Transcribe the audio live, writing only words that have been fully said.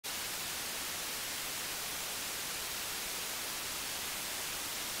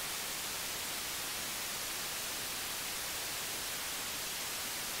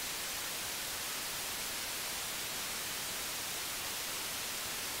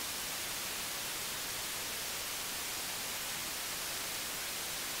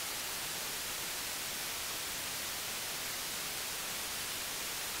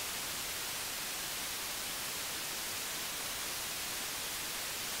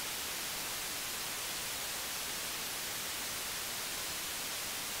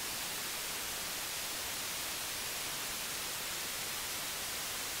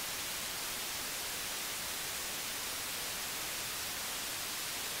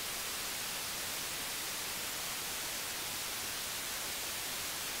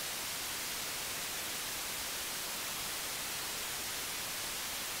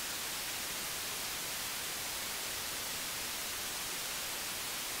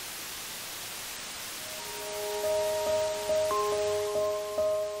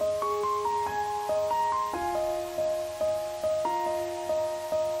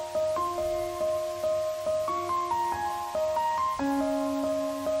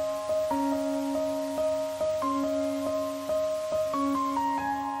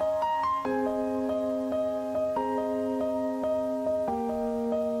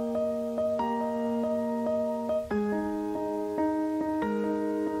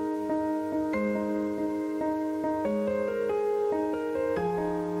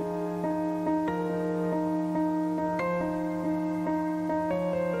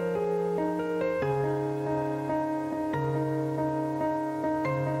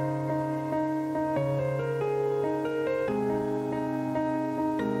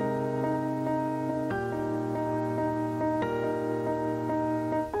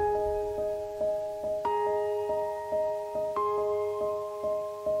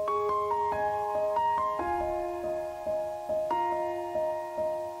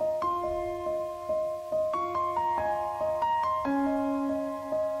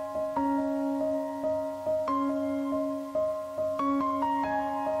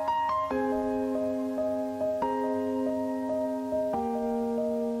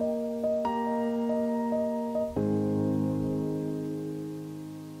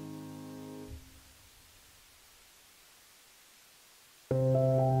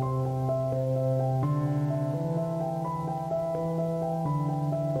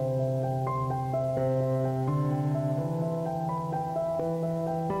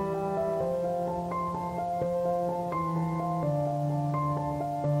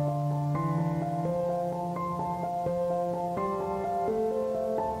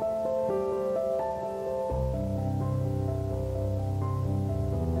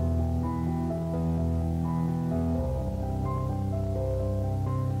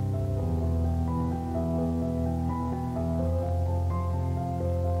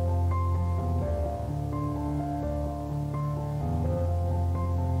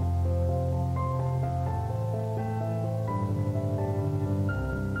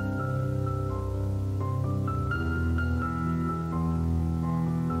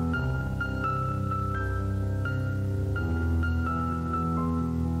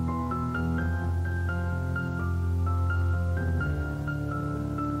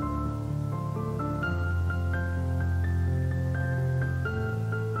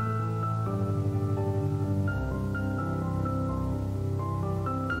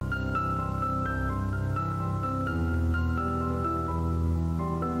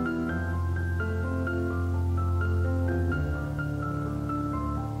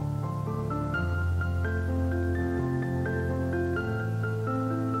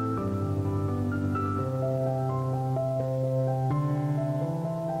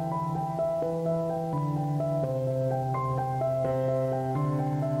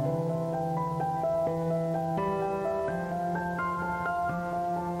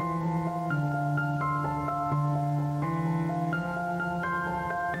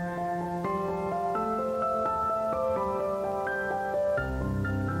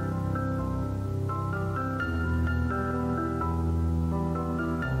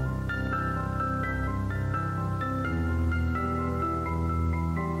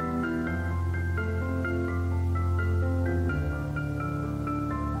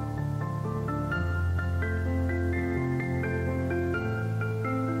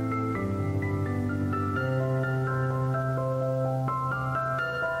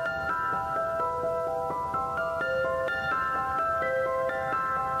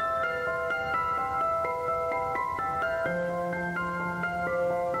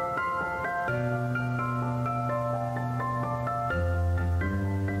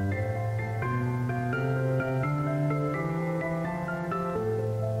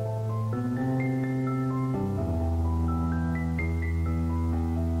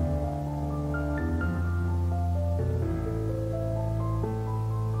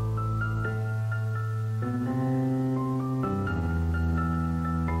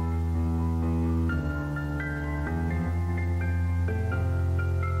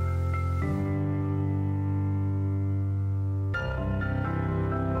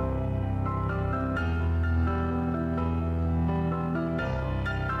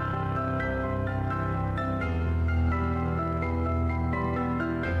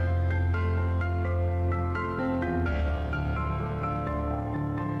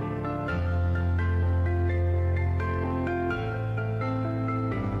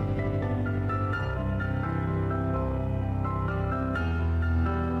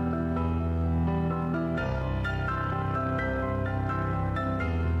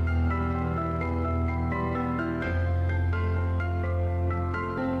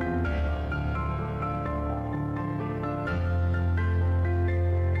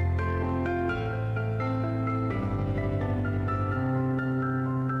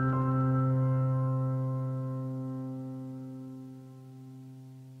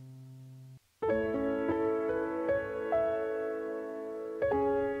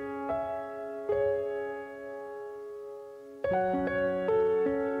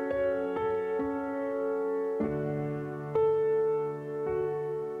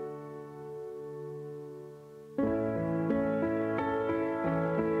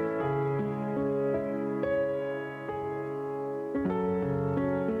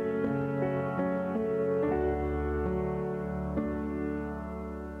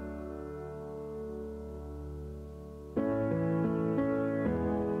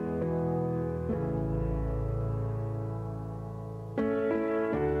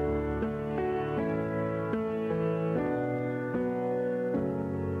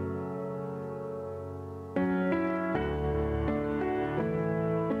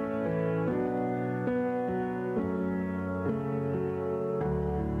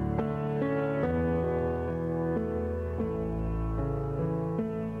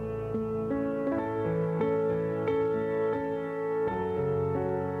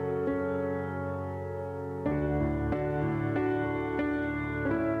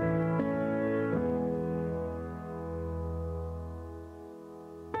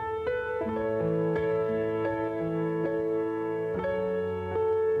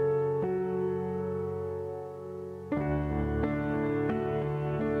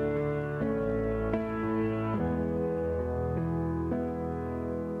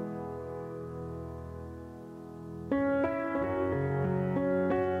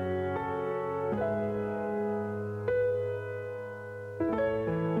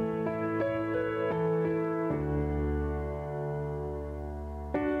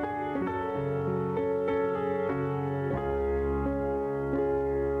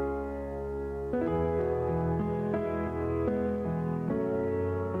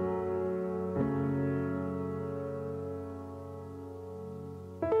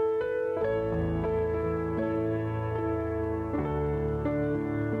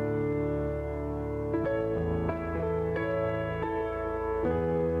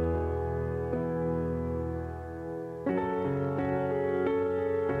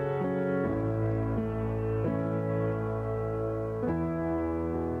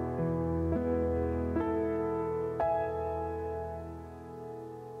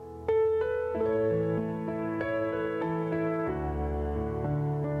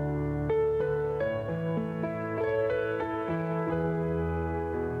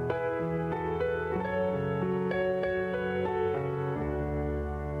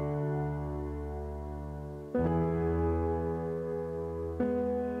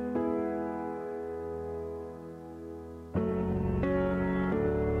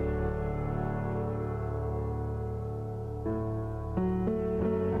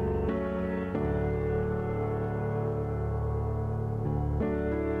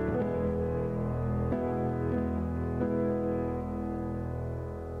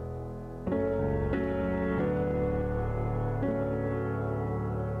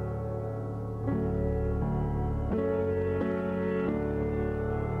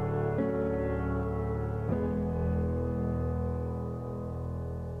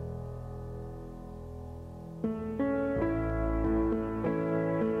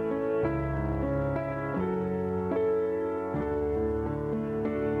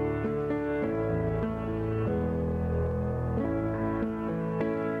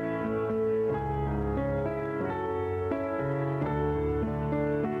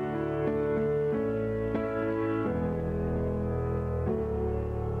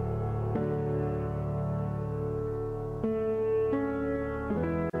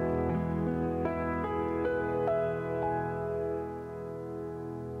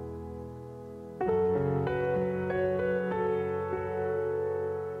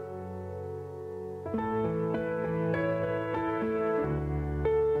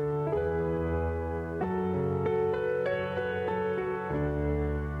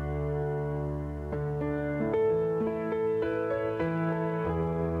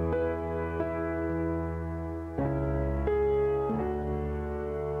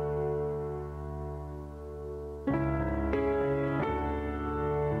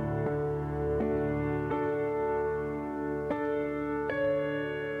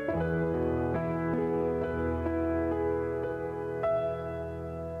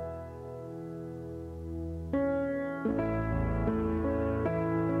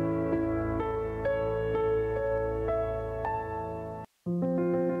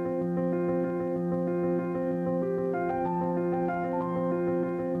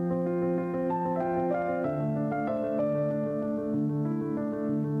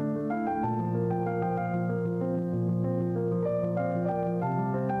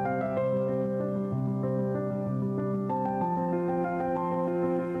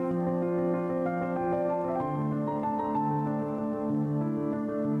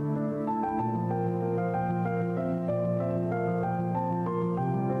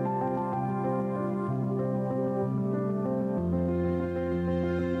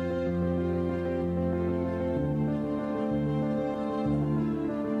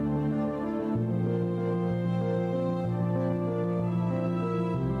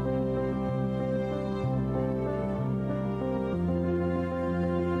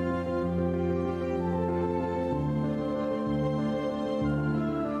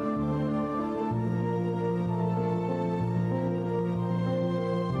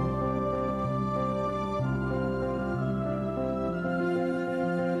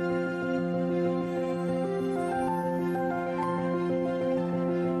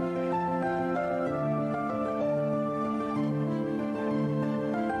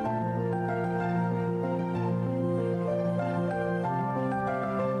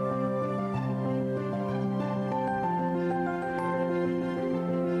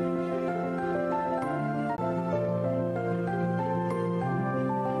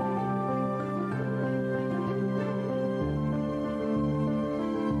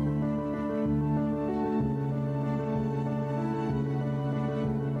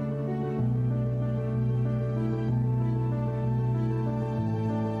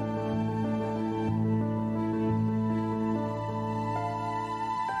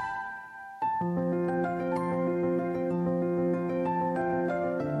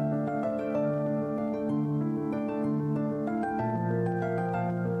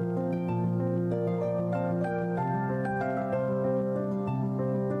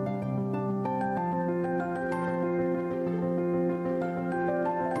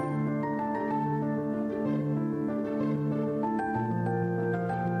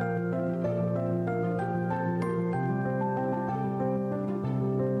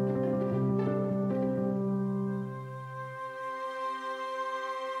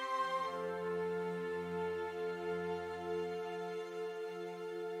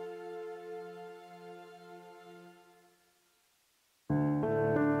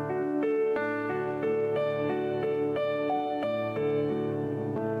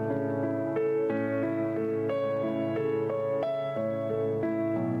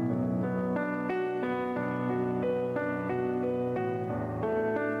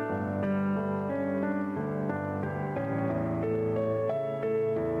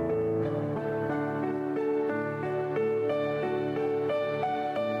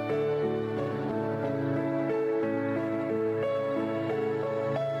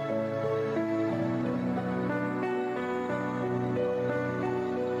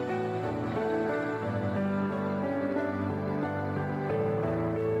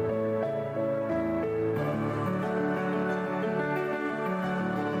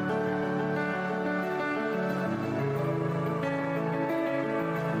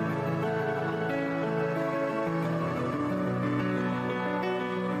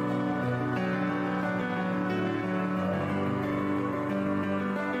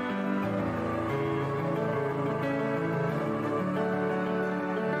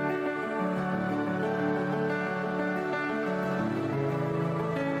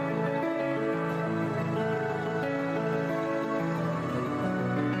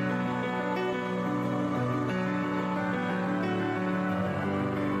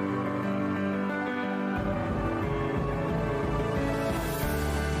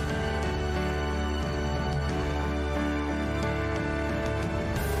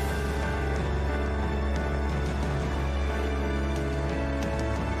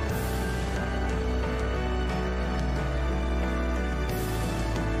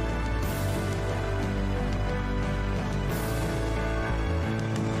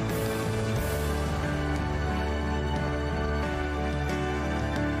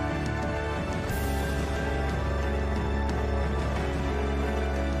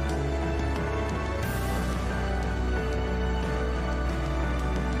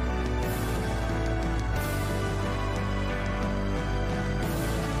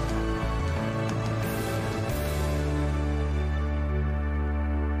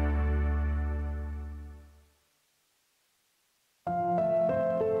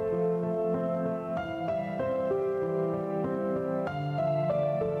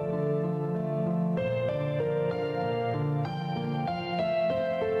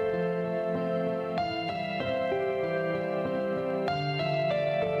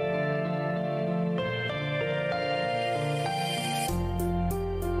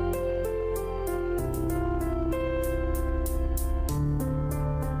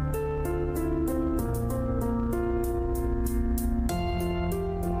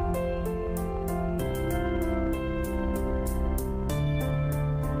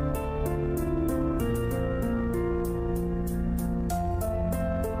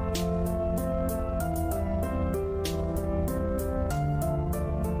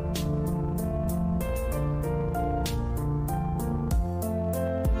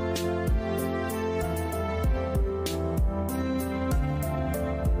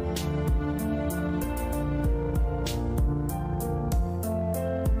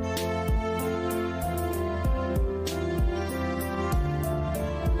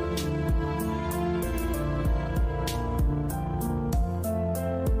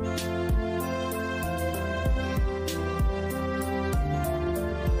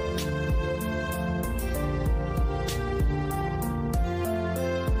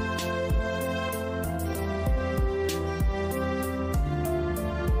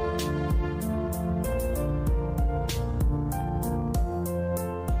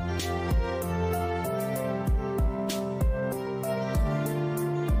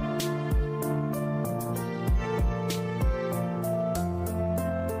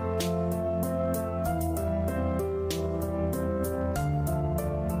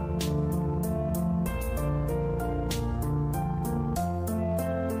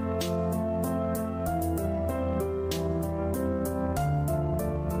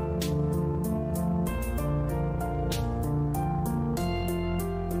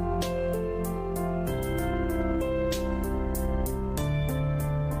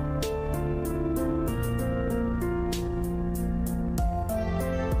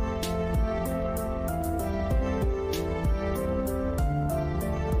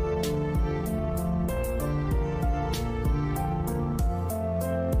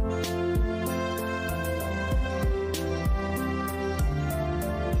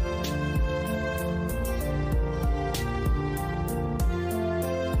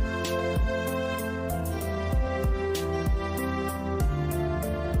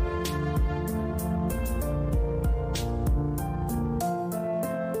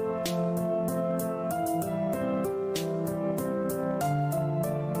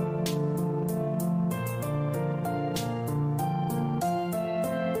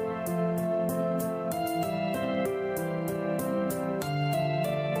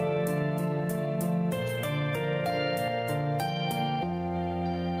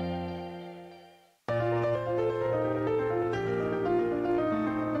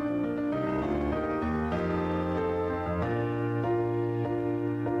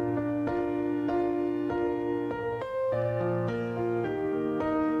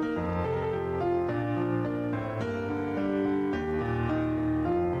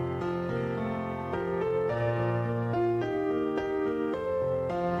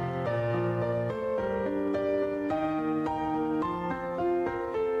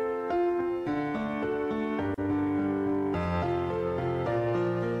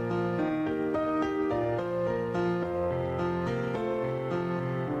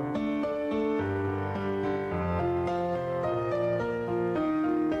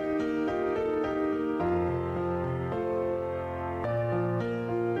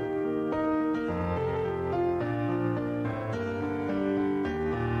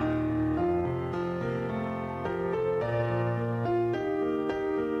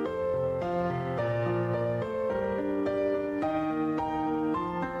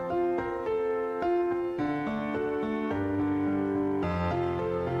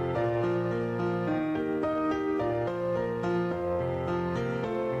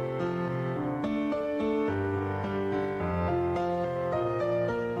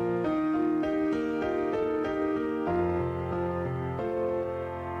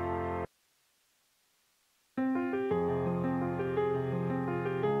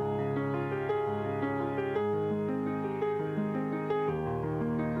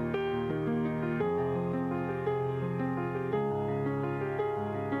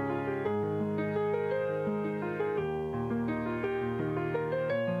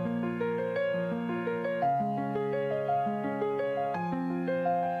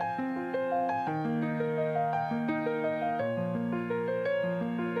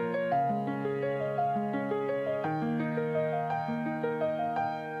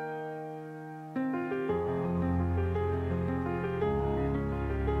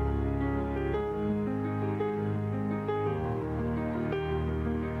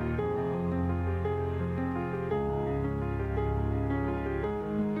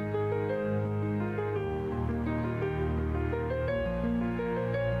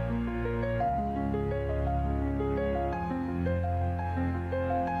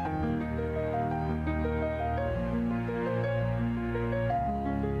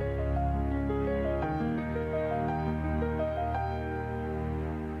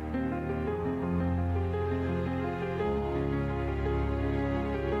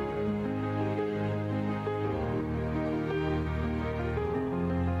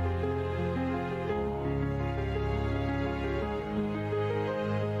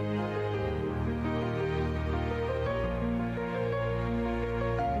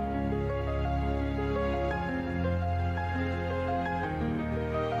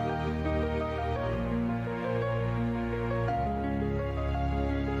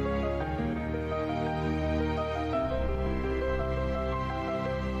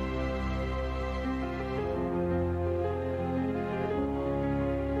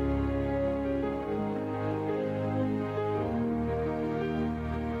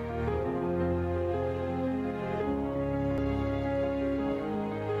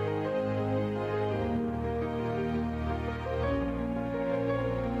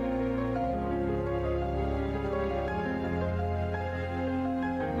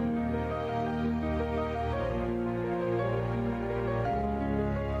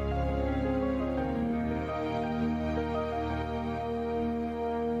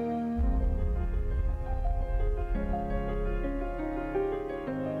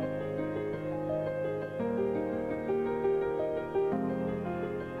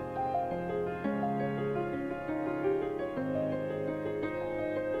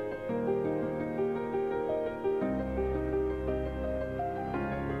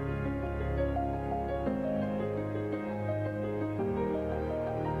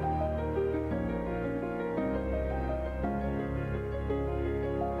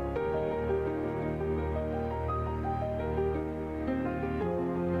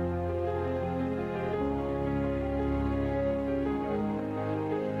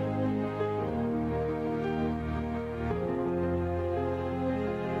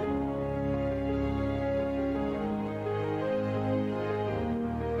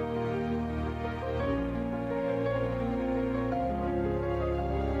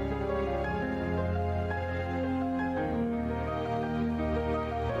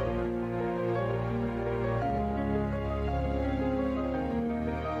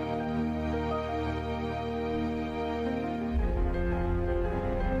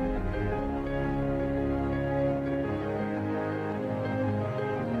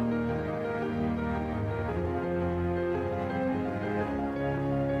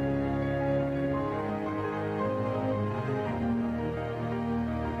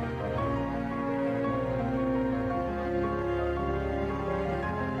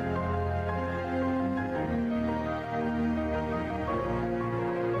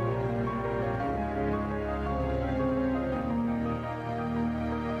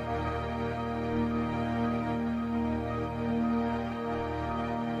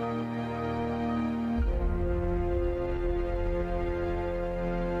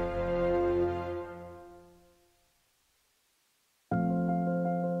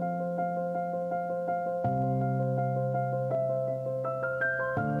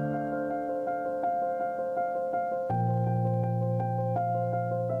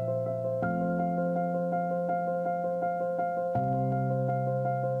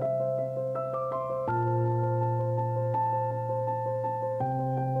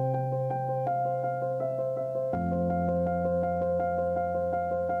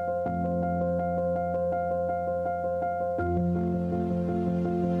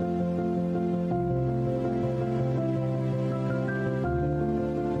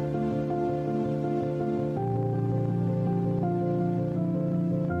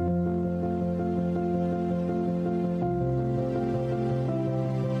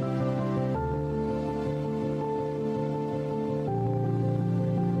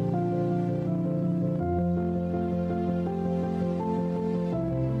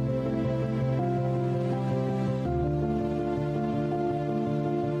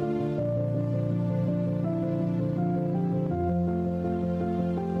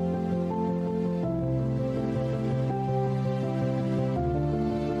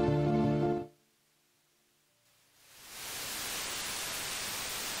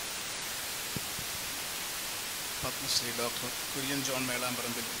Shri doctor Kurian John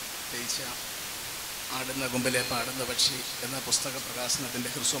Melamparambil രചിച്ച ആടുന്ന കുമ്പിലെ പാടുന്ന പക്ഷി എന്ന പുസ്തക പ്രകാശനത്തിൻ്റെ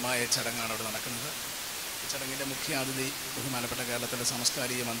ഹ്രസ്വമായ ചടങ്ങാണ് അവിടെ നടക്കുന്നത്. ഈ ചടങ്ങിൻ്റെ മുഖ്യ അതിഥി ബഹുമാനപ്പെട്ട കേരളത്തിലെ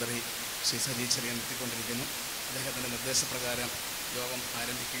സാംസ്കാരിക മന്ത്രി ശ്രീ സജി ചെറിയാൻ എത്തിക്കൊണ്ടിരിക്കുന്നു. അദ്ദേഹത്തിൻ്റെ നിർദ്ദേശപ്രകാരം യോഗം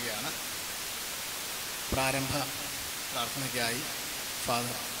ആരംഭിക്കുകയാണ്. പ്രാരംഭ പ്രാർത്ഥനയ്ക്കായി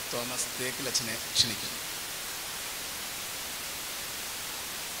ഫാദർ തോമസ് തേക്കിലച്ചനെ ക്ഷണിക്കുന്നു.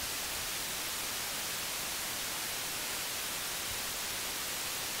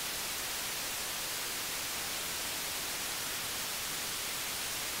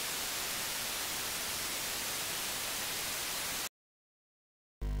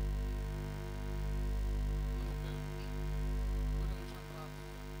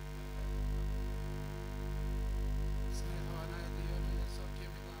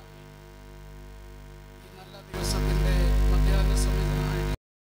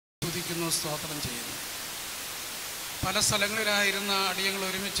 സ്തോത്രം ചെയ്യുന്നു. പല സ്ഥലങ്ങളിലായിരുന്ന അടിയങ്ങൾ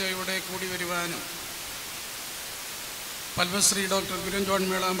ഒരുമിച്ച് ഇവിടെ കൂടി വരുവാനും പത്മശ്രീ ഡോക്ടർ കുര്യൻ ജോൺ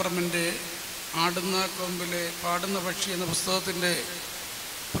മേളാമ്പറമ്പിൻ്റെ ആടുന്ന കൊമ്പിലെ പാടുന്ന പക്ഷി എന്ന പുസ്തകത്തിൻ്റെ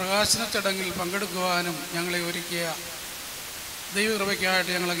പ്രകാശന ചടങ്ങിൽ പങ്കെടുക്കുവാനും ഞങ്ങളെ ഒരുക്കിയ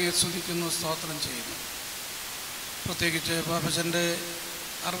ദൈവകൃപയ്ക്കായിട്ട് ഞങ്ങളങ്ങേ സ്തുതിക്കുന്നു, സ്തോത്രം ചെയ്യുന്നു. പ്രത്യേകിച്ച് പാപ്പച്ചൻ്റെ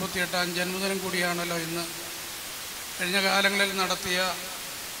 68ാം ജന്മദിനം കൂടിയാണല്ലോ ഇന്ന്. കഴിഞ്ഞ കാലങ്ങളിൽ നടത്തിയ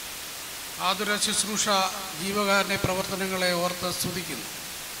ആതുര ശുശ്രൂഷ ജീവകാരുണ്യ പ്രവർത്തനങ്ങളെ ഓർത്ത് സ്തുതിക്കുന്നു.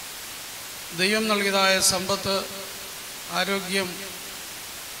 ദൈവം നൽകിയതായ സമ്പത്ത്, ആരോഗ്യം,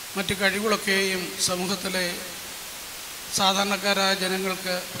 മറ്റ് കഴിവുകളൊക്കെയും സമൂഹത്തിലെ സാധാരണക്കാരായ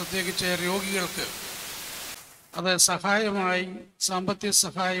ജനങ്ങൾക്ക്, പ്രത്യേകിച്ച് രോഗികൾക്ക് അത് സഹായമായി സാമ്പത്തിക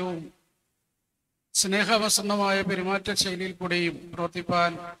സഹായവും സ്നേഹവസന്നമായ പെരുമാറ്റ ശൈലിയിൽ കൂടെയും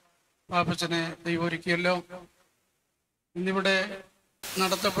പ്രവർത്തിപ്പാൻ പാപ്പച്ചനെ ദൈവം ഒരുക്കിയല്ലോ. ഇന്നിവിടെ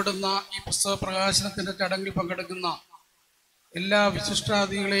നടത്തപ്പെടുന്ന ഈ പുസ്തക പ്രകാശനത്തിൻ്റെ ചടങ്ങിൽ പങ്കെടുക്കുന്ന എല്ലാ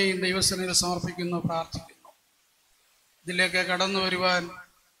വിശിഷ്ടാതിഥികളെയും ദൈവസന്നിധിയിൽ സമർപ്പിക്കുന്നു, പ്രാർത്ഥിക്കുന്നു. ഇതിലേക്ക് കടന്നു വരുവാൻ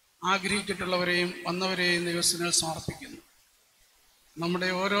ആഗ്രഹിച്ചിട്ടുള്ളവരെയും വന്നവരെയും ദൈവസന്നിധിയിൽ സമർപ്പിക്കുന്നു. നമ്മുടെ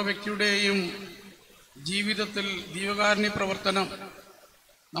ഓരോ വ്യക്തിയുടെയും ജീവിതത്തിൽ ജീവകാരുണ്യ പ്രവർത്തനം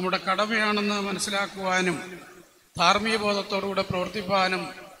നമ്മുടെ കടമയാണെന്ന് മനസ്സിലാക്കുവാനും ധാർമ്മിക ബോധത്തോടുകൂടെ പ്രവർത്തിപ്പാനും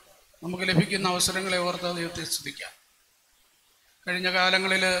നമുക്ക് ലഭിക്കുന്ന അവസരങ്ങളെ ഓർത്ത് ദൈവത്തെ സ്തുതിക്കാം. കഴിഞ്ഞ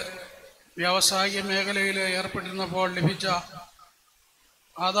കാലങ്ങളിൽ വ്യാവസായിക മേഖലയിൽ ഏർപ്പെട്ടിരുന്നപ്പോൾ ലഭിച്ച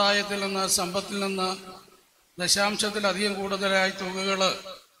ആദായത്തിൽ നിന്ന്, സമ്പത്തിൽ നിന്ന് ദശാംശത്തിലധികം കൂടുതലായ തുകകൾ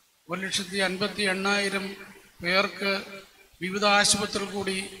 1,58,000 പേർക്ക് വിവിധ ആശുപത്രികൾ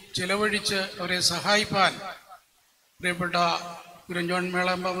കൂടി ചിലവഴിച്ച് അവരെ സഹായിപ്പാൻ പ്രിയപ്പെട്ട കുര്യൻ ജോൺ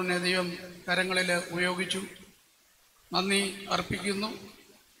മേളാമ്പറമ്പിനെ ദൈവം കരങ്ങളിൽ ഉപയോഗിച്ചു. നന്ദി അർപ്പിക്കുന്നു.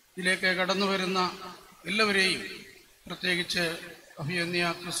 ഇതിലേക്ക് കടന്നു വരുന്ന എല്ലാവരെയും, പ്രത്യേകിച്ച് അഭിയന്യ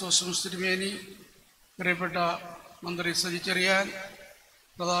ക്രിസ്തോസ് തിരുമേനി, പ്രിയപ്പെട്ട മന്ത്രി സജി ചെറിയാൻ,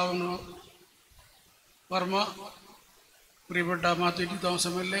 പ്രതാപൻ വർമ്മ, പ്രിയപ്പെട്ട മാത്യു തോമസ്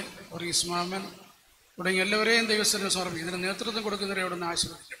MLA, വർഗീസ് മാമൻ തുടങ്ങിയ എല്ലാവരെയും ദൈവസന്നിധിയിൽ സമർപ്പിക്കും. ഇതിന് നേതൃത്വം കൊടുക്കുന്നവരെ നിന്ന്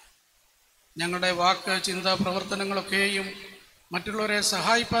ആശീർവദിക്കണം. ഞങ്ങളുടെ വാക്ക്, ചിന്ത, പ്രവർത്തനങ്ങളൊക്കെയും മറ്റുള്ളവരെ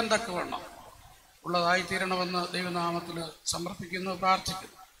സഹായിപ്പാൻ തക്കവണ്ണം ഉള്ളതായിത്തീരണമെന്ന് ദൈവനാമത്തിൽ സമർപ്പിക്കുന്നു,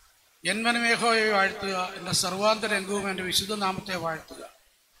 പ്രാർത്ഥിക്കുന്നു. എൻ മനമേഹോവയെ വാഴ്ത്തുക, എൻ്റെ സർവാന്തരംഗവും എൻ്റെ വിശുദ്ധ നാമത്തെ വാഴ്ത്തുക.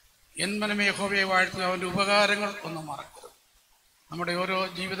 എൻ മനമേഹോവയെ വാഴ്ത്തുക, അവൻ്റെ ഉപകാരങ്ങൾ ഒന്നും മറക്കരുത്. നമ്മുടെ ഓരോ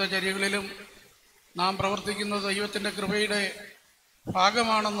ജീവിതചര്യകളിലും നാം പ്രവർത്തിക്കുന്നത് ദൈവത്തിൻ്റെ കൃപയുടെ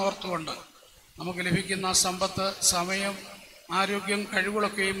ഭാഗമാണെന്ന് ഓർത്തുകൊണ്ട് നമുക്ക് ലഭിക്കുന്ന സമ്പത്ത്, സമയം, ആരോഗ്യം,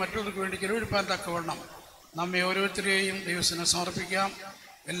 കഴിവുകളൊക്കെയും മറ്റുള്ളവർക്ക് വേണ്ടി ചെലവഴിപ്പാൻ തക്കവണ്ണം നമ്മെ ഓരോരുത്തരെയും ദൈവത്തിന് സമർപ്പിക്കാം.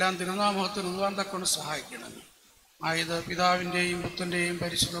 എല്ലാം തിരുനാമത്തിന് ഉതവാൻ തക്കൊണ്ട് സഹായിക്കണം. ആയത് പിതാവിൻ്റെയും പുത്രൻ്റെയും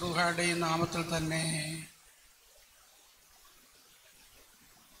പരിശുദ്ധ റൂഹായുടെയും നാമത്തിൽ തന്നെ.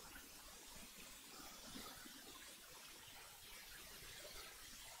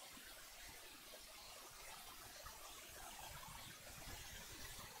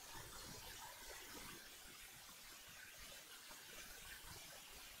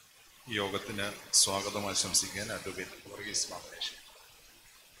 യോഗത്തിന് സ്വാഗതം ആശംസിക്കാൻ അഡ്വക്കേറ്റ് വർഗീസ് മാമേഷ്.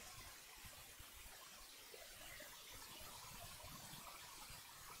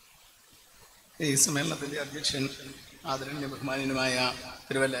 ഈ സമ്മേളനത്തിൻ്റെ അധ്യക്ഷൻ ആദരണീയ ബഹുമാന്യനുമായ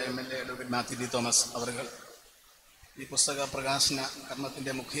Thiruvalla MLA advocate Mathew Thomas അവர்கள், ഈ പുസ്തക പ്രകാശന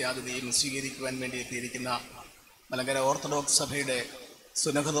കർമ്മത്തിൻ്റെ മുഖ്യാതിഥിയും സ്വീകരിക്കുവാൻ വേണ്ടി എത്തിയിരിക്കുന്ന മലങ്കര ഓർത്തഡോക്സ് സഭയുടെ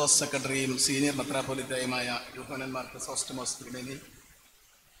സുനഹദോസ് സെക്രട്ടറിയും സീനിയർ മെത്രാപ്പൊലീത്തയുമായ യൂഹന്നാൻ ക്രിസോസ്റ്റമോസ് തിരുമേനി,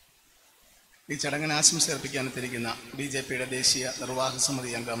 ഈ ചടങ്ങിന് ആശംസ അർപ്പിക്കാൻ എത്തിയിരിക്കുന്ന BJPയുടെ ദേശീയ നിർവാഹക സമിതി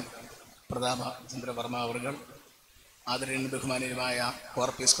അംഗം പ്രതാപ ചന്ദ്രവർമ്മ അവர்கள், ആദരണീയ ബഹുമാന്യനുമായ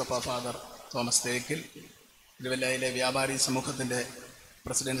കോർപ്പീസ്കോപ്പ ഫാദർ തോമസ് തേക്കിൽ, തിരുവല്ലയിലെ വ്യാപാരി സമൂഹത്തിൻ്റെ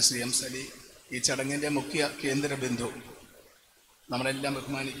പ്രസിഡന്റ് ശ്രീ M. സലി, ഈ ചടങ്ങിൻ്റെ മുഖ്യ കേന്ദ്ര ബിന്ദു നമ്മളെല്ലാം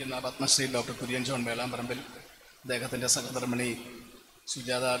ബഹുമാനിക്കുന്ന പത്മശ്രീ ഡോക്ടർ കുര്യൻ ജോൺ മേലാമ്പറമ്പിൽ, അദ്ദേഹത്തിൻ്റെ സഹധർമ്മിണി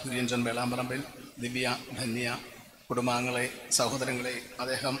സുജാത കുര്യൻ ജോൺ മേലാമ്പറമ്പിൽ, ദിവ്യ, ധന്യ, കുടുംബാംഗങ്ങളെ, സഹോദരങ്ങളെ,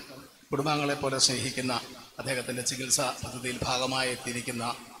 അദ്ദേഹം കുടുംബാംഗങ്ങളെ പോലെ സ്നേഹിക്കുന്ന അദ്ദേഹത്തിൻ്റെ ചികിത്സാ പദ്ധതിയിൽ ഭാഗമായി എത്തിയിരിക്കുന്ന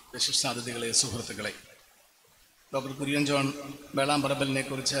വിശിഷ്ടാതിഥികളെ, സുഹൃത്തുക്കളെ, ഡോക്ടർ കുര്യൻ ജോൺ മേലാമ്പറമ്പിലിനെ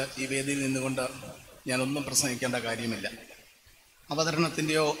കുറിച്ച് ഈ വേദിയിൽ നിന്നുകൊണ്ട് ഞാനൊന്നും പ്രസംഗിക്കേണ്ട കാര്യമില്ല.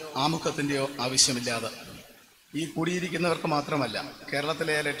 അവതരണത്തിൻ്റെയോ ആമുഖത്തിൻ്റെയോ ആവശ്യമില്ലാതെ ഈ കൂടിയിരിക്കുന്നവർക്ക് മാത്രമല്ല,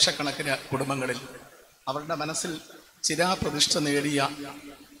 കേരളത്തിലെ ലക്ഷക്കണക്കിന് കുടുംബങ്ങളിൽ അവരുടെ മനസ്സിൽ ചിരാപ്രതിഷ്ഠ നേടിയ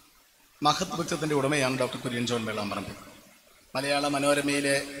മഹത് വ്യക്തിത്വത്തിൻ്റെ ഉടമയാണ് ഡോക്ടർ കുര്യൻ ജോൺ മേലാമ്പറമ്പിൽ. മലയാള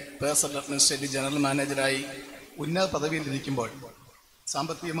മനോരമയിലെ പേഴ്സണൽ അഡ്മിനിസ്ട്രേറ്റീവ് ജനറൽ മാനേജരായി ഉന്നത പദവിയിലിരിക്കുമ്പോൾ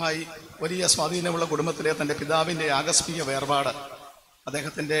സാമ്പത്തികമായി വലിയ സ്വാധീനമുള്ള കുടുംബത്തിലെ തൻ്റെ പിതാവിൻ്റെ ആകസ്മിക വേർപാട്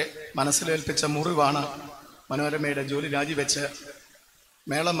അദ്ദേഹത്തിൻ്റെ മനസ്സിലേൽപ്പിച്ച മുറിവാണ് മനോരമയുടെ ജോലി രാജിവെച്ച്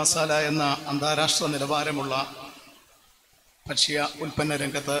മേള മസാല എന്ന അന്താരാഷ്ട്ര നിലവാരമുള്ള ഭക്ഷ്യ ഉൽപ്പന്ന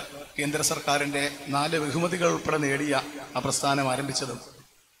രംഗത്ത് കേന്ദ്ര സർക്കാരിൻ്റെ 4 ബഹുമതികൾ ഉൾപ്പെടെ നേടിയ ആ പ്രസ്ഥാനം ആരംഭിച്ചതും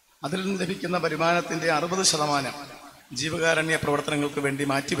അതിൽ നിന്ന് ലഭിക്കുന്ന വരുമാനത്തിൻ്റെ 60% ജീവകാരുണ്യ പ്രവർത്തനങ്ങൾക്ക് വേണ്ടി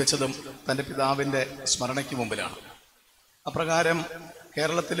മാറ്റിവെച്ചതും തൻ്റെ പിതാവിൻ്റെ സ്മരണയ്ക്ക് മുമ്പിലാണ്. അപ്രകാരം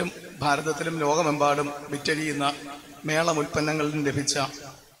കേരളത്തിലും ഭാരതത്തിലും ലോകമെമ്പാടും വിറ്റഴിയുന്ന മേളം ഉൽപ്പന്നങ്ങളിൽ നിന്ന് ലഭിച്ച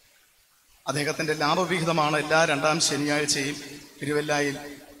അദ്ദേഹത്തിൻ്റെ ലാഭവിഹിതമാണ് എല്ലാ 2ാം ശനിയാഴ്ചയും തിരുവല്ലായിൽ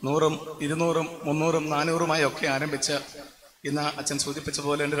 100, 200, 300, 400 ഒക്കെ ആരംഭിച്ച് ഇന്ന് അച്ഛൻ സൂചിപ്പിച്ച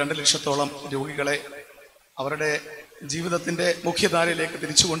പോലെ 2 ലക്ഷത്തോളം രോഗികളെ അവരുടെ ജീവിതത്തിൻ്റെ മുഖ്യധാരയിലേക്ക്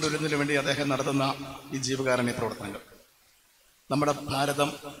തിരിച്ചു കൊണ്ടുവരുന്നതിന് വേണ്ടി അദ്ദേഹം നടത്തുന്ന ഈ ജീവകാരുണ്യ പ്രവർത്തനങ്ങൾ. നമ്മുടെ ഭാരതം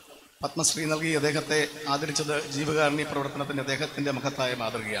പത്മശ്രീ നൽകി അദ്ദേഹത്തെ ആദരിച്ചത് ജീവകാരുണ്യ പ്രവർത്തനത്തിൻ്റെ അദ്ദേഹത്തിൻ്റെ മഹത്തായ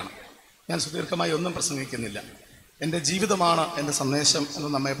മാതൃകയാണ്. ഞാൻ സുദീർഘമായി ഒന്നും പ്രസംഗിക്കുന്നില്ല. എൻ്റെ ജീവിതമാണ് എൻ്റെ സന്ദേശം എന്ന്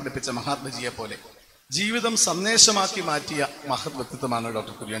നമ്മെ പഠിപ്പിച്ച മഹാത്മജിയെ പോലെ ജീവിതം സന്ദേശമാക്കി മാറ്റിയ മഹത് വ്യക്തിത്വമാണ്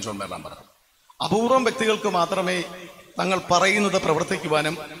ഡോക്ടർ കുര്യൻ ജോൺ മേലാമ്പറമ്പിൽ. അപൂർവം വ്യക്തികൾക്ക് മാത്രമേ തങ്ങൾ പറയുന്നത്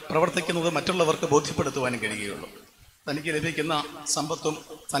പ്രവർത്തിക്കുവാനും പ്രവർത്തിക്കുന്നത് മറ്റുള്ളവർക്ക് ബോധ്യപ്പെടുത്തുവാനും കഴിയുകയുള്ളൂ. തനിക്ക് ലഭിക്കുന്ന സമ്പത്തും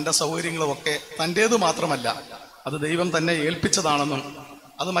തൻ്റെ സൗകര്യങ്ങളും ഒക്കെ തൻ്റേതു മാത്രമല്ല, അത് ദൈവം തന്നെ ഏൽപ്പിച്ചതാണെന്നും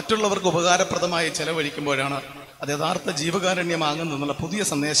അത് മറ്റുള്ളവർക്ക് ഉപകാരപ്രദമായി ചെലവഴിക്കുമ്പോഴാണ് അത് യഥാർത്ഥ ജീവകാരുണ്യമാകുന്നെന്നുള്ള പുതിയ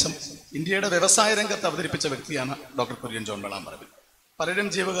സന്ദേശം ഇന്ത്യയുടെ വ്യവസായ രംഗത്ത് അവതരിപ്പിച്ച വ്യക്തിയാണ് ഡോക്ടർ കുര്യൻ ജോൺ മേലാമ്പറമ്പിൽ. പലരും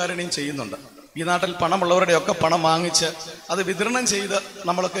ജീവകാരുണ്യം ചെയ്യുന്നുണ്ട്. ഈ നാട്ടിൽ പണമുള്ളവരുടെയൊക്കെ പണം വാങ്ങിച്ച് അത് വിതരണം ചെയ്ത്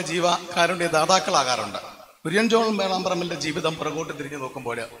നമ്മളൊക്കെ ജീവകാരുണ്യ ദാതാക്കളാകാറുണ്ട്. കുര്യൻ ജോൺ മേലാമ്പറമ്പിലിൻ്റെ ജീവിതം പുറകോട്ട് തിരിഞ്ഞു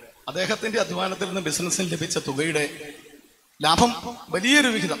നോക്കുമ്പോൾ അദ്ദേഹത്തിൻ്റെ അധ്വാനത്തിൽ നിന്ന് ബിസിനസ്സിൽ ലഭിച്ച തുകയുടെ ലാഭം വലിയൊരു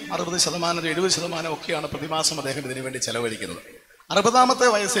വിഹിതം 60%, 70% ഒക്കെയാണ് പ്രതിമാസം അദ്ദേഹം ഇതിനു വേണ്ടി ചെലവഴിക്കുന്നത്. 60ാമത്തെ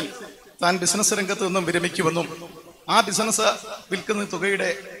വയസ്സിൽ താൻ ബിസിനസ് രംഗത്ത് നിന്നും വിരമിക്കുമെന്നും ആ ബിസിനസ് വിൽക്കുന്ന തുകയുടെ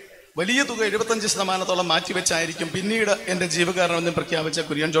വലിയ തുക 75% മാറ്റിവെച്ചായിരിക്കും പിന്നീട് എൻ്റെ ജീവകാരുണ്യം പ്രഖ്യാപിച്ച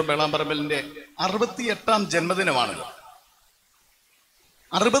കുര്യൻ ജോൺ മേലാമ്പറമ്പിലിൻ്റെ 68ാം ജന്മദിനമാണിത്.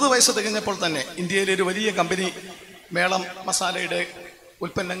 60 വയസ്സ് തികഞ്ഞപ്പോൾ തന്നെ ഇന്ത്യയിലെ ഒരു വലിയ കമ്പനി മേളം മസാലയുടെ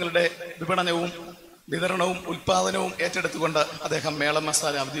ഉൽപ്പന്നങ്ങളുടെ വിപണനവും വിതരണവും ഉൽപ്പാദനവും ഏറ്റെടുത്തുകൊണ്ട് അദ്ദേഹം മേളം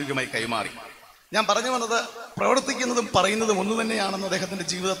മസാല ഔദ്യോഗികമായി കൈമാറി. ഞാൻ പറഞ്ഞു വന്നത് പ്രവർത്തിക്കുന്നതും പറയുന്നതും ഒന്നു തന്നെയാണെന്ന് അദ്ദേഹത്തിൻ്റെ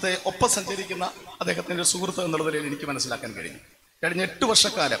ജീവിതത്തെ ഒപ്പം സഞ്ചരിക്കുന്ന അദ്ദേഹത്തിൻ്റെ സുഹൃത്ത് എന്നുള്ളതിൽ എനിക്ക് മനസ്സിലാക്കാൻ കഴിഞ്ഞു. കഴിഞ്ഞ 8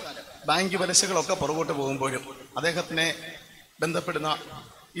 വർഷക്കാലം ബാങ്ക് പലിശകളൊക്കെ പുറകോട്ട് പോകുമ്പോഴും അദ്ദേഹത്തിനെ ബന്ധപ്പെടുന്ന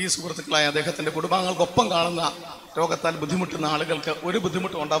ഈ സുഹൃത്തുക്കളായ അദ്ദേഹത്തിൻ്റെ കുടുംബാംഗങ്ങൾക്കൊപ്പം കാണുന്ന രോഗത്താൽ ബുദ്ധിമുട്ടുന്ന ആളുകൾക്ക് ഒരു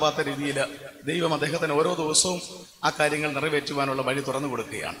ബുദ്ധിമുട്ടും ഉണ്ടാവാത്ത രീതിയിൽ ദൈവം അദ്ദേഹത്തിന് ഓരോ ദിവസവും ആ കാര്യങ്ങൾ നിറവേറ്റുവാനുള്ള വഴി തുറന്നു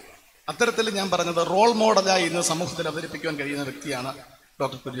കൊടുക്കുകയാണ്. അത്തരത്തിൽ ഞാൻ പറഞ്ഞത് റോൾ മോഡലായി ഇന്ന് സമൂഹത്തിൽ അവതരിപ്പിക്കുവാൻ കഴിയുന്ന വ്യക്തിയാണ്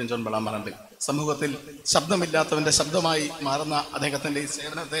ഡോക്ടർ കുര്യൻ ജോൺ മേലാമ്പറമ്പിൽ. സമൂഹത്തിൽ ശബ്ദമില്ലാത്തവൻ്റെ ശബ്ദമായി മാറുന്ന അദ്ദേഹത്തിൻ്റെ ഈ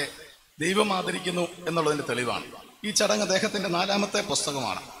സേവനത്തെ ദൈവം ആദരിക്കുന്നു എന്നുള്ളതിൻ്റെ തെളിവാണ്. ഈ ചടങ്ങ് അദ്ദേഹത്തിൻ്റെ 4ാമത്തെ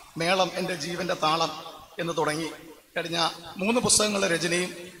പുസ്തകമാണ്. മേളം എൻ്റെ ജീവൻ്റെ താളം എന്ന് തുടങ്ങി കഴിഞ്ഞ 3 പുസ്തകങ്ങളുടെ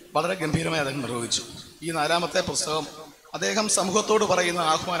രചനയും വളരെ ഗംഭീരമായി അദ്ദേഹം നിർവഹിച്ചു. ഈ 4ാമത്തെ പുസ്തകം അദ്ദേഹം സമൂഹത്തോട് പറയുന്ന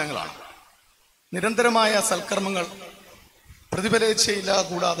ആഹ്വാനങ്ങളാണ്. നിരന്തരമായ സൽക്കർമ്മങ്ങൾ പ്രതിഫലേച്ഛയില്ല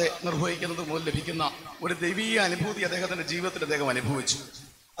കൂടാതെ നിർവഹിക്കുന്നത് മൂലം ലഭിക്കുന്ന ഒരു ദൈവീയ അനുഭൂതി അദ്ദേഹത്തിൻ്റെ ജീവിതത്തിൽ അദ്ദേഹം അനുഭവിച്ചു.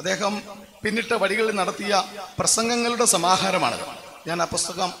 അദ്ദേഹം പിന്നിട്ട വഴികളിൽ നടത്തിയ പ്രസംഗങ്ങളുടെ സമാഹാരമാണിത്. ഞാൻ ആ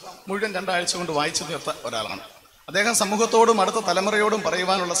പുസ്തകം മുഴുവൻ 2 ആഴ്ച കൊണ്ട് വായിച്ചു തീർത്ത ഒരാളാണ്. അദ്ദേഹം സമൂഹത്തോടും അടുത്ത തലമുറയോടും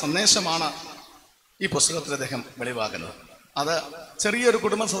പറയുവാനുള്ള സന്ദേശമാണ് ഈ പുസ്തകത്തിൽ അദ്ദേഹം വെളിവാകുന്നത്. അത് ചെറിയൊരു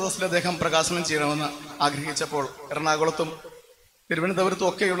കുടുംബ സദസ്സിൽ അദ്ദേഹം പ്രകാശനം ചെയ്യണമെന്ന് ആഗ്രഹിച്ചപ്പോൾ എറണാകുളത്തും തിരുവനന്തപുരത്തും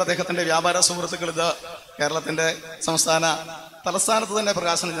ഒക്കെയുള്ള അദ്ദേഹത്തിൻ്റെ വ്യാപാര സുഹൃത്തുക്കൾ ഇത് കേരളത്തിൻ്റെ തലസ്ഥാനത്ത് തന്നെ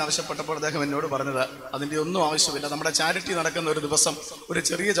പ്രകാശനം ആവശ്യപ്പെട്ടപ്പോൾ അദ്ദേഹം എന്നോട് പറഞ്ഞത് അതിൻ്റെ ഒന്നും ആവശ്യമില്ല, നമ്മുടെ ചാരിറ്റി നടക്കുന്ന ഒരു ദിവസം ഒരു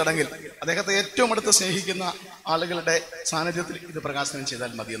ചെറിയ ചടങ്ങിൽ അദ്ദേഹത്തെ ഏറ്റവും അടുത്ത് സ്നേഹിക്കുന്ന ആളുകളുടെ സാന്നിധ്യത്തിൽ ഇത് പ്രകാശനം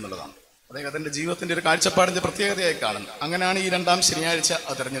ചെയ്താൽ മതി എന്നുള്ളതാണ്. അദ്ദേഹത്തിൻ്റെ ജീവിതത്തിൻ്റെ ഒരു കാഴ്ചപ്പാടിൻ്റെ പ്രത്യേകതയായി കാണുന്നു. അങ്ങനെയാണ് ഈ 2ാം ശനിയാഴ്ച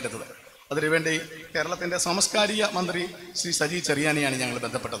അത് തിരഞ്ഞെടുത്തത്. അതിനുവേണ്ടി കേരളത്തിൻ്റെ സാംസ്കാരിക മന്ത്രി ശ്രീ സജി ചെറിയാനെയാണ് ഞങ്ങൾ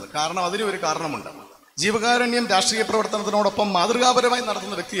ബന്ധപ്പെട്ടത്. കാരണം അതിനൊരു കാരണമുണ്ട്. ജീവകാരുണ്യം രാഷ്ട്രീയ പ്രവർത്തനത്തിനോടൊപ്പം മാതൃകാപരമായി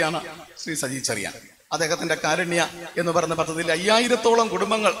നടത്തുന്ന വ്യക്തിയാണ് ശ്രീ സജി ചെറിയാൻ. അദ്ദേഹത്തിന്റെ കാരുണ്യ എന്ന് പറയുന്ന പദ്ധതിയിൽ 5000-ഓളം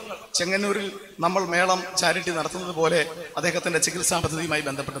കുടുംബങ്ങൾ ചെങ്ങന്നൂരിൽ നമ്മൾ മേളം ചാരിറ്റി നടത്തുന്നത് പോലെ അദ്ദേഹത്തിന്റെ ചികിത്സാ പദ്ധതിയുമായി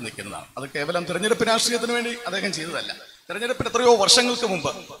ബന്ധപ്പെട്ട് നിൽക്കുന്നതാണ്. അത് കേവലം തെരഞ്ഞെടുപ്പ് രാഷ്ട്രീയത്തിന് വേണ്ടി അദ്ദേഹം ചെയ്തതല്ല. തെരഞ്ഞെടുപ്പിന് എത്രയോ വർഷങ്ങൾക്ക്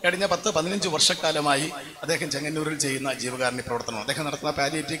മുമ്പ്, കഴിഞ്ഞ 10-15 വർഷക്കാലമായി അദ്ദേഹം ചെങ്ങന്നൂരിൽ ചെയ്യുന്ന ജീവകാരുണ്യ പ്രവർത്തനം, അദ്ദേഹം നടത്തുന്ന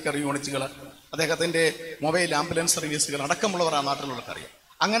പാലിയേറ്റീവ് കെയർ യൂണിറ്റുകൾ, അദ്ദേഹത്തിന്റെ മൊബൈൽ ആംബുലൻസ് സർവീസുകൾ അടക്കമുള്ളവർ ആ നാട്ടിലുള്ളവർക്കറിയാം.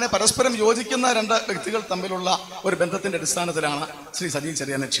 അങ്ങനെ പരസ്പരം യോജിക്കുന്ന രണ്ട് വ്യക്തികൾ തമ്മിലുള്ള ഒരു ബന്ധത്തിന്റെ അടിസ്ഥാനത്തിലാണ് ശ്രീ സജി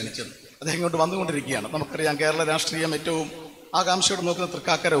ചെറിയാനെ ക്ഷണിച്ചത്. അദ്ദേഹം ഇങ്ങോട്ട് വന്നുകൊണ്ടിരിക്കുകയാണ്. നമുക്കറിയാം, കേരള രാഷ്ട്രീയം ഏറ്റവും ആകാംക്ഷയോട് നോക്കുന്ന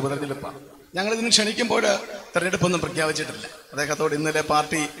തൃക്കാക്കര ഉപതെരഞ്ഞെടുപ്പാണ്. ഞങ്ങളിതിന് ക്ഷണിക്കുമ്പോൾ തെരഞ്ഞെടുപ്പൊന്നും പ്രഖ്യാപിച്ചിട്ടില്ല. അദ്ദേഹത്തോട് ഇന്നലെ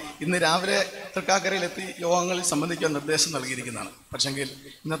പാർട്ടി ഇന്ന് രാവിലെ തൃക്കാക്കരയിലെത്തി യോഗങ്ങളിൽ സംബന്ധിക്കാൻ നിർദ്ദേശം നൽകിയിരിക്കുന്നതാണ്. പക്ഷെങ്കിൽ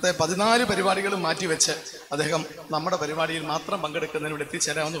ഇന്നത്തെ 14 പരിപാടികളും മാറ്റിവെച്ച് അദ്ദേഹം നമ്മുടെ പരിപാടിയിൽ മാത്രം പങ്കെടുക്കുന്നതിനോട്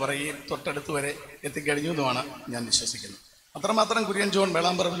എത്തിച്ചേരാമെന്ന് പറയുകയും തൊട്ടടുത്ത് വരെ എത്തിക്കഴിഞ്ഞു എന്നുമാണ് ഞാൻ വിശ്വസിക്കുന്നത്. അത്രമാത്രം കുര്യൻ ജോൺ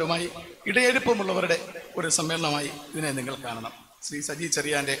മേളാമ്പറമ്പിലുമായി ഇടയെടുപ്പമുള്ളവരുടെ ഒരു സമ്മേളനമായി ഇതിനെ നിങ്ങൾ കാണണം. ശ്രീ സജി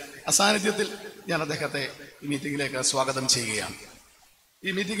ചെറിയാന്റെ അസാന്നിധ്യത്തിൽ ഞാൻ അദ്ദേഹത്തെ ഈ മീറ്റിംഗിലേക്ക് സ്വാഗതം ചെയ്യുകയാണ്. ഈ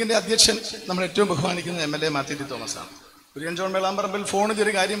മീറ്റിംഗിന്റെ അധ്യക്ഷൻ നമ്മൾ ഏറ്റവും ബഹുമാനിക്കുന്ന MLA മാത്യു ടി തോമസ് ആണ്. കുര്യൻ ജോൺ മേളാമ്പറമ്പിൽ ഫോണിൽ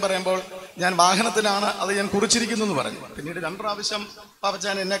ഒരു കാര്യം പറയുമ്പോൾ ഞാൻ വാഹനത്തിലാണ്, അത് ഞാൻ കുറിച്ചിരിക്കുന്നു എന്ന് പറഞ്ഞു. പിന്നീട് 2 പ്രാവശ്യം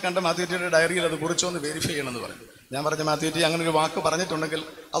പാപ്പച്ചാൻ എന്നെ കണ്ട മാത്യു ടിയുടെ ഡയറിയിൽ അത് കുറിച്ചോ എന്ന് വെരിഫൈ ചെയ്യണമെന്ന് പറഞ്ഞു. ഞാൻ പറഞ്ഞു, മാത്യു ടി അങ്ങനെ ഒരു വാക്ക് പറഞ്ഞിട്ടുണ്ടെങ്കിൽ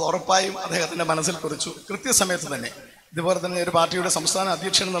അത് ഉറപ്പായും അദ്ദേഹത്തിന്റെ മനസ്സിൽ കുറിച്ചു. കൃത്യസമയത്ത് തന്നെ ഇതുപോലെ തന്നെ ഒരു പാർട്ടിയുടെ സംസ്ഥാന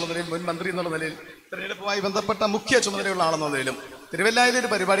അധ്യക്ഷൻ എന്നുള്ള നിലയിൽ, മുൻ മന്ത്രി എന്നുള്ള നിലയിൽ, തെരഞ്ഞെടുപ്പുമായി ബന്ധപ്പെട്ട മുഖ്യ ചുമതലയുള്ള ആളെന്ന നിലയിലും തിരുവല്ലായിലെ ഒരു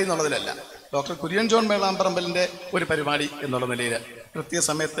പരിപാടി എന്നുള്ളതിലല്ല, ഡോക്ടർ കുര്യൻ ജോൺ മേളാമ്പറമ്പിലിന്റെ ഒരു പരിപാടി എന്നുള്ള നിലയിൽ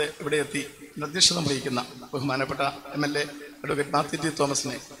കൃത്യസമയത്ത് ഇവിടെ എത്തി നിർദ്ദേശം വഹിക്കുന്ന ബഹുമാനപ്പെട്ട MLA അഡ്വക്കേറ്റ് മാത്യു ടി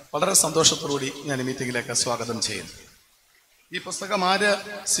തോമസിനെ വളരെ സന്തോഷത്തോടുകൂടി ഞാൻ ഈ മീറ്റിംഗിലേക്ക് സ്വാഗതം ചെയ്യുന്നു. ഈ പുസ്തകം ആര്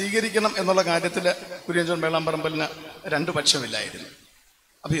സ്വീകരിക്കണം എന്നുള്ള കാര്യത്തിൽ കുര്യൻ ജോൺ മേളാമ്പറമ്പിലിന് 2 പക്ഷമില്ലായിരുന്നു.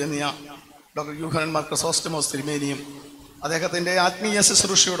 അഭിനന്ദിയ ഡോക്ടർ യൂഹനൻ മാർ ക്രിസോസ്റ്റമോസ് തിരുമേനിയും അദ്ദേഹത്തിൻ്റെ ആത്മീയ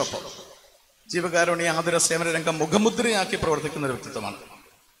ശുശ്രൂഷയോടൊപ്പം ജീവകാരുണ്യ ആതുര സേവന രംഗം മുഖമുദ്രയാക്കി പ്രവർത്തിക്കുന്ന ഒരു വ്യക്തിത്വമാണ്.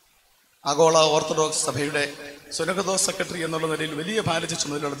 ആഗോള ഓർത്തഡോക്സ് സഭയുടെ സുനഹദോസ് സെക്രട്ടറി എന്നുള്ള നിലയിൽ വലിയ ഭാരിച്ച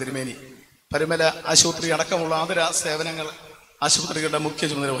ചുമതലയുള്ള തിരുമേനി പരുമല ആശുപത്രി അടക്കമുള്ള ആതുര സേവനങ്ങൾ ആശുപത്രികളുടെ മുഖ്യ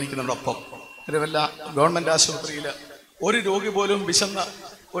ചുമതല വഹിക്കുന്നതോടൊപ്പം തിരുവല്ല ഗവൺമെൻറ് ആശുപത്രിയിൽ ഒരു രോഗി പോലും വിശന്ന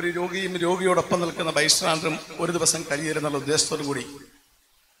ഒരു രോഗിയും രോഗിയോടൊപ്പം നിൽക്കുന്ന ബൈസ്റ്റാൻഡറും ഒരു ദിവസം കഴിയരുന്നുള്ള ഉദ്ദേശത്തോടു കൂടി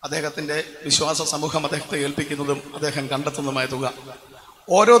അദ്ദേഹത്തിൻ്റെ വിശ്വാസ സമൂഹം അദ്ദേഹത്തെ ഏൽപ്പിക്കുന്നതും അദ്ദേഹം കണ്ടെത്തുന്നതുമായ തുക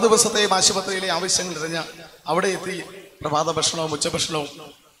ഓരോ ദിവസത്തെയും ആശുപത്രിയിലെ ആവശ്യങ്ങൾ ഇറഞ്ഞ് അവിടെ എത്തി പ്രഭാത ഭക്ഷണവും ഉച്ചഭക്ഷണവും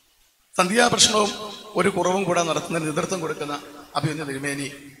സന്ധ്യാഭക്ഷണവും ഒരു കുറവും കൂടെ നടത്തുന്നതിന് നേതൃത്വം കൊടുക്കുന്ന അഭിനന്ദ തിരുമേനി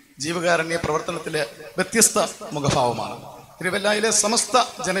ജീവകാരുണ്യ പ്രവർത്തനത്തിലെ വ്യത്യസ്ത മുഖഭാവമാണ്. തിരുവല്ലയിലെ സമസ്ത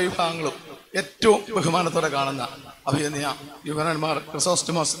ജനവിഭാഗങ്ങളും ഏറ്റവും ബഹുമാനത്തോടെ കാണുന്ന അഭിനന്ദ യുവനന്മാർ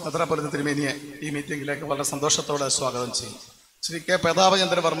ക്രിസോസ്റ്റമോസ് മെത്രാപ്പൊലീത്ത തിരുമേനിയെ ഈ മീറ്റിംഗിലേക്ക് വളരെ സന്തോഷത്തോടെ സ്വാഗതം ചെയ്യും. ശ്രീ കെ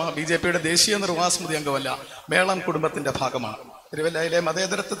പ്രതാപചന്ദ്രവർമ്മ BJPയുടെ ദേശീയ നിർവാഹസമിതി അംഗമല്ല, മേളം കുടുംബത്തിന്റെ ഭാഗമാണ്. തിരുവല്ലയിലെ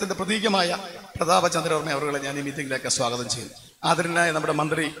മതേതരത്വത്തിന്റെ പ്രതീകമായ പ്രതാപചന്ദ്രവർമ്മ അവരുടെ ഞാൻ ഈ മീറ്റിംഗിലേക്ക് സ്വാഗതം ചെയ്യുന്നു. ആദരനായ നമ്മുടെ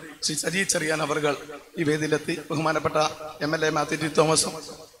മന്ത്രി ശ്രീ സജി ചെറിയാൻ അവர்கள் ഈ വേദിയിലെത്തി. ബഹുമാനപ്പെട്ട MLA മാത്യു ടി തോമസും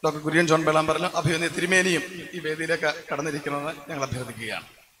ഡോക്ടർ കുര്യൻ ജോൺ മേളാമ്പറമ്പിലും അഭിനന്ദ തിരുമേനിയും ഈ വേദിയിലേക്ക് കടന്നിരിക്കണമെന്ന് ഞങ്ങൾ അഭ്യർത്ഥിക്കുകയാണ്.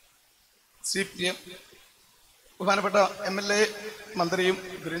 ബഹുമാനപ്പെട്ട MLA മന്ത്രിയും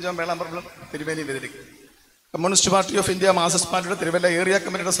കുര്യൻ ജോൺ മേളാമ്പറമ്പിലും തിരുമേനിയും വേദിയിലേക്ക്. Communist party of India Marxist പാർട്ടിയുടെ തിരുവല്ല ഏരിയ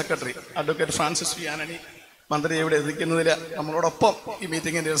കമ്മിറ്റിയുടെ secretary advocate Francis V Antony മന്ത്രിയെ ഇവിടെ എത്തിക്കുന്നതിൽ നമ്മളോടൊപ്പം ഈ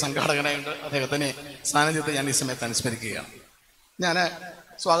മീറ്റിങ്ങിൻ്റെ ഒരു സംഘാടകനായുണ്ട്. അദ്ദേഹത്തിനെ സാന്നിധ്യത്തെ ഞാൻ ഈ സമയത്ത് അനുസ്മരിക്കുകയാണ്. ഞാൻ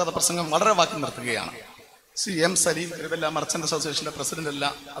സ്വാഗത പ്രസംഗം വളരെ വാക്കി നിർത്തുകയാണ്. ശ്രീ M സലീം തിരുവല്ല മർച്ചന്റ് അസോസിയേഷന്റെ പ്രസിഡന്റല്ല,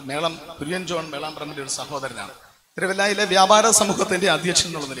 മേളം കുര്യൻ ജോൺ മേളാമ്പറമ്പിന്റെ ഒരു സഹോദരനാണ്. തിരുവല്ലയിലെ വ്യാപാര സമൂഹത്തിന്റെ അധ്യക്ഷൻ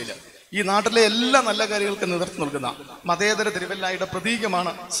എന്നുള്ള നിലയിൽ ഈ നാട്ടിലെ എല്ലാ നല്ല കാര്യങ്ങൾക്കും നേതൃത്വം നൽകുന്ന മതേതര തിരുവല്ലയുടെ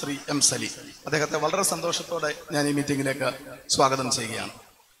പ്രതീകമാണ് ശ്രീ M സലീം. അദ്ദേഹത്തെ വളരെ സന്തോഷത്തോടെ ഞാൻ ഈ മീറ്റിംഗിലേക്ക് സ്വാഗതം ചെയ്യുകയാണ്.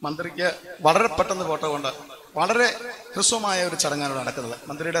 മന്ത്രിക്ക് വളരെ പെട്ടെന്ന് ഫോട്ടോ കൊണ്ട് വളരെ ഹ്രസ്വമായ ഒരു ചടങ്ങാണ് നടക്കുന്നത്.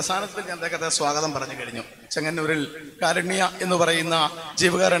 മന്ത്രിയുടെ സ്ഥാനത്തിൽ ഞാൻ അദ്ദേഹത്തെ സ്വാഗതം പറഞ്ഞു കഴിഞ്ഞു. ചെങ്ങന്നൂരിൽ കാരുണ്യ എന്ന് പറയുന്ന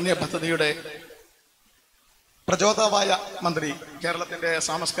ജീവകാരുണ്യ പദ്ധതിയുടെ പ്രചോദകമായ മന്ത്രി, കേരളത്തിന്റെ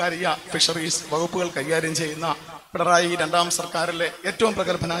സാംസ്കാരിക ഫിഷറീസ് വകുപ്പുകൾ കൈകാര്യം ചെയ്യുന്ന പിണറായി 2ാം സർക്കാരിലെ ഏറ്റവും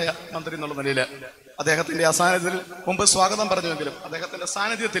പ്രഗത്ഭനായ മന്ത്രി എന്നുള്ള നിലയിൽ അദ്ദേഹത്തിന്റെ അസാന്നിധ്യത്തിൽ മുമ്പ് സ്വാഗതം പറഞ്ഞുവെങ്കിലും അദ്ദേഹത്തിന്റെ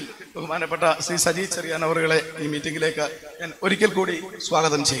സാന്നിധ്യത്തിൽ ബഹുമാനപ്പെട്ട ശ്രീ സജി ചെറിയാൻ അവരുടെ ഈ മീറ്റിംഗിലേക്ക് ഞാൻ ഒരിക്കൽ കൂടി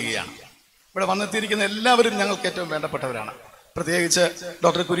സ്വാഗതം ചെയ്യുകയാണ്. ഇവിടെ വന്നെത്തിയിരിക്കുന്ന എല്ലാവരും ഞങ്ങൾക്ക് ഏറ്റവും വേണ്ടപ്പെട്ടവരാണ്. പ്രത്യേകിച്ച്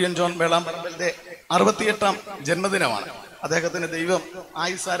ഡോക്ടർ കുര്യൻ ജോൺ മേളാമ്പറമ്പിലിന്റെ 68ാം ജന്മദിനമാണ്. അദ്ദേഹത്തിന് ദൈവം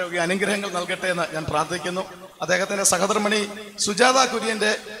ആയുസ്സാരോഗ്യ അനുഗ്രഹങ്ങൾ നൽകട്ടെ എന്ന് ഞാൻ പ്രാർത്ഥിക്കുന്നു. അദ്ദേഹത്തിന്റെ സഹധർമ്മിണി സുജാത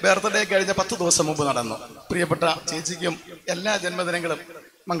കുര്യന്റെ ബർത്ത്ഡേ കഴിഞ്ഞ 10 ദിവസം മുമ്പ് നടന്നു. പ്രിയപ്പെട്ട ചേച്ചിക്കും എല്ലാ ജന്മദിനങ്ങളും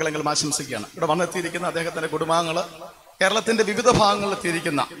മംഗളങ്ങളും ആശംസിക്കുകയാണ്. ഇവിടെ വന്നെത്തിയിരിക്കുന്ന അദ്ദേഹത്തിന്റെ കുടുംബാംഗങ്ങൾ, കേരളത്തിന്റെ വിവിധ ഭാഗങ്ങളിൽ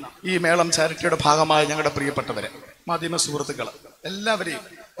എത്തിയിരിക്കുന്ന ഈ മേളം ചാരിറ്റിയുടെ ഭാഗമായ ഞങ്ങളുടെ പ്രിയപ്പെട്ടവരെ, മാധ്യമ സുഹൃത്തുക്കൾ എല്ലാവരെയും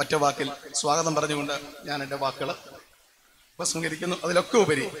ഒറ്റ വാക്കിൽ സ്വാഗതം പറഞ്ഞുകൊണ്ട് ഞാൻ എൻ്റെ വാക്കുകൾ ഉപസംഹരിക്കുന്നു. അതിലൊക്കെ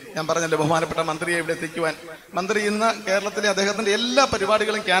ഉപരി ഞാൻ പറഞ്ഞല്ലോ, ബഹുമാനപ്പെട്ട മന്ത്രിയെ ഇവിടെ എത്തിക്കുവാൻ മന്ത്രി ഇന്ന് കേരളത്തിലെ അദ്ദേഹത്തിന്റെ എല്ലാ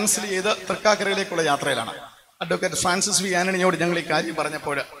പരിപാടികളും ക്യാൻസൽ ചെയ്ത് തൃക്കാക്കരയിലേക്കുള്ള യാത്രയിലാണ്. അഡ്വക്കേറ്റ് ഫ്രാൻസിസ് വി ആന്റണിയോട് ഞങ്ങൾ ഈ കാര്യം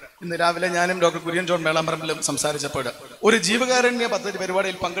പറഞ്ഞപ്പോൾ, ഇന്ന് രാവിലെ ഞാനും ഡോക്ടർ കുര്യൻ ജോൺ മേളാമ്പറമ്പിലും സംസാരിച്ചപ്പോൾ, ഒരു ജീവകാരുണ്യ പദ്ധതി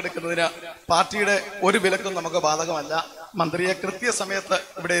പരിപാടിയിൽ പങ്കെടുക്കുന്നതിന് പാർട്ടിയുടെ ഒരു വിലക്കും നമുക്ക് ബാധകമല്ല. മന്ത്രിയെ കൃത്യസമയത്ത്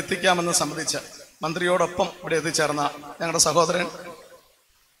ഇവിടെ എത്തിക്കാമെന്ന് സംബന്ധിച്ച് മന്ത്രിയോടൊപ്പം ഇവിടെ എത്തിച്ചേർന്ന ഞങ്ങളുടെ സഹോദരൻ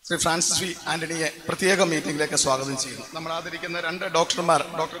ശ്രീ ഫ്രാൻസിസ് വി ആന്റണിയെ പ്രത്യേക മീറ്റിംഗിലേക്ക് സ്വാഗതം ചെയ്യുന്നു. നമ്മൾ ആദരിക്കുന്ന 2 ഡോക്ടർമാർ,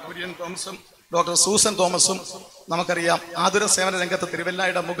 ഡോക്ടർ കുര്യൻ തോമസും ഡോക്ടർ സൂസൻ തോമസും നമുക്കറിയാം ആതുര സേവന രംഗത്ത്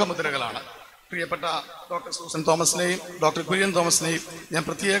തിരുവല്ലയുടെ മുഖമുദ്രകളാണ്. പ്രിയപ്പെട്ട ഡോക്ടർ സൂസൻ തോമസിനെയും ഡോക്ടർ കുര്യൻ തോമസിനെയും ഞാൻ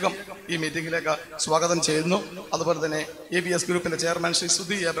പ്രത്യേകം ഈ മീറ്റിംഗിലേക്ക് സ്വാഗതം ചെയ്യുന്നു. അതുപോലെ തന്നെ ABS ഗ്രൂപ്പിന്റെ ചെയർമാൻ ശ്രീ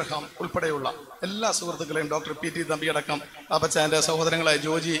സുധി എബ്രഹാം ഉൾപ്പെടെയുള്ള എല്ലാ സുഹൃത്തുക്കളെയും, ഡോക്ടർ PT തമ്പി അടക്കം, പാപ്പച്ചായന്റെ സഹോദരങ്ങളായ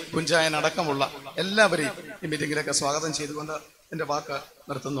ജോജി കുഞ്ചായൻ അടക്കമുള്ള എല്ലാവരെയും ഈ മീറ്റിംഗിലേക്ക് സ്വാഗതം ചെയ്തുകൊണ്ട് എൻ്റെ വാക്ക്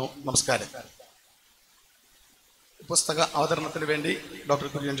നിർത്തുന്നു. നമസ്കാരം. പുസ്തക അവതരണത്തിന് വേണ്ടി ഡോക്ടർ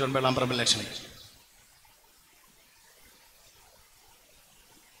കുര്യൻ ജോൺ മേളാമ്പറമ്പിലിനെ ക്ഷണിക്കുന്നു.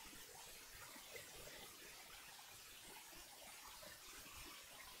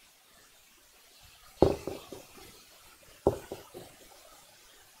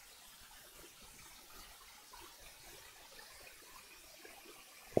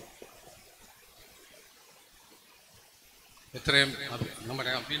 ഇത്രയും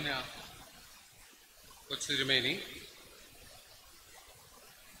നമ്മുടെ പിന്നെ കൊച്ചുതിരുമേനി,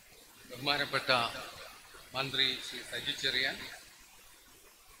 ബഹുമാനപ്പെട്ട മന്ത്രി ശ്രീ സജി ചെറിയാൻ,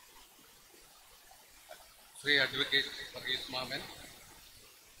 ശ്രീ അഡ്വക്കേറ്റ് വർഗീസ് മാമൻ,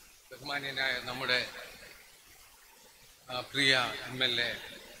 ബഹുമാന്യനായ നമ്മുടെ പ്രിയ MLA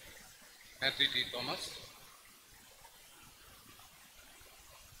Mathew T Thomas,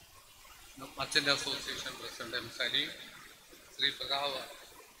 merchant association president M Saleem, Shri പ്രതാപ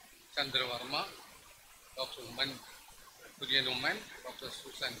Chandravarma, doctor Kurian Oommen, doctor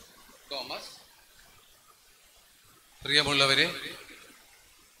Susan Thomas, പ്രിയമുള്ളവരെ,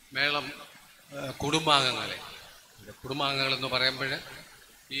 മേളം കുടുംബാംഗങ്ങളെന്ന് പറയുമ്പോൾ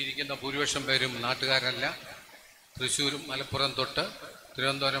ഈ ഇരിക്കുന്ന ഭൂരിപക്ഷം പേരും നാട്ടുകാരല്ല. തൃശ്ശൂരും മലപ്പുറം തൊട്ട്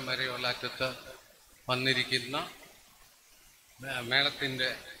തിരുവനന്തപുരം വരെയുള്ള അറ്റത്ത് വന്നിരിക്കുന്ന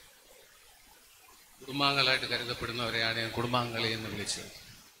മേളത്തിൻ്റെ കുടുംബാംഗങ്ങളായിട്ട് കരുതപ്പെടുന്നവരെയാണ് ഞാൻ കുടുംബാംഗങ്ങളെ എന്ന് വിളിച്ചത്.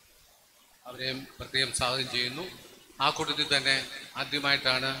 അവരെയും പ്രത്യേകം സ്വാഗതം ചെയ്യുന്നു. ആ കൂട്ടത്തിൽ തന്നെ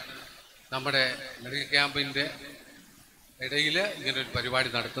ആദ്യമായിട്ടാണ് നമ്മുടെ മെഡിക്കൽ ക്യാമ്പിൻ്റെ ഇടയിൽ ഇങ്ങനൊരു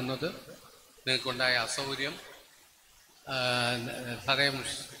പരിപാടി നടത്തുന്നത്. നിങ്ങൾക്കുണ്ടായ അസൗകര്യം സദയം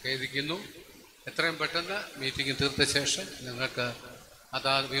ഖേദിക്കുന്നു. എത്രയും പെട്ടെന്ന് മീറ്റിംഗ് തീർത്ത ശേഷം നിങ്ങൾക്ക്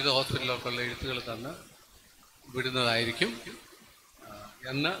വിവിധ ഹോസ്പിറ്റലുകൾക്കുള്ള എഴുത്തുകൾ തന്ന് വിടുന്നതായിരിക്കും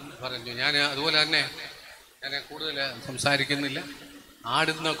എന്ന് പറഞ്ഞു. ഞാൻ അതുപോലെ തന്നെ ഞാൻ കൂടുതൽ സംസാരിക്കുന്നില്ല.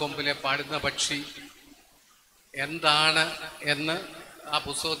 ആടുന്ന കൊമ്പിലെ പാടുന്ന പക്ഷി എന്താണ് എന്ന് ആ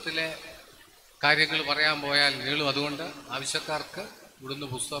പുസ്തകത്തിലെ കാര്യങ്ങൾ പറയാൻ പോയാൽ നീളും. അതുകൊണ്ട് ആവശ്യക്കാർക്ക് ഇവിടുന്ന്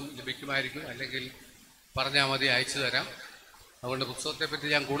പുസ്തകം ലഭിക്കുമായിരിക്കും, അല്ലെങ്കിൽ പറഞ്ഞാൽ മതി, അയച്ചു തരാം. അതുകൊണ്ട് പുസ്തകത്തെപ്പറ്റി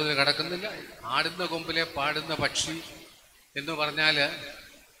ഞാൻ കൂടുതൽ കിടക്കുന്നില്ല. ആടുന്ന കൊമ്പിലെ പാടുന്ന പക്ഷി എന്ന് പറഞ്ഞാൽ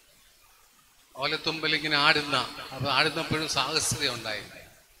ഓലത്തുമ്പലിങ്ങനെ അപ്പോൾ ആടുന്നപ്പോഴും സാഹസികത ഉണ്ടായില്ല.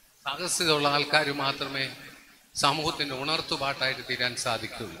 സാഹസികതയുള്ള ആൾക്കാർ മാത്രമേ സമൂഹത്തിൻ്റെ ഉണർത്തുപാട്ടായിട്ട് തീരാൻ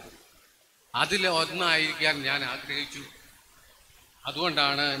സാധിക്കുള്ളൂ. അതിൽ ഒന്നായിരിക്കാൻ ഞാൻ ആഗ്രഹിച്ചു.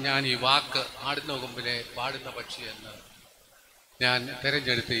 അതുകൊണ്ടാണ് ഞാൻ ഈ വാക്ക് ആടുന്ന കൊമ്പിലെ പാടുന്ന പക്ഷി എന്ന് ഞാൻ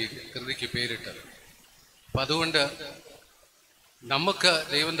തിരഞ്ഞെടുത്ത് ഈ കൃതിക്ക് പേരിട്ടത്. അപ്പം അതുകൊണ്ട് നമുക്ക്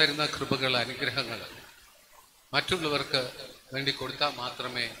ദൈവം തരുന്ന കൃപകൾ, അനുഗ്രഹങ്ങൾ മറ്റുള്ളവർക്ക് വേണ്ടി കൊടുത്താൽ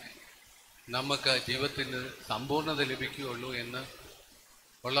മാത്രമേ നമുക്ക് ജീവിതത്തിന് സമ്പൂർണ്ണത ലഭിക്കുകയുള്ളൂ എന്ന്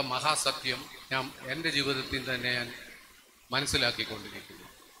ഉള്ള മഹാസത്യം ഞാൻ എൻ്റെ ജീവിതത്തിൽ തന്നെ ഞാൻ മനസ്സിലാക്കിക്കൊണ്ടിരിക്കുന്നു.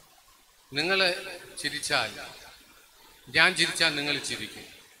 നിങ്ങൾ ചിരിച്ചാൽ, ഞാൻ ചിരിച്ചാൽ നിങ്ങൾ ചിരിക്കും,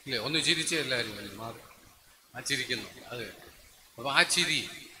 ഇല്ലേ? ഒന്ന് ചിരിച്ച് എല്ലാവരും മാറും. ആ ചിരിക്കുന്നു അത്. അപ്പോൾ ആ ചിരി,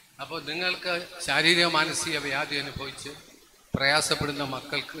 അപ്പോൾ നിങ്ങൾക്ക് ശാരീരിക മാനസിക വ്യാധി അനുഭവിച്ച് പ്രയാസപ്പെടുന്ന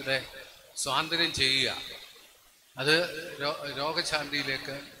മക്കൾക്കിടെ സ്വാതന്ത്ര്യം ചെയ്യുക, അത്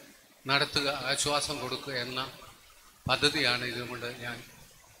രോഗശാന്തിയിലേക്ക് നടത്തുക, ആശ്വാസം കൊടുക്കുക എന്ന പദ്ധതിയാണ് ഇതുകൊണ്ട് ഞാൻ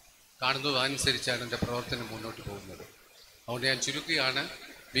കാണുന്നത്. അനുസരിച്ചാണ് എൻ്റെ പ്രവർത്തനം മുന്നോട്ട് പോകുന്നത്. അതുകൊണ്ട് ഞാൻ ചുരുക്കുകയാണ്,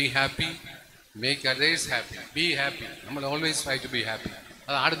 be happy, make others happy, be happy. നമ്മൾ always try to be happy.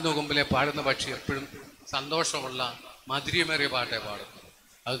 അത് ആടുന്ന കൊമ്പിലെ പാടുന്ന പക്ഷി എപ്പോഴും സന്തോഷമുള്ള മധുരമേറിയ പാട്ടേ പാടുന്നു.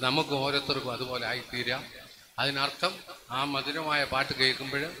 അത് നമുക്ക് ഓരോരുത്തർക്കും അതുപോലെ ആയിത്തീരാം. അതിനർത്ഥം ആ മധുരമായ പാട്ട്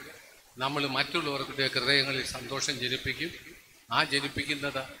കേൾക്കുമ്പോൾ നമ്മൾ മറ്റുള്ളവരുടെ ഹൃദയങ്ങളിൽ സന്തോഷം ജനിപ്പിക്കും. ആ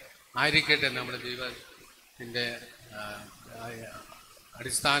ജനിപ്പിക്കുന്നത് ആയിരിക്കട്ടെ നമ്മുടെ ജീവിതത്തിൻ്റെ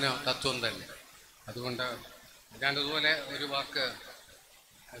അടിസ്ഥാന തത്വം തന്നെ. അതുകൊണ്ട് ഞാനതുപോലെ ഒരു വാക്ക്,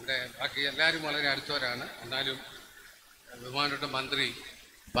 ഇവിടെ ബാക്കി എല്ലാവരും വളരെ അടുത്തവരാണ്, എന്നാലും ബഹുമാനപ്പെട്ട മന്ത്രി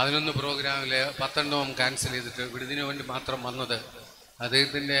 11 പ്രോഗ്രാമിലെ 10 ക്യാൻസൽ ചെയ്തിട്ട് ഇതിനു വേണ്ടി മാത്രം വന്നത്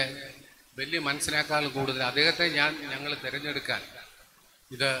അദ്ദേഹത്തിൻ്റെ വലിയ മനസ്സിനേക്കാൾ കൂടുതൽ അദ്ദേഹത്തെ ഞങ്ങൾ തിരഞ്ഞെടുക്കാൻ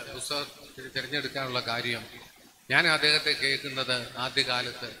ഇത് പുസ്തകത്തിൽ തിരഞ്ഞെടുക്കാനുള്ള കാര്യം ഞാൻ അദ്ദേഹത്തെ കേൾക്കുന്നത്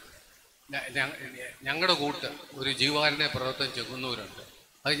ആദ്യകാലത്ത് ഞങ്ങളുടെ കൂട്ട് ഒരു ജീവകാരുണ്യ പ്രവർത്തനം ചെകുന്നവരുണ്ട്.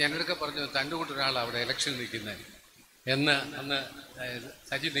 അത് ഞങ്ങളൊക്കെ പറഞ്ഞു തൻ്റെ കൂട്ട് ഒരാൾ അവിടെ ഇലക്ഷൻ നിൽക്കുന്നത് എന്ന് അന്ന്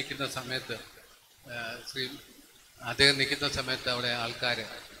സജി നിൽക്കുന്ന സമയത്ത് അദ്ദേഹം നിൽക്കുന്ന സമയത്ത് അവിടെ ആൾക്കാർ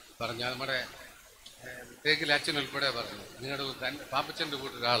പറഞ്ഞു, നമ്മുടെ തേക്കിൽ അച്ഛൻ ഉൾപ്പെടെ പറഞ്ഞു നിങ്ങളുടെ പാപ്പച്ചൻ്റെ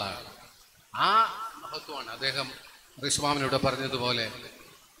കൂട്ട് ഒരാളാണ്. ആ മഹത്വമാണ് അദ്ദേഹം റിഷ്മാമിനോട് പറഞ്ഞതുപോലെ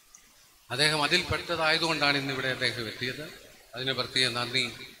അദ്ദേഹം അതിൽ പെട്ടതായതുകൊണ്ടാണ് ഇന്നിവിടെ അദ്ദേഹം എത്തിയത്. അതിന് പ്രത്യേക നന്ദി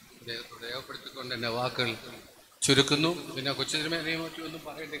അദ്ദേഹത്തോട് രേഖപ്പെടുത്തിക്കൊണ്ട് എൻ്റെ വാക്കുകൾ ചുരുക്കുന്നു. പിന്നെ കൊച്ചുതിരുമേനയെ മറ്റൊന്നും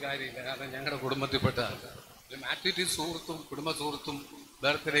പറയേണ്ട കാര്യമില്ല, കാരണം ഞങ്ങളുടെ കുടുംബത്തിൽപ്പെട്ടതാണ്. ആക്ടിവിറ്റി സുഹൃത്തും കുടുംബ സുഹൃത്തും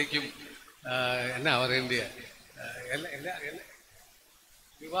ബർത്ത്ഡേക്കും എന്നാ പറയേണ്ട എല്ലാ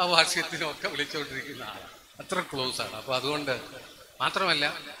വിവാഹ വാർഷികത്തിനും ഒക്കെ വിളിച്ചുകൊണ്ടിരിക്കുന്ന ആളാണ്, അത്ര ക്ലോസാണ്. അപ്പോൾ അതുകൊണ്ട് മാത്രമല്ല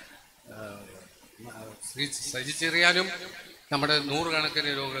സജി ചെറിയാനും നമ്മുടെ 100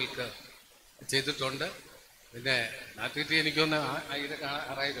 കണക്കിന് രോഗികൾക്ക് ചെയ്തിട്ടുണ്ട്. പിന്നെ ആക്ടിവിറ്റി എനിക്കൊന്ന്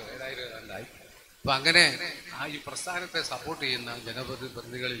 6,000 ഉണ്ടായി. അപ്പം അങ്ങനെ ഈ പ്രസ്ഥാനത്തെ സപ്പോർട്ട് ചെയ്യുന്ന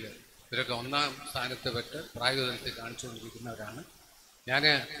ജനപ്രതിനിധികളിൽ ഇവരൊക്കെ 1ാം സ്ഥാനത്ത് പെട്ട് പ്രായോഗികതലത്തിൽ കാണിച്ചുകൊണ്ടിരിക്കുന്നവരാണ്.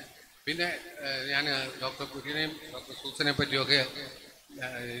 പിന്നെ ഞാൻ ഡോക്ടർ കുര്യനെയും ഡോക്ടർ സൂസനെ പറ്റിയൊക്കെ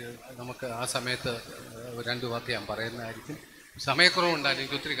നമുക്ക് ആ സമയത്ത് 2 വാക്ക് ഞാൻ പറയുന്നതായിരിക്കും. സമയക്കുറവുണ്ടായി,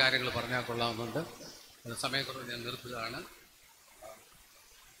 എനിക്ക് ഒത്തിരി കാര്യങ്ങൾ പറഞ്ഞാൽ കൊള്ളാവുന്നുണ്ട്. സമയക്കുറവ് ഞാൻ നിർത്തുകയാണ്.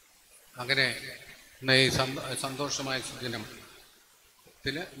 അങ്ങനെ ഈ സന്തോഷമായ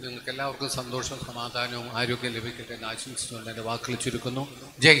ദിനത്തിന് നിങ്ങൾക്ക് എല്ലാവർക്കും സന്തോഷവും സമാധാനവും ആരോഗ്യം ലഭിക്കട്ടെ എന്ന് ആശംസിച്ചുകൊണ്ട് എൻ്റെ വാക്കുകൾ ചുരുക്കുന്നു.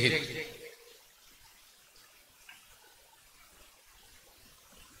 ജയ് ഹിന്ദ്.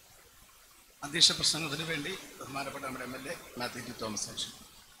 അധ്യക്ഷ പ്രസംഗത്തിന് വേണ്ടി ബഹുമാനപ്പെട്ട നമ്മുടെ MLA മാത്യു തോമസ് സാക്ഷൻ.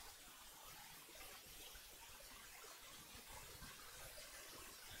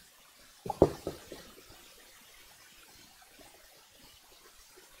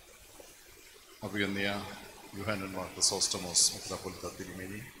 അഭിനന്ദ യുഹാനന്മാർ ക്രിസോസ്റ്റമോസ് മെത്രാപ്പൊലീത്ത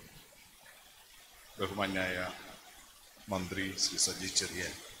തിരുമേനി, ബഹുമാന്യായ മന്ത്രി ശ്രീ സജി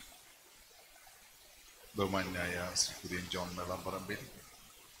ചെറിയാൻ, ബഹുമാന്യായ ശ്രീ കുര്യൻ ജോൺ മെലാമ്പറമ്പിൽ,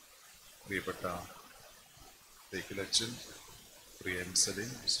 പ്രിയപ്പെട്ട തേക്കിലച്ചൻ, Shri M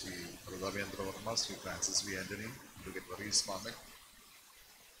Salim, Shri പ്രതാപേന്ദ്രവർമ്മ, Shri Francis V Antony, advocate Varghese മാമൻ,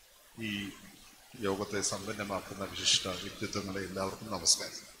 ഈ യോഗത്തെ സമ്പന്നമാക്കുന്ന വിശിഷ്ട വ്യക്തിത്വങ്ങളെ എല്ലാവർക്കും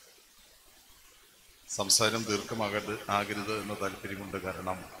നമസ്കാരം. സംസാരം ദീർഘമാകരുത് എന്ന താല്പര്യമുണ്ട്.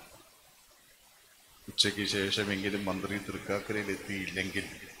 കാരണം ഉച്ചയ്ക്ക് ശേഷമെങ്കിലും മന്ത്രി തൃക്കാക്കരയിലെത്തിയില്ലെങ്കിൽ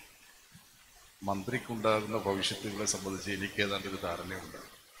മന്ത്രിക്കുണ്ടാകുന്ന ഭവിഷ്യത്തുകളെ സംബന്ധിച്ച് എനിക്ക് ഏതാണ്ടൊരു ധാരണയുണ്ട്.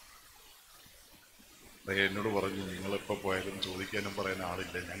 അദ്ദേഹം എന്നോട് പറഞ്ഞു, നിങ്ങളെപ്പോൾ പോയാലും ചോദിക്കാനും പറയാൻ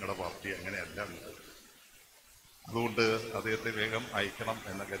ആളില്ല, ഞങ്ങളുടെ പാർട്ടി അങ്ങനെയല്ല ഉള്ളത്, അതുകൊണ്ട് അദ്ദേഹത്തെ വേഗം അയക്കണം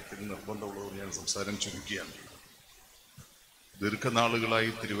എന്ന കാര്യത്തിൽ നിർബന്ധമുള്ളത് ഞാൻ സംസാരം ചുരുക്കിയാണ്. ദീർഘനാളുകളായി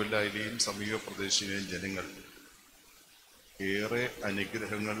തിരുവല്ലയിലെയും സമീപ പ്രദേശിലെയും ജനങ്ങൾ ഏറെ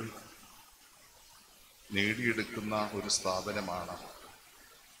അനുഗ്രഹങ്ങൾ നേടിയെടുക്കുന്ന ഒരു സ്ഥാപനമാണ്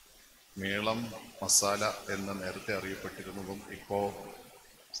മേളം മസാല എന്ന് നേരത്തെ അറിയപ്പെട്ടിരുന്നതും ഇപ്പോൾ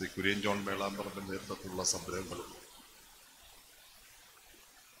ശ്രീ കുര്യൻ ജോൺ മേളാമ്പറമ്പിൽ നേതൃത്വത്തിലുള്ള സംരംഭങ്ങളും.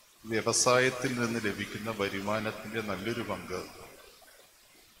 വ്യവസായത്തിൽ നിന്ന് ലഭിക്കുന്ന വരുമാനത്തിൻ്റെ നല്ലൊരു പങ്ക്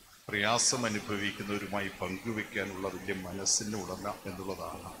പ്രയാസം അനുഭവിക്കുന്നവരുമായി പങ്കുവെക്കാനുള്ള വലിയ മനസ്സിന് ഉടമ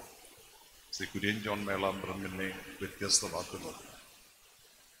എന്നുള്ളതാണ് ശ്രീ കുര്യൻ ജോൺ മേളാമ്പറമ്പിനെ വ്യത്യസ്തമാക്കുന്നത്.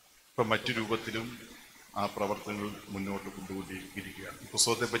 ഇപ്പം മറ്റു രൂപത്തിലും ആ പ്രവർത്തനങ്ങൾ മുന്നോട്ട് കൊണ്ടുകൊണ്ടിരിക്കുകയാണ്.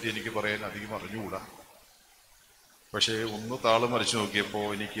 പുസ്തകത്തെപ്പറ്റി എനിക്ക് പറയാൻ അധികം അറിഞ്ഞുകൂടാ, പക്ഷേ ഒന്ന് താളം മറിച്ച് നോക്കിയപ്പോൾ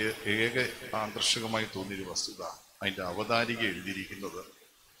എനിക്ക് ഏക ആകർഷകമായി തോന്നിയൊരു വസ്തുത, അതിൻ്റെ അവതാരിക എഴുതിയിരിക്കുന്നത്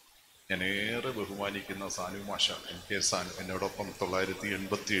ഞാൻ ഏറെ ബഹുമാനിക്കുന്ന സാനു മാഷ, MK സാനു, എന്നോടൊപ്പം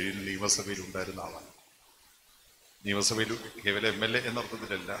 1987 നിയമസഭയിൽ ഉണ്ടായിരുന്ന ആളാണ്. നിയമസഭയിൽ കേവലം MLA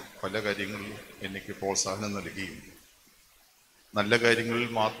എന്നർത്ഥത്തിലല്ല, പല കാര്യങ്ങളിലും എനിക്ക് പ്രോത്സാഹനം നൽകുകയും നല്ല കാര്യങ്ങളിൽ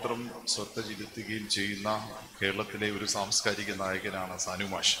മാത്രം ശ്രദ്ധ ചെലുത്തുകയും ചെയ്യുന്ന കേരളത്തിലെ ഒരു സാംസ്കാരിക നായകനാണ് സാനു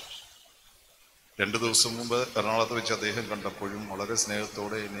മാഷ. 2 ദിവസം മുമ്പ് എറണാകുളത്ത് വെച്ച് അദ്ദേഹം കണ്ടപ്പോഴും വളരെ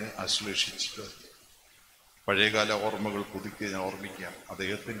സ്നേഹത്തോടെ എന്നെ ആശ്ലേഷിച്ചിട്ട് പഴയകാല ഓർമ്മകൾ പുതുക്കി ഞാൻ ഓർമ്മിക്കാം.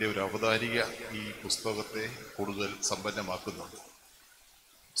 അദ്ദേഹത്തിൻ്റെ ഒരു അവതാരിക ഈ പുസ്തകത്തെ കൂടുതൽ സമ്പന്നമാക്കുന്നുണ്ട്.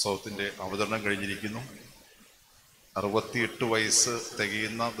 പുസ്തകത്തിൻ്റെ അവതരണം കഴിഞ്ഞിരിക്കുന്നു. 68 വയസ്സ്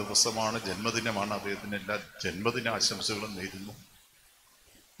തികയുന്ന ദിവസമാണ്, ജന്മദിനമാണ്. അദ്ദേഹത്തിന് എല്ലാ ജന്മദിന ആശംസകളും നേരുന്നു.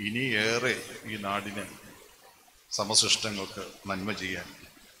 ഇനിയേറെ ഈ നാടിന് സമസൃഷ്ടങ്ങൾക്ക് നന്മ ചെയ്യാൻ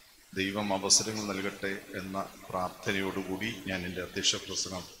ദൈവം അവസരങ്ങൾ നൽകട്ടെ എന്ന പ്രാർത്ഥനയോടുകൂടി ഞാൻ എൻ്റെ അധ്യക്ഷ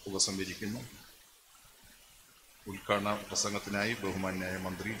പ്രസംഗം ഉപസംഹരിക്കുന്നു. ഉദ്ഘാടന പ്രസംഗത്തിനായി ബഹുമാന്യായ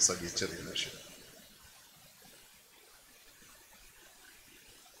മന്ത്രി സജി ചെറിയാൻ.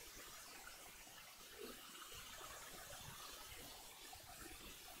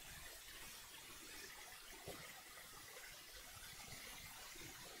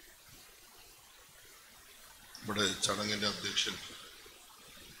 ഇവിടെ ചടങ്ങിൻ്റെ അധ്യക്ഷൻ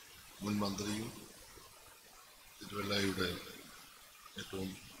മുൻ മന്ത്രിയും തിരുവല്ലയുടെ ഏറ്റവും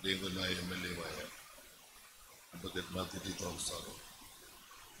പ്രിയങ്കരനായ MLA-യുമായ അഡ്വക്കേറ്റ് മാത്യു തോമസ് സാറും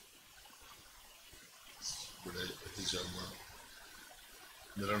ഇവിടെ എത്തിച്ചേർന്ന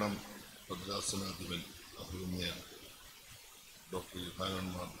നിരണം ഭദ്രാസനാധിപൻ അഭിമന്യ ഡോക്ടർ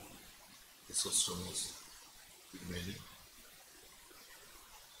യുഹാനന്മാർ ക്രിസോസ്റ്റോമസ് തിരുമേനി,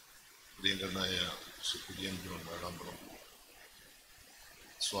 പ്രിയങ്കരനായ ശ്രീ കുര്യൻ ജോൺ മേളാമ്പറം,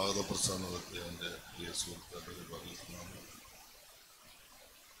 സ്വാഗത പ്രസ്ഥാനത്തെ എൻ്റെ പ്രിയ സുഹൃത്തുക്കളുടെ വിഭാഗത്തിലാണ്,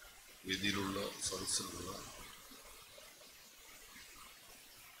 വേദിയിലുള്ള സദസ്സിലുള്ള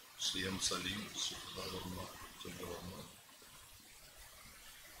ശ്രീ M. സലീം, ശ്രീ പ്രതാപവർമ്മ, ചന്ദ്രവർമ്മ,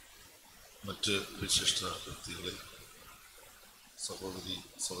 മറ്റ് വിശിഷ്ട വ്യക്തികളെ, സഹോദരി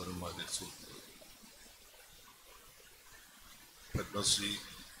സഹോദരന്മാരെ, സുഹൃത്തുക്കളെ, പത്മശ്രീ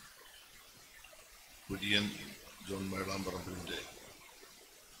കുര്യൻ ജോൺ മേളാമ്പറമ്പിൻ്റെ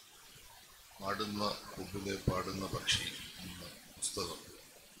പാടുന്ന കൊമ്പിലെ പാടുന്ന പക്ഷി എന്ന പുസ്തകം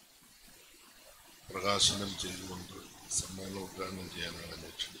പ്രകാശനം ചെയ്തുകൊണ്ട് സമ്മേളനം ഉദ്ഘാടനം ചെയ്യാനാണ് എന്നെ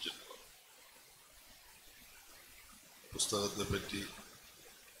ക്ഷണിച്ചിട്ടുള്ളത്. പുസ്തകത്തെ പറ്റി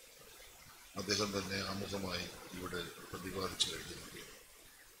അദ്ദേഹം തന്നെ ആമുഖമായി ഇവിടെ പ്രതിപാദിച്ചു കഴിഞ്ഞിരിക്കുകയാണ്.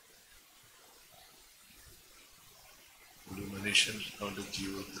 ഒരു മനുഷ്യൻ അവൻ്റെ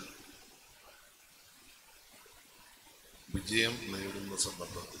ജീവിതത്തിൽ വിജയം നേടുന്ന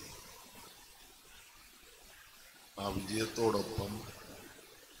സന്ദർഭത്തിൽ ആ വിജയത്തോടൊപ്പം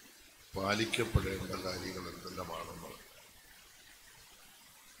പാലിക്കപ്പെടേണ്ട കാര്യങ്ങൾ എന്തെല്ലാമാണെന്ന്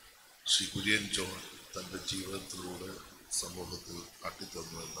ശ്രീ കുര്യൻ ജോൺ തൻ്റെ ജീവിതത്തിലൂടെ സമൂഹത്തിൽ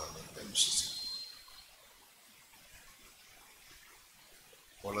കാട്ടിത്തന്നു എന്നാണ് ഞാൻ വിശ്വസിക്കുന്നത്.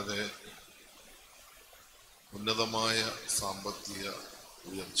 വളരെ ഉന്നതമായ സാമ്പത്തിക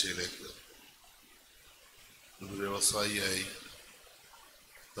ഉയർച്ചയിലേക്ക് ഒരു വ്യവസായിയായി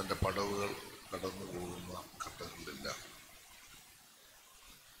തൻ്റെ പടവുകൾ കടന്നു പോകുന്ന ഘട്ടങ്ങളിലെല്ലാം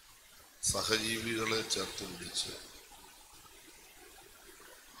സഹജീവികളെ ചേർത്ത് പിടിച്ച്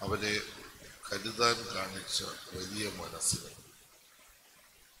അവരെ കരുതാൻ കാണിച്ച വലിയ മനസ്സിന്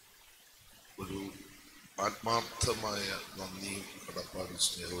ഒരു ആത്മാർത്ഥമായ നന്ദിയും കടപ്പാടും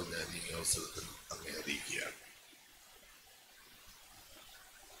സ്നേഹവും ഞാൻ ഈ അവസരത്തിൽ അങ്ങേ അറിയിക്കുകയാണ്.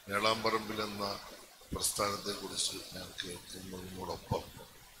 മേളാമ്പറമ്പിൽ എന്ന പ്രസ്ഥാനത്തെക്കുറിച്ച് ഞാൻ കേൾക്കുന്നതിനോടൊപ്പം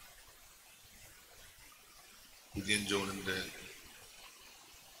കുര്യൻ ജോണിൻ്റെ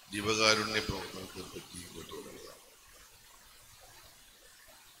ജീവകാരുണ്യ പ്രവർത്തനത്തെ പറ്റി കേട്ടുകൊടുക്കുക.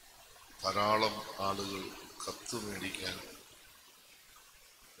 ധാരാളം ആളുകൾ കത്ത് മേടിക്കാൻ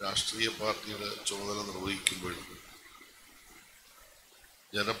രാഷ്ട്രീയ പാർട്ടിയുടെ ചുമതല നിർവഹിക്കുമ്പോഴും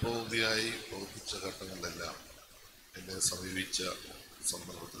ജനപ്രതിനിധിയായി പ്രവർത്തിച്ച ഘട്ടങ്ങളിലെല്ലാം എന്നെ സമീപിച്ച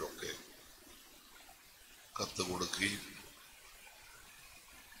സന്ദർഭത്തിലൊക്കെ കത്ത് കൊടുക്കുകയും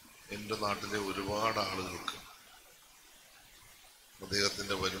എൻ്റെ നാട്ടിലെ ഒരുപാട് ആളുകൾക്ക്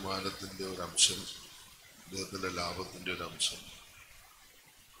അദ്ദേഹത്തിൻ്റെ വരുമാനത്തിൻ്റെ ഒരംശം, അദ്ദേഹത്തിൻ്റെ ലാഭത്തിൻ്റെ ഒരംശം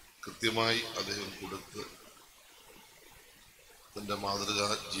കൃത്യമായി അദ്ദേഹം കൊടുത്ത് തൻ്റെ മാതൃകാ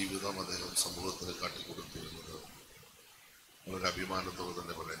ജീവിതം അദ്ദേഹം സമൂഹത്തിന് കാട്ടിക്കൊടുത്തു എന്നത് വളരെ അഭിമാനത്തോടെ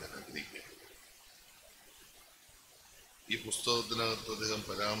തന്നെ പറയാൻ ഞാൻ ആഗ്രഹിക്കുക. ഈ പുസ്തകത്തിനകത്ത് അദ്ദേഹം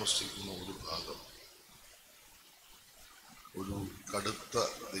പരാമർശിക്കുന്ന ഒരു ഭാഗം ഒരു കടുത്ത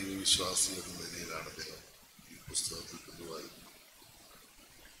ദൈവവിശ്വാസി എന്ന നിലയിലാണ് അദ്ദേഹം ഈ പുസ്തകത്തിൽ കൊണ്ടുപോയത്.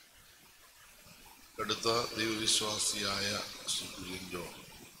 കടുത്ത ദൈവവിശ്വാസിയായ ശ്രീ കുര്യൻ ജോൺ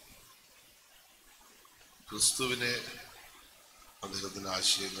ക്രിസ്തുവിനെ, അദ്ദേഹത്തിൻ്റെ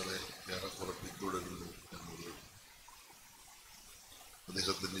ആശയങ്ങളെ ഏറെക്കുറെ പിന്തുടരുന്നു എന്നത്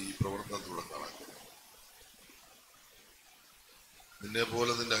അദ്ദേഹത്തിൻ്റെ ഈ പ്രവർത്തനത്തിലൂടെ കാണാൻ കഴിയും. നിന്നെ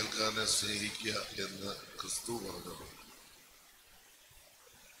പോലെ നിന്റെ അയൽക്കാരനെ സ്നേഹിക്കുക എന്ന് ക്രിസ്തു പറഞ്ഞത്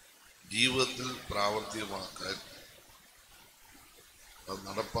ജീവിതത്തിൽ പ്രാവർത്തികമാക്കാൻ അത്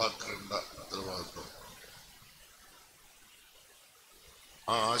നടപ്പാക്കേണ്ട ഉത്തരവാദിത്വം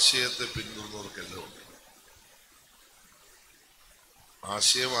ആ ആശയത്തെ പിന്തുടർന്നവർക്കെല്ലാം ഉണ്ട്.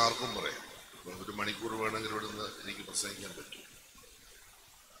 ആശയം ആർക്കും പറയാം. ഒരു മണിക്കൂർ വേണമെങ്കിൽ ഇവിടുന്ന് എനിക്ക് പ്രസംഗിക്കാൻ പറ്റും.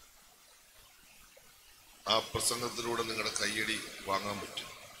 ആ പ്രസംഗത്തിലൂടെ നിങ്ങളുടെ കയ്യടി വാങ്ങാൻ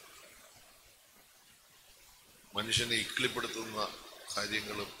പറ്റും. മനുഷ്യനെ ഇക്ലിപ്പെടുത്തുന്ന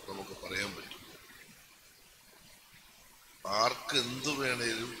കാര്യങ്ങളും നമുക്ക് പറയാൻ പറ്റും. ആർക്ക് എന്തു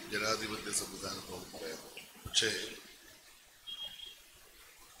വേണേലും ജനാധിപത്യ സംവിധാനം നമുക്ക് പറയാൻ പറ്റും. പക്ഷേ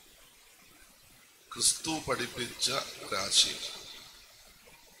ക്രിസ്തു പഠിപ്പിച്ച ഒരാശയം,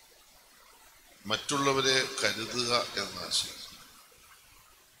 മറ്റുള്ളവരെ കരുതുക എന്ന ആശയം,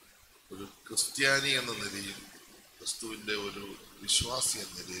 ഒരു ക്രിസ്ത്യാനി എന്ന നിലയിൽ, ക്രിസ്തുവിൻ്റെ ഒരു വിശ്വാസി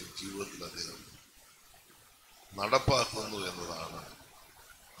എന്ന നിലയിൽ ജീവിതത്തിൽ അദ്ദേഹം നടപ്പാക്കുന്നു എന്നതാണ്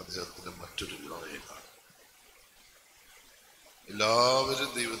അദ്ദേഹത്തിൻ്റെ മറ്റൊരു ഗുണമേഖല. എല്ലാവരും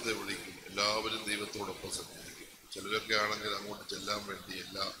ദൈവത്തെ വിളിക്കും, എല്ലാവരും ദൈവത്തോടൊപ്പം സഞ്ചരിക്കും. ചിലരൊക്കെ ആണെങ്കിൽ അങ്ങോട്ട് ചെല്ലാൻ വേണ്ടി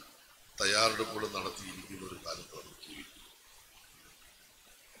എല്ലാ തയ്യാറെടുപ്പുകളും നടത്തിയിരിക്കുന്ന ഒരു കാലത്താണ് ജീവിക്കും.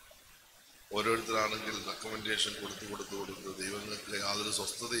 ഓരോരുത്തരാണെങ്കിൽ റെക്കമെൻഡേഷൻ കൊടുത്ത് ദൈവങ്ങൾക്ക് യാതൊരു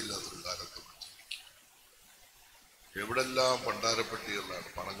സ്വസ്ഥതയില്ലാത്തൊരു കാലത്ത് ജീവിക്കും. എവിടെല്ലാം പണ്ടാരപ്പെട്ടികളിലാണ്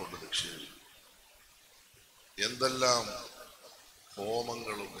പണം കൊണ്ട് നിക്ഷേപിക്കും, എന്തെല്ലാം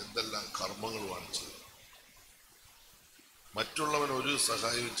ഹോമങ്ങളും എന്തെല്ലാം കർമ്മങ്ങളുമാണ് ചെയ്യുന്നത്. മറ്റുള്ളവൻ ഒരു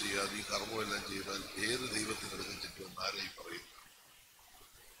സഹായവും ചെയ്യാതെ ഈ കർമ്മമെല്ലാം ചെയ്താൽ ഏത് ദൈവത്തിനടുക്കും ചുറ്റുമെന്ന് ആരെയും പറയും.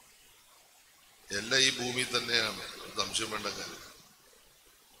 എല്ലാം ഈ ഭൂമിയിൽ തന്നെയാണ്, സംശയം വേണ്ട കാര്യം.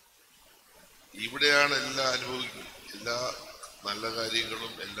 ഇവിടെയാണ് എല്ലാം അനുഭവിക്കും. എല്ലാ നല്ല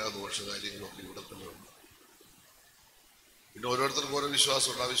കാര്യങ്ങളും എല്ലാ ദോഷകാര്യങ്ങളും ഒക്കെ ഇവിടെ തന്നെ ഉണ്ട്. പിന്നെ ഓരോരുത്തർക്കും ഓരോ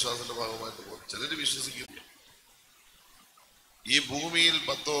വിശ്വാസമുണ്ട്. ആ വിശ്വാസത്തിന്റെ ഭാഗമായിട്ട് പോകും. ചിലർ വിശ്വസിക്കുന്നു ഈ ഭൂമിയിൽ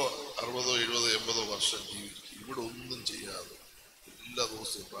 10, 60, 70, 80 വർഷം ജീവിക്കും, ഇവിടെ ഒന്നും ചെയ്യാതെ എല്ലാ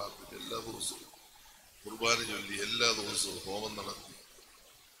ദിവസവും പ്രാർത്ഥിക്കും, എല്ലാ ദിവസവും കുർബാന ചൊല്ലി, എല്ലാ ദിവസവും ഹോമം നടത്തി,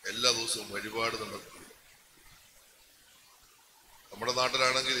 എല്ലാ ദിവസവും വഴിപാട് നടത്തി. നമ്മുടെ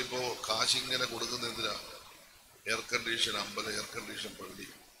നാട്ടിലാണെങ്കിൽ ഇപ്പോ കാശിങ്ങനെ കൊടുക്കുന്ന എന്തിനാ? എയർ കണ്ടീഷൻ അമ്പലം, എയർ കണ്ടീഷൻ പള്ളി,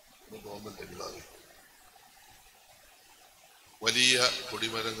 ഗവൺമെന്റ് എല്ലാവരും വലിയ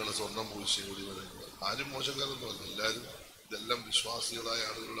കൊടിമരങ്ങൾ, സ്വർണം പൂശിയ കൊടിമരങ്ങൾ. ആരും മോശക്കാരൊന്നുമല്ല, എല്ലാവരും ഇതെല്ലാം വിശ്വാസികളായ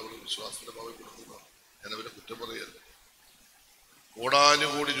ആളുകൾ അവർ വിശ്വാസത്തിന്റെ ഭാവപ്പെടുത്തുന്നതാണ്. ഞാൻ അവരെ കുറ്റം പറയല്ല.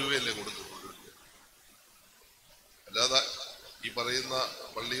 കോടാനുകോടി രൂപയല്ലേ കൊടുക്കുന്നത്. അല്ലാതെ ഈ പറയുന്ന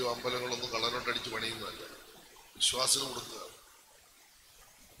പള്ളിയോ അമ്പലങ്ങളൊന്നും കള്ളനോട്ടടിച്ച് പണിയുന്നതല്ല, വിശ്വാസികൾ കൊടുക്കുക.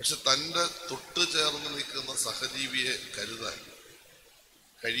 പക്ഷെ തൻ്റെ തൊട്ട് ചേർന്ന് നിൽക്കുന്ന സഹജീവിയെ കരുതാൻ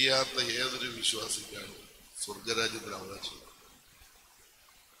കഴിയാത്ത ഏതൊരു വിശ്വാസിക്കാണ് സ്വർഗരാജ്യത്തിന് അവകാശം.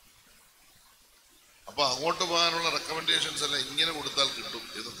 അപ്പൊ അങ്ങോട്ട് പോകാനുള്ള റെക്കമെൻഡേഷൻസ് എല്ലാം ഇങ്ങനെ കൊടുത്താൽ കിട്ടും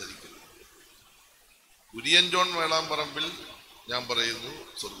എന്ന് ധരിക്കുന്നു. കുര്യൻ ജോൺ മേളാമ്പറമ്പിൽ ഞാൻ പറയുന്നു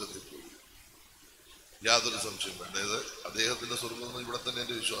സ്വർഗത്തിൽ പോയി, യാതൊരു സംശയം വേണ്ട. അദ്ദേഹത്തിന്റെ സ്വർഗം ഇവിടെ തന്നെ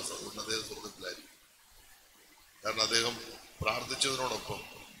എൻ്റെ വിശ്വാസം. അതുകൊണ്ട് അദ്ദേഹം സ്വർഗത്തിലായിരിക്കും. കാരണം അദ്ദേഹം പ്രാർത്ഥിച്ചതിനോടൊപ്പം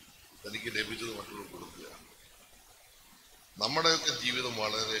തനിക്ക് ലഭിച്ചത് മറ്റുള്ളവർ കൊടുക്കുകയാണ്. നമ്മുടെയൊക്കെ ജീവിതം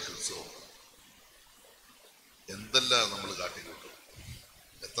വളരെ ഹ്രസ്വമാണ്. എന്തെല്ലാം നമ്മൾ കാട്ടിക്കൂട്ടും,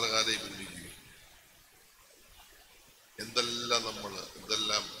 എത്ര കാലം ഈ ഭൂമി ജീവിക്കും, എന്തെല്ലാം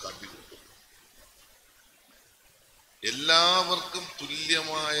കാട്ടിക്കൂട്ടും. എല്ലാവർക്കും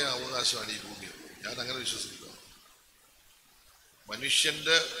തുല്യമായ അവകാശമാണ് ഈ ഭൂമി. ഞാൻ അങ്ങനെ വിശ്വസിക്കുന്നു.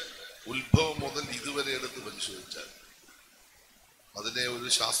 മനുഷ്യന്റെ ഉത്ഭവം മുതൽ ഇതുവരെ എടുത്ത് പരിശോധിച്ചാൽ, അതിനെ ഒരു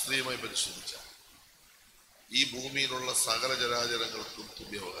ശാസ്ത്രീയമായി പരിശോധിച്ചാൽ, ഈ ഭൂമിയിലുള്ള സകല ചരാചരങ്ങൾക്കും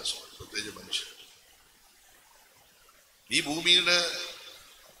തുല്യാവകാശമാണ്, പ്രത്യേകിച്ച് മനുഷ്യൻ. ഈ ഭൂമിയുടെ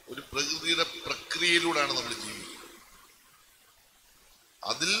ഒരു പ്രകൃതിയുടെ പ്രക്രിയയിലൂടെയാണ് നമ്മൾ ജീവിക്കുന്നത്.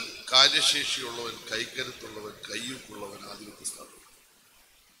 അതിൽ കാര്യശേഷിയുള്ളവൻ, കൈക്കരുത്തുള്ളവൻ, കയ്യൂക്കുള്ളവൻ ആധിപത്യം സ്ഥാപിക്കും.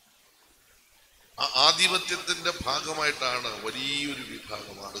 ആ ആധിപത്യത്തിന്റെ ഭാഗമായിട്ടാണ് വലിയൊരു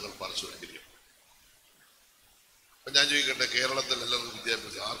വിഭാഗം ആളുകൾ പാർശ്വവൽക്കരിക്കുന്നത്. അപ്പൊ ഞാൻ ചോദിക്കട്ടെ, കേരളത്തിൽ എല്ലാവർക്കും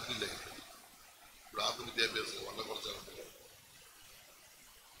വിദ്യാഭ്യാസം ആർക്കില്ല? ഇവിടെ ആർക്കും വിദ്യാഭ്യാസം വളരെ കുറച്ചാണ്.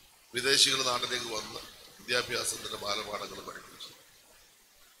 വിദേശികൾ നാട്ടിലേക്ക് വന്ന് വിദ്യാഭ്യാസത്തിന്റെ ബാലപാഠങ്ങൾ പഠിപ്പിച്ചു.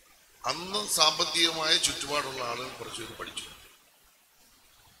 അന്ന് സാമ്പത്തികമായ ചുറ്റുപാടുള്ള ആളുകൾ കുറച്ചുപേര് പഠിച്ചു.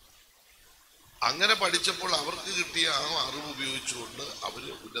 അങ്ങനെ പഠിച്ചപ്പോൾ അവർക്ക് കിട്ടിയ ആ അറിവ് ഉപയോഗിച്ചുകൊണ്ട് അവര്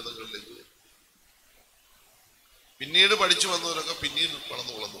ഉന്നതങ്ങളിലേക്ക്. പിന്നീട് പഠിച്ചു വന്നവരൊക്കെ പിന്നീട്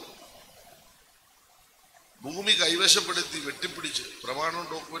വളർന്നു ഭൂമി കൈവശപ്പെടുത്തി വെട്ടിപ്പിടിച്ച്, പ്രമാണവും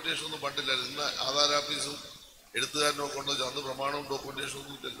ഡോക്യുമെന്റേഷൻ ഒന്നും പണ്ടില്ലായിരുന്നു. ഇന്ന് ആധാർ ഓഫീസും എഴുത്തുകാരനും ഒക്കെ ഉണ്ടോ? അന്ന് പ്രമാണവും ഡോക്യുമെന്റേഷൻ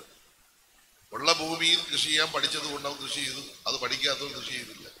ഒന്നും ഇല്ലല്ലോ. ഉള്ള ഭൂമിയിൽ കൃഷി ചെയ്യാൻ പഠിച്ചത് കൊണ്ട് അവൻ കൃഷി ചെയ്തു, അത് പഠിക്കാത്തവൻ കൃഷി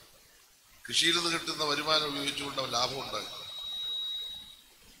ചെയ്തില്ല. കൃഷിയിൽ നിന്ന് കിട്ടുന്ന വരുമാനം ഉപയോഗിച്ചുകൊണ്ട് അവൻ ലാഭം ഉണ്ടാക്കി.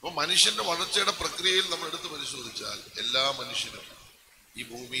 അപ്പൊ മനുഷ്യന്റെ വളർച്ചയുടെ പ്രക്രിയയിൽ നമ്മൾ എടുത്ത് പരിശോധിച്ചാൽ എല്ലാ മനുഷ്യനും ഈ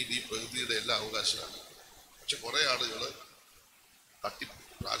ഭൂമിയിൽ ഈ പ്രകൃതിയുടെ എല്ലാ അവകാശമാണ്. പക്ഷെ കുറെ ആളുകൾ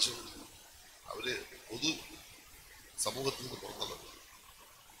പ്രാശം അവര് പൊതു സമൂഹത്തിൽ നിന്ന് പുറന്തള്ളപ്പെട്ടു.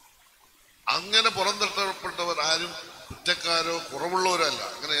 അങ്ങനെ പുറന്തള്ളപ്പെട്ടവർ ആരും കുറ്റക്കാരോ കുറവുള്ളവരോ അല്ല.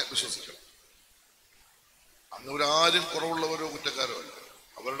 അങ്ങനെ വിശ്വസിക്കണം. അങ്ങവരാരും കുറവുള്ളവരോ കുറ്റക്കാരോ അല്ല.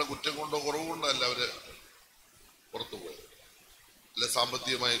 അവരുടെ കുറ്റം കൊണ്ടോ കുറവ് കൊണ്ടോ അല്ല അവര് പുറത്തു പോയത്, അല്ലെ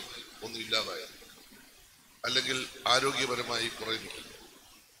സാമ്പത്തികമായി ഒന്നും ഇല്ലാതായത്, അല്ലെങ്കിൽ ആരോഗ്യപരമായി കുറയുന്നു.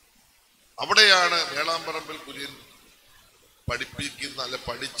 അവിടെയാണ് മേളാമ്പറമ്പിൽ കുര്യൻ പഠിപ്പിക്കുന്ന അല്ലെ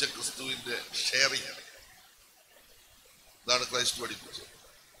പഠിച്ച ക്രിസ്തുവിന്റെ ഷെയറിങ്. ഇതാണ് ക്രൈസ്റ്റ് പഠിപ്പിച്ചത്.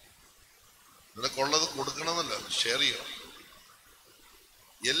 നിനക്കുള്ളത് കൊടുക്കണമെന്നല്ല, ഷെയർ ചെയ്യണം.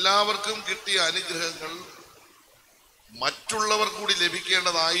 എല്ലാവർക്കും കിട്ടിയ അനുഗ്രഹങ്ങൾ മറ്റുള്ളവർ കൂടി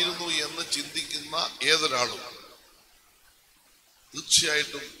ലഭിക്കേണ്ടതായിരുന്നു എന്ന് ചിന്തിക്കുന്ന ഏതൊരാളും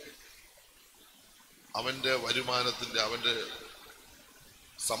തീർച്ചയായിട്ടും അവന്റെ വരുമാനത്തിന്റെ, അവന്റെ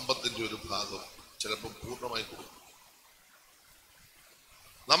സമ്പത്തിന്റെ ഒരു ഭാഗം ചിലപ്പോൾ പൂർണ്ണമായി കൊടുക്കും.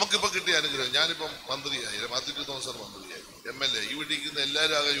 നമുക്കിപ്പോ കിട്ടിയ അനുഗ്രഹം, ഞാനിപ്പം മന്ത്രിയായി, മാത്യു തോമസ് മന്ത്രിയായി, MLA, ഈ വിളിക്കുന്ന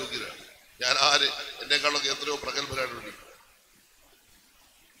എല്ലാവരും ആകെ യോഗ്യരാണ്. ഞാൻ ആര് എന്നെക്കാളൊക്കെ എത്രയോ പ്രഗത്ഭരായിട്ട് വിളിക്കും.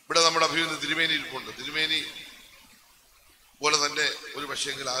 ഇവിടെ നമ്മുടെ അഭിനന്ദ തിരുമേനി ഇരിപ്പുണ്ട്. തിരുമേനി പോലെ തന്നെ ഒരു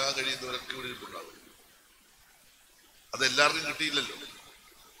പക്ഷേങ്കിൽ ആകാൻ കഴിയുന്നവരൊക്കെ ഇവിടെ ഇരിപ്പുണ്ടാകും. അതെല്ലാവർക്കും കിട്ടിയില്ലല്ലോ.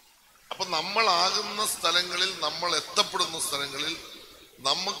 അപ്പൊ നമ്മളാകുന്ന സ്ഥലങ്ങളിൽ, നമ്മൾ എത്തപ്പെടുന്ന സ്ഥലങ്ങളിൽ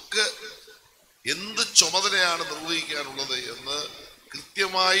നമുക്ക് എന്ത് ചുമതലയാണ് നിർവഹിക്കാനുള്ളത് എന്ന്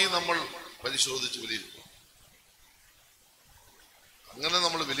കൃത്യമായി നമ്മൾ പരിശോധിച്ച് വിലയിരുത്തും. അങ്ങനെ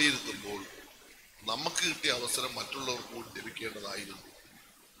നമ്മൾ വിലയിരുത്തുമ്പോൾ നമുക്ക് കിട്ടിയ അവസരം മറ്റുള്ളവർക്ക് കൂടി ലഭിക്കേണ്ടതായിരുന്നു.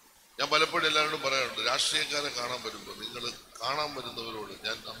 ഞാൻ പലപ്പോഴും എല്ലാവരോടും പറയാറുണ്ട്, രാഷ്ട്രീയക്കാരെ കാണാൻ വരുമ്പോൾ നിങ്ങൾ കാണാൻ വരുന്നവരോട്,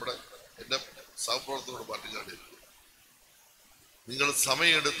 ഞാൻ എൻ്റെ സഹപ്രവർത്തകരോട് പാർട്ടിക്കാരുടെ, നിങ്ങൾ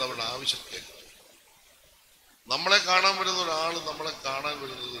സമയമെടുത്ത് അവരുടെ ആവശ്യം കേൾക്കണം. നമ്മളെ കാണാൻ വരുന്ന ഒരാൾ നമ്മളെ കാണാൻ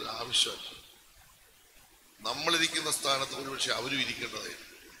വരുന്നത് ഒരു ആവശ്യമല്ല. നമ്മളിരിക്കുന്ന സ്ഥാനത്ത് ഒരുപക്ഷെ അവരും ഇരിക്കേണ്ടതായിരുന്നു.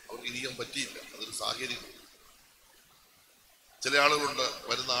 അവർക്ക് ഇരിക്കാൻ പറ്റിയില്ല, അതൊരു സാഹചര്യം. ചില ആളുകളുണ്ട്,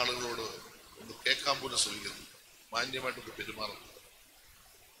 വരുന്ന ആളുകളോട് ഒന്ന് കേൾക്കാൻ പോലും ശ്രമിക്കുന്നു, മാന്യമായിട്ടൊക്കെ പെരുമാറുന്നു.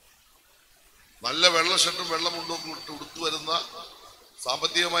 നല്ല വെള്ള ഷർട്ടും വെള്ളമുണ്ടും ഇട്ട് ഉടുത്തു വരുന്ന,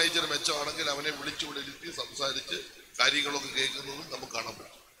 സാമ്പത്തികമായി ചില മെച്ചമാണെങ്കിൽ അവനെ വിളിച്ചു വിളിരുത്തി സംസാരിച്ച് കാര്യങ്ങളൊക്കെ കേൾക്കുന്നതും നമുക്ക് കാണാൻ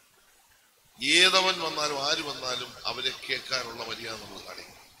പറ്റും. ഏതവൻ വന്നാലും ആര് വന്നാലും അവരെ കേൾക്കാനുള്ള മര്യാദ നമ്മൾ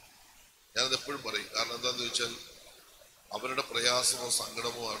കാണിക്കും. ഞാനത് എപ്പോഴും പറയും. കാരണം എന്താണെന്ന് ചോദിച്ചാൽ, അവരുടെ പ്രയാസമോ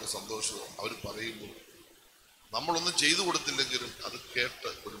സങ്കടമോ അവരുടെ സന്തോഷമോ അവർ പറയുമ്പോൾ നമ്മളൊന്നും ചെയ്തു കൊടുത്തില്ലെങ്കിലും അത് കേട്ട്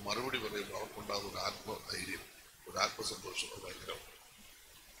ഒരു മറുപടി പറയുമ്പോൾ അവർക്കുണ്ടാകുന്ന ഒരു ആത്മധൈര്യം, ഒരു ആത്മസന്തോഷം ഭയങ്കര.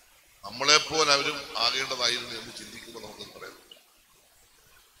 നമ്മളെപ്പോലെ അവരും ആകേണ്ടതായിരുന്നു എന്ന് ചിന്തിക്കുമ്പോൾ നമുക്കത് പറയാൻ പറ്റും.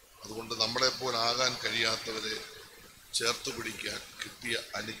 അതുകൊണ്ട് നമ്മളെപ്പോലാകാൻ കഴിയാത്തവരെ ചേർത്ത് പിടിക്കാൻ കിട്ടിയ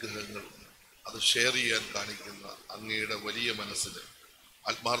അനുഗ്രഹങ്ങൾ അത് ഷെയർ ചെയ്യാൻ കാണിക്കുന്ന അങ്ങയുടെ വലിയ മനസ്സിന്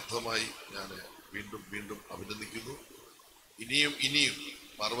ആത്മാർത്ഥമായി ഞാൻ വീണ്ടും വീണ്ടും അഭിനന്ദിക്കുന്നു. ഇനിയും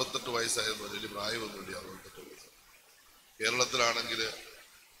 68 വയസ്സായിരുന്നു, വലിയ പ്രായമൊന്നുമില്ല. 68 വയസ്സ് കേരളത്തിലാണെങ്കിൽ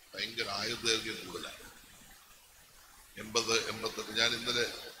ഭയങ്കര ആയുർദൈർഘ്യം കൂടുതലാണ്. 80, 88. ഞാൻ ഇന്നലെ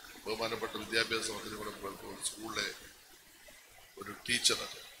ബഹുമാനപ്പെട്ട വിദ്യാഭ്യാസ മന്ത്രി കൂടെ പോയപ്പോൾ സ്കൂളിലെ ഒരു ടീച്ചർ,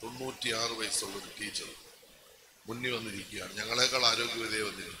 96 വയസ്സുള്ള ഒരു ടീച്ചർ മുന്നിൽ വന്നിരിക്കുകയാണ്. ഞങ്ങളെക്കാൾ ആരോഗ്യവതിയെ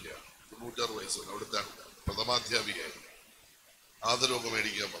വന്നിരിക്കുകയാണ്. 96 വയസ്സുണ്ട്. അവിടുത്തെ പ്രഥമാധ്യാപികയായിരുന്നു. ആദരവൊക്കെ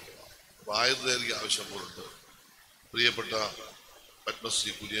മേടിക്കാൻ പറ്റും. അപ്പൊ ആയുർദൈർഘ്യ ആവശ്യമുണ്ട്. പ്രിയപ്പെട്ട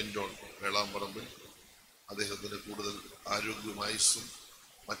പത്മശ്രീ കുര്യൻ ജോൺ മേളാമ്പറമ്പിൽ, അദ്ദേഹത്തിന് കൂടുതൽ ആരോഗ്യവും ആയുസ്സും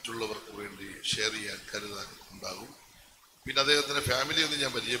മറ്റുള്ളവർക്ക് വേണ്ടി ഷെയർ ചെയ്യാൻ കരുതാൻ ഉണ്ടാകും. പിന്നെ അദ്ദേഹത്തിന്റെ ഫാമിലി ഒന്നും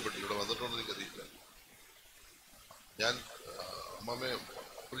ഞാൻ പരിചയപ്പെട്ടു, ഇവിടെ വന്നിട്ടുണ്ടെന്ന് എനിക്കറിയില്ല. ഞാൻ അമ്മമ്മയെ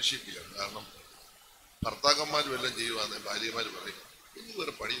അപ്രീഷിയേറ്റ് ചെയ്യാം. കാരണം ഭർത്താക്കന്മാരും എല്ലാം ചെയ്യുവാന്ന് ഭാര്യമാർ പറയും, എനിക്ക്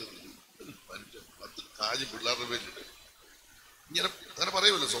വേറെ പണിയൊന്നും മനുഷ്യൻ 10 കാജ് പിള്ളേരുടെ പേരിട്ട് ഇങ്ങനെ അങ്ങനെ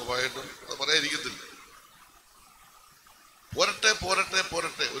പറയുമല്ലോ, സ്വാഭാവികമായിട്ടും അത് പറയാതിരിക്കത്തില്ല. പോരട്ടെ പോരട്ടെ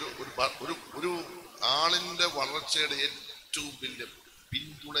പോരട്ടെ. ഒരു ആളിന്റെ വളർച്ചയുടെ ഏറ്റവും വലിയ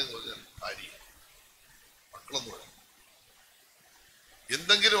പിന്തുണ എന്ന് പറഞ്ഞാൽ ഭാര്യ, മക്കളെന്ന് പറയും.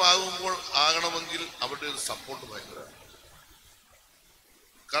 എന്തെങ്കിലും ആകുമ്പോൾ ആകണമെങ്കിൽ അവരുടെ ഒരു സപ്പോർട്ട് ഭയങ്കരമാണ്.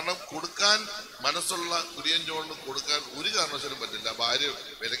 കാരണം കൊടുക്കാൻ മനസ്സുള്ള കുര്യൻ ജോണിന് കൊടുക്കാൻ ഒരു കാരണവശാലും പറ്റില്ല. ഭാര്യ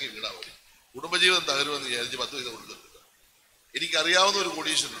വിലക്ക് വീണാൽ മതി, കുടുംബജീവിതം തകരുമെന്ന് വിചാരിച്ച് 10 പൈസ കൊടുക്കുന്നില്ല. എനിക്കറിയാവുന്ന ഒരു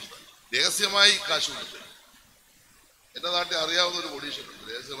കോടീശ്വരനുണ്ട്, രഹസ്യമായി കാശ് കൊടുത്തില്ല. എന്റെ നാട്ടിൽ അറിയാവുന്ന ഒരു കോടീശ്വരനുണ്ട്,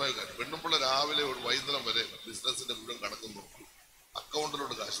 രഹസ്യമായി കാശ്. പെണ്ണുമ്പിള്ള രാവിലെ ഒരു വൈകുന്നേരം വരെ ബിസിനസിന്റെ മുഴുവൻ കണക്കും നോക്കി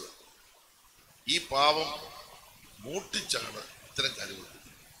അക്കൗണ്ടിലോട്ട് കാശ് തരും. ഈ പാവം മോട്ടിച്ചാണ് ഇത്തരം കാര്യങ്ങൾ.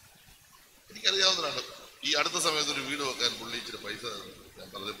 എനിക്കറിയാവുന്നതാണ്. ഈ അടുത്ത സമയത്ത് ഒരു വീട് വെക്കാൻ പുള്ളി ഇച്ചിരി പൈസ ഞാൻ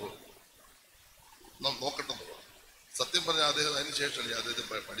പറഞ്ഞപ്പോ നോക്കട്ടെന്ന് പറഞ്ഞു. സത്യം പറഞ്ഞാൽ അദ്ദേഹം അതിന് ശേഷമല്ലേ അദ്ദേഹത്തെ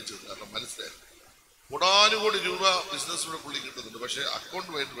പഠിച്ചത്. കാരണം മനസ്സിലായി കോടാനുകോടി രൂപ ബിസിനസ്സിലൂടെ പുള്ളി കിട്ടുന്നുണ്ട്. പക്ഷെ അക്കൗണ്ട്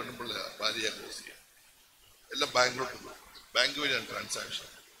വൈകിട്ട് പെണ്ണുമ്പിള്ള ഭാര്യയെ ക്ലോസ് ചെയ്യാം. എല്ലാം ബാങ്കിലോട്ട് പോകും. ബാങ്ക് വഴിയാണ് ട്രാൻസാക്ഷൻ.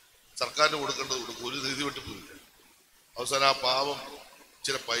 സർക്കാരിന് കൊടുക്കേണ്ടത് കൊടുക്കും, ഒരു നിധി വെട്ടിപ്പോയില്ല. അവസാനം ആ പാവം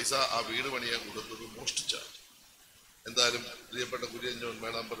ചില പൈസ ആ വീട് പണിയാൻ കൊടുത്തത് മോഷ്ടിച്ചാണ്. എന്തായാലും പ്രിയപ്പെട്ട കുര്യൻ ജോൺ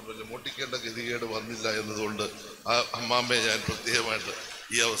മേളാമ്പറമ്പിൽ മോട്ടിക്കേണ്ട ഗതികേട് വന്നില്ല എന്നതുകൊണ്ട് ആ അമ്മാമ്മയെ ഞാൻ പ്രത്യേകമായിട്ട്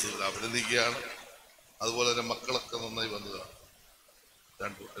ഈ അവസരത്തിൽ അഭിനന്ദിക്കുകയാണ്. അതുപോലെ തന്നെ മക്കളൊക്കെ നന്നായി വന്നതാണ്.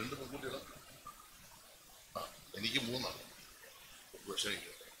 രണ്ട് പെൺകുട്ടികളാണ്. എനിക്ക് 3 പക്ഷേ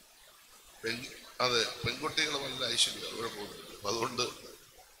അതെ, പെൺകുട്ടികൾ നല്ല ഐശ്വര്യം കുഴപ്പമൊന്നുമില്ല. അപ്പം അതുകൊണ്ട്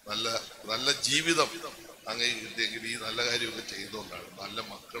നല്ല നല്ല ജീവിതം അങ്ങനെ കിട്ടിയെങ്കിൽ ഈ നല്ല കാര്യമൊക്കെ ചെയ്യുന്നതുകൊണ്ടാണ്. നല്ല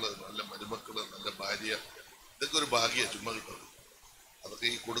മക്കള്, നല്ല മരുമക്കള്, നല്ല ഭാര്യ, ഇതൊക്കെ ഒരു ഭാഗ്യമാണ് ചുമ്മാ കിട്ടുന്നത്. അതൊക്കെ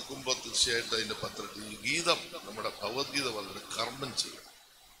ഈ കൊടുക്കുമ്പോൾ തീർച്ചയായിട്ടും അതിൻ്റെ പത്രത്തിൽ ഈ ഗീതം, നമ്മുടെ ഭഗവത്ഗീത പറഞ്ഞത് കർമ്മം ചെയ്യും,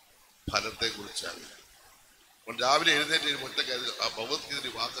 ഫലത്തെക്കുറിച്ചാണ്. അപ്പം രാവിലെ എഴുന്നേറ്റ് ഒറ്റക്കാര്യം ആ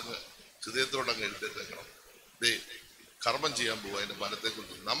ഭഗവത്ഗീതയുടെ വാക്കങ്ങ് ഹൃദയത്തോടങ്ങ് എഴുന്നേറ്റേക്കണം. ദേ കർമ്മം ചെയ്യാൻ പോവുക, അതിൻ്റെ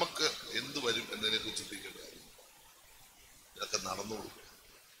ഫലത്തെക്കുറിച്ച് നമുക്ക് എന്ത് വരും എന്നതിനെക്കുറിച്ച് ചിന്തിക്കേണ്ട കാര്യം. ഇതൊക്കെ നടന്നോളൂ.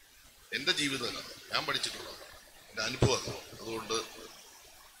 എൻ്റെ ജീവിതമല്ല, ഞാൻ പഠിച്ചിട്ടുള്ളത്, എൻ്റെ അനുഭവം. അതുകൊണ്ട്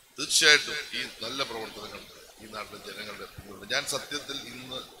തീർച്ചയായിട്ടും ഈ നല്ല പ്രവർത്തനങ്ങൾ ഈ നാട്ടിലെ ജനങ്ങളുടെ പിന്തുണ. ഞാൻ സത്യത്തിൽ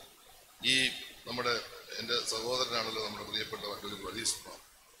ഇന്ന് ഈ നമ്മുടെ എൻ്റെ സഹോദരനാണല്ലോ നമ്മുടെ പ്രിയപ്പെട്ട വക്കീൽ വർഗീസ്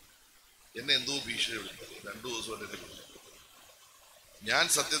എന്നെ എന്തോ ഭീഷണി വിളിച്ചത് 2 ദിവസം എന്നെ വിളിച്ചു. ഞാൻ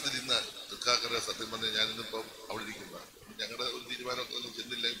സത്യത്തിൽ ഇന്ന് തൃക്കാക്കര സത്യം പറഞ്ഞാൽ ഞാനിന്നിപ്പം അവിടെ ഇരിക്കുന്ന ഞങ്ങളുടെ ഒരു തീരുമാനമൊക്കെ ഒന്നും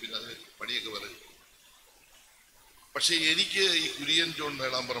ചെന്നില്ലെങ്കിൽ പിന്നെ അതിന് പണിയൊക്കെ പറയും. പക്ഷെ എനിക്ക് ഈ കുര്യൻ ജോൺ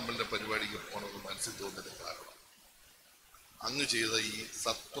മേളാമ്പറമ്പലിന്റെ പരിപാടിക്ക് പോകണമെന്ന് മനസ്സിൽ തോന്നുന്നതിന് കാരണം അങ്ങ് ചെയ്ത ഈ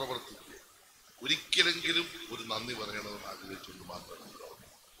സത്പ്രവർത്തിക്ക് ഒരിക്കലെങ്കിലും ഒരു നന്ദി പറയണമെന്ന് ആഗ്രഹിച്ചുകൊണ്ട് മാത്രമാണ്.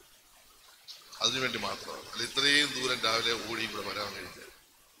 അതിനുവേണ്ടി മാത്രമാണ്. അല്ല ഇത്രയും ദൂരം രാവിലെ ഓടി ഇവിടെ വരാൻ കഴിഞ്ഞത്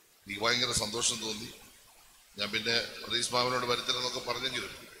എനിക്ക് ഭയങ്കര സന്തോഷം തോന്നി. ഞാൻ പിന്നെ റീസ് മാമനോട് വരുത്തണമെന്നൊക്കെ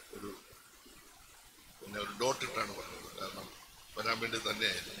പറഞ്ഞെങ്കിലും ഒരു ഡോട്ട് ഇട്ടാണ് പറഞ്ഞത്. കാരണം വരാൻ വേണ്ടി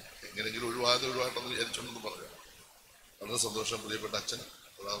തന്നെയായിരുന്നു. എങ്ങനെയെങ്കിലും ഒഴിവാകട്ടെന്ന് വിചാരിച്ചോണ്ടെന്ന് പറഞ്ഞു. വളരെ സന്തോഷം. പ്രിയപ്പെട്ട അച്ഛൻ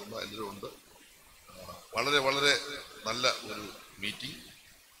അതാകുമ്പോൾ എല്ലാവരും ഉണ്ട്. വളരെ വളരെ നല്ല ഒരു മീറ്റിംഗ്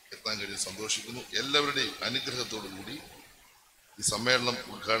എത്താൻ കഴിഞ്ഞ് സന്തോഷിക്കുന്നു. എല്ലാവരുടെയും അനുഗ്രഹത്തോടു കൂടി ഈ സമ്മേളനം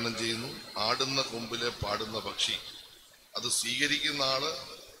ഉദ്ഘാടനം ചെയ്യുന്നു. ആടുന്ന കൊമ്പിലെ പാടുന്ന പക്ഷി, അത് സ്വീകരിക്കുന്ന ആള്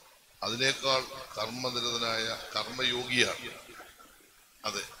അതിനേക്കാൾ കർമ്മനിരതനായ കർമ്മയോഗിയാണ്.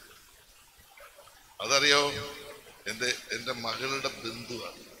 അതെ, അതറിയാമോ? എൻ്റെ മകളുടെ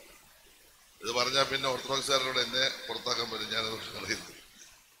ബന്ധുവാണ്. ഇത് പറഞ്ഞാൽ പിന്നെ ഓർത്തഡോക്സുകാരോട് എന്നെ പുറത്താക്കാൻ പറ്റും. ഞാനത് അറിയുന്നു.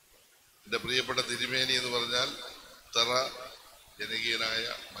 എൻ്റെ പ്രിയപ്പെട്ട തിരുമേനി എന്ന് പറഞ്ഞാൽ ഇത്ര ജനകീയനായ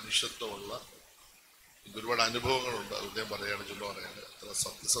മനുഷ്യത്വമുള്ള, എനിക്ക് ഒരുപാട് അനുഭവങ്ങളുണ്ട്. അത് ഞാൻ പറയുകയാണ്, ചുമ്മാ പറയാണ്. ഇത്ര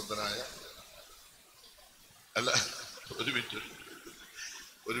സത്യസന്ധനായ, അല്ല ഒരു മിനിറ്റ്,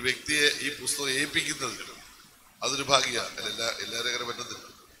 ഒരു വ്യക്തിയെ ഈ പുസ്തകം ഏൽപ്പിക്കുന്നത് അതൊരു ഭാഗ്യമാണ്. എല്ലാവരും അങ്ങനെ പറ്റത്തില്ല.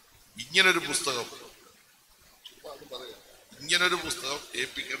 ഇങ്ങനൊരു പുസ്തകം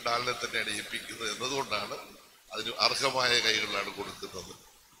ഏൽപ്പിക്കേണ്ട ആളിനെ തന്നെയാണ് ഏൽപ്പിക്കുന്നത് എന്നതുകൊണ്ടാണ് അതിന് അർഹമായ കൈകളിലാണ് കൊടുക്കുന്നത്.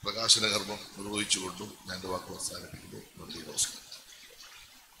 പ്രകാശന കർമ്മം നിർവഹിച്ചുകൊണ്ടും ഞാൻ എൻ്റെ വാക്ക് അവസാനിപ്പിക്കുന്നു. നന്ദി, നമസ്കാരം.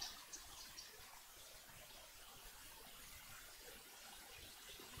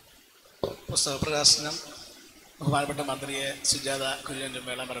 പുസ്തക പ്രകാശനം ബഹുമാനപ്പെട്ട മന്ത്രിയെ സുജാത കുര്യൻ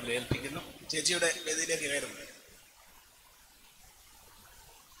മേളാമ്പറമ്പിൽ ഏൽപ്പിക്കുന്നു. ചേച്ചിയുടെ വേദിയിലേക്ക് കയറുന്നു.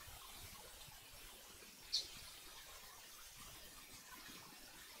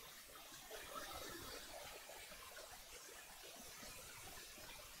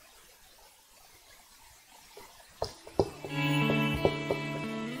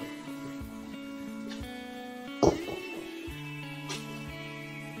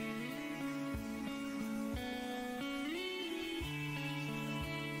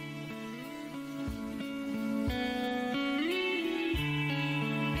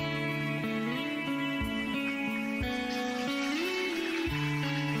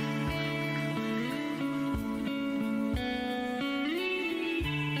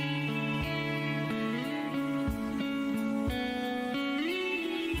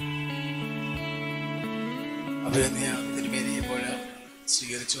 അഭിനന്ദ തിരുമേനി ഇപ്പോൾ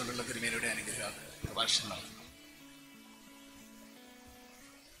സ്വീകരിച്ചുകൊണ്ടുള്ള തിരുമേനിയുടെ അനുഗ്രഹ പ്രഭാഷണം.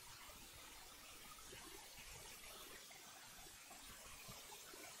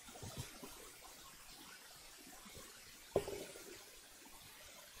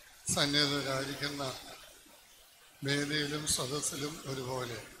 സന്നിഹിതരായിരിക്കുന്ന വേദിയിലും സദസ്സിലും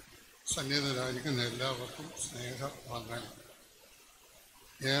ഒരുപോലെ സന്നിഹിതരായിരിക്കുന്ന എല്ലാവർക്കും സ്നേഹവന്ദനം.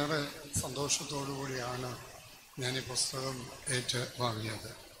 ഏറെ സന്തോഷത്തോടു കൂടിയാണ് ഞാൻ ഈ പുസ്തകം ഏറ്റ്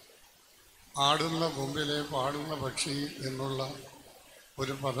വാങ്ങിയത്. ആടുന്ന കൊമ്പിലെ പാടുന്ന പക്ഷി എന്നുള്ള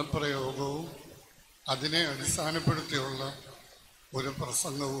ഒരു പദപ്രയോഗവും അതിനെ അടിസ്ഥാനപ്പെടുത്തിയുള്ള ഒരു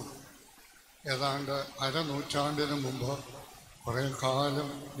പ്രസംഗവും ഏതാണ്ട് അരനൂറ്റാണ്ടിന് മുമ്പ് കുറേ കാലം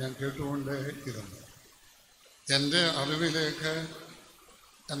ഞാൻ കേട്ടുകൊണ്ടേ ഇരുന്നു. എൻ്റെ അറിവിലേക്ക്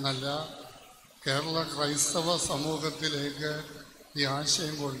എന്നല്ല, കേരള ക്രൈസ്തവ സമൂഹത്തിലേക്ക് ഈ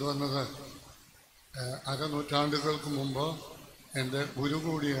ആശയം കൊണ്ടുവന്നത് അരനൂറ്റാണ്ടുകൾക്ക് മുമ്പ് എൻ്റെ ഗുരു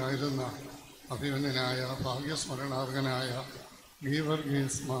കൂടിയായിരുന്ന അഭിമന്യനായ ഭാഗ്യസ്മരണാർഹനായ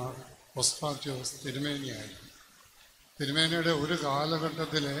ഗീവർഗീസ് മാർ ഒസ്താത്യോസ് തിരുമേനിയായിരുന്നു. തിരുമേനിയുടെ ഒരു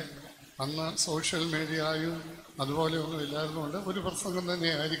കാലഘട്ടത്തിലെ അന്ന് സോഷ്യൽ മീഡിയയും അതുപോലെയൊന്നും ഇല്ലായിരുന്നുകൊണ്ട് ഒരു പ്രസംഗം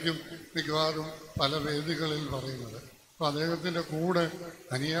തന്നെയായിരിക്കും മിക്കവാറും പല വേദികളിൽ പറയുന്നത്. അപ്പോൾ അദ്ദേഹത്തിൻ്റെ കൂടെ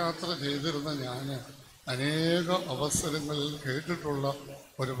അനുയാത്ര ചെയ്തിരുന്ന ഞാൻ അനേക അവസരങ്ങളിൽ കേട്ടിട്ടുള്ള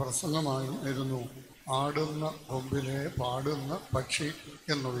ഒരു പ്രസംഗമായിരുന്നു ആടുന്ന കൊമ്പിലെ പാടുന്ന പക്ഷി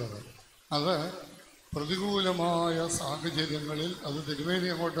എന്നുള്ളത്. അത് പ്രതികൂലമായ സാഹചര്യങ്ങളിൽ അത് തിരുമേനി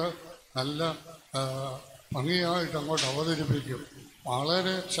അങ്ങോട്ട് നല്ല ഭംഗിയായിട്ട് അങ്ങോട്ട് അവതരിപ്പിക്കും.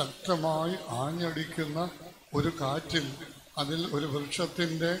 വളരെ ശക്തമായി ആഞ്ഞടിക്കുന്ന ഒരു കാറ്റിൽ അതിൽ ഒരു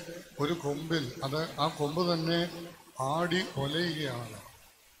വൃക്ഷത്തിൻ്റെ ഒരു കൊമ്പിൽ ആ കൊമ്പ് തന്നെ ആടി ഒലയുകയാണ്.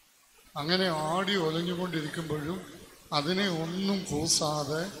 അങ്ങനെ ആടി ഒലഞ്ഞുകൊണ്ടിരിക്കുമ്പോഴും അതിനെ ഒന്നും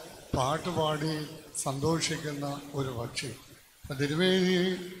കൂസാതെ പാട്ടുപാടി സന്തോഷിക്കുന്ന ഒരു പക്ഷി. തിരുമേനി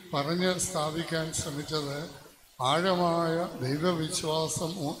പറഞ്ഞ് സ്ഥാപിക്കാൻ ശ്രമിച്ചത് ആഴമായ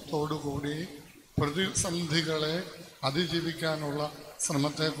ദൈവവിശ്വാസത്തോടുകൂടി പ്രതിസന്ധികളെ അതിജീവിക്കാനുള്ള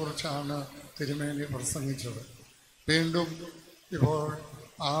ശ്രമത്തെക്കുറിച്ചാണ് തിരുമേനി പ്രസംഗിച്ചത്. വീണ്ടും ഇപ്പോൾ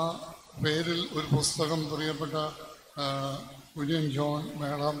ആ പേരിൽ ഒരു പുസ്തകം പ്രിയപ്പെട്ട കുര്യൻ ജോൺ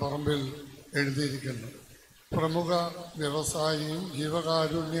മേളാമ്പറമ്പിൽ എഴുതിയിരിക്കുന്നു. പ്രമുഖ വ്യവസായിയും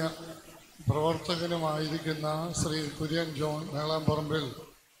ജീവകാരുണ്യ പ്രവർത്തകനുമായിരിക്കുന്ന ശ്രീ കുര്യൻ ജോൺ മേളാമ്പറമ്പിൽ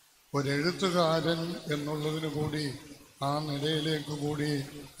ഒരെഴുത്തുകാരൻ എന്നുള്ളതിനു കൂടി ആ നിലയിലേക്ക് കൂടി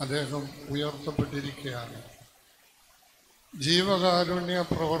അദ്ദേഹം ഉയർത്തപ്പെട്ടിരിക്കുകയാണ്. ജീവകാരുണ്യ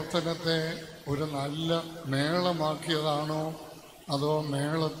പ്രവർത്തനത്തെ ഒരു നല്ല മേളമാക്കിയതാണോ അതോ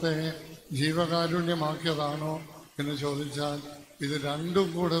മേളത്തെ ജീവകാരുണ്യമാക്കിയതാണോ എന്ന് ചോദിച്ചാൽ ഇത് രണ്ടും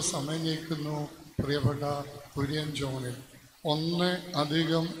കൂടെ സമന്വയിക്കുന്നു പ്രിയപ്പെട്ട കുര്യൻ ജോണിൽ.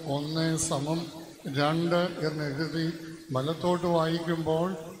 1+1=2 എന്നെഴുതി വലത്തോട്ട് വായിക്കുമ്പോൾ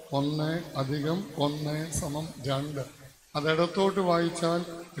 1+1=2. അതിടത്തോട്ട് വായിച്ചാൽ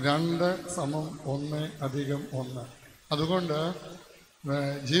 2=1+1. അതുകൊണ്ട്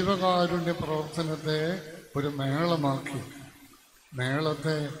ജീവകാരുണ്യ പ്രവർത്തനത്തെ ഒരു മേളമാക്കി,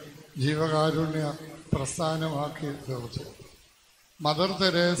 മേളത്തെ ജീവകാരുണ്യ പ്രസ്ഥാനമാക്കി തീർത്തു. മദർ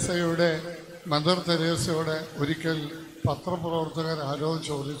തെരേസയുടെ ഒരിക്കൽ പത്രപ്രവർത്തകർ ആരോ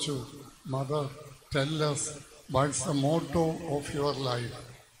ചോദിച്ചു, mother tell us what's the motto of your life?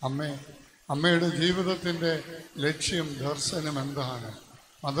 അമ്മയുടെ ജീവിതത്തിൻ്റെ ലക്ഷ്യം, ദർശനം എന്താണ്?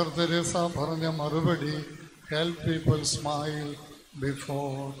 മദർ തെരേസ പറഞ്ഞ മറുപടി, ഹെൽപ്പ് പീപ്പിൾ സ്മൈൽ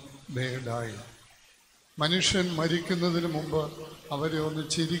ബിഫോർ ദേ ഡൈ. മനുഷ്യൻ മരിക്കുന്നതിന് മുമ്പ് അവരെ ഒന്ന്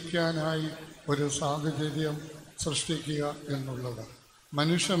ചിരിക്കാനായി ഒരു സാഹചര്യം സൃഷ്ടിക്കുക എന്നുള്ളത്.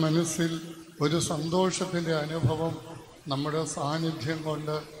 മനുഷ്യ മനസ്സിൽ ഒരു സന്തോഷത്തിൻ്റെ അനുഭവം നമ്മുടെ സാന്നിധ്യം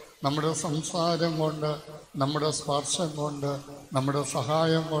കൊണ്ട്, നമ്മുടെ സംസാരം കൊണ്ട്, നമ്മുടെ സ്പർശം കൊണ്ട്, നമ്മുടെ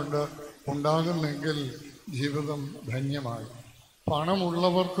സഹായം കൊണ്ട് ഉണ്ടാകുന്നെങ്കിൽ ജീവിതം ധന്യമായി.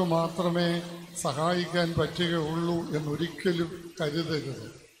 പണമുള്ളവർക്ക് മാത്രമേ സഹായിക്കാൻ പറ്റുകയുള്ളൂ എന്നൊരിക്കലും കരുതരുത്.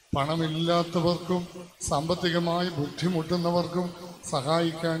 പണമില്ലാത്തവർക്കും സാമ്പത്തികമായി ബുദ്ധിമുട്ടുന്നവർക്കും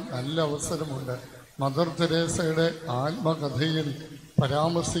സഹായിക്കാൻ നല്ല അവസരമുണ്ട്. മദർ തെരേസയുടെ ആത്മകഥയിൽ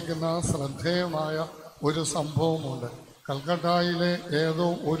പരാമർശിക്കുന്ന ശ്രദ്ധേയമായ ഒരു സംഭവമുണ്ട്. കൽക്കട്ടയിലെ ഏതോ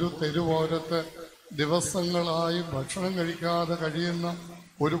ഒരു തെരുവോരത്ത് ദിവസങ്ങളായി ഭക്ഷണം കഴിക്കാതെ കഴിയുന്ന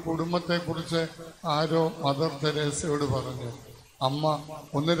ഒരു കുടുംബത്തെക്കുറിച്ച് ആരോ മദർ തെരേസയോട് പറഞ്ഞു. അമ്മ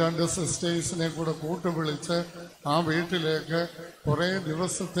 1-2 സിസ്റ്റേഴ്സിനെ കൂടെ കൂട്ടുവിളിച്ച് ആ വീട്ടിലേക്ക് കുറേ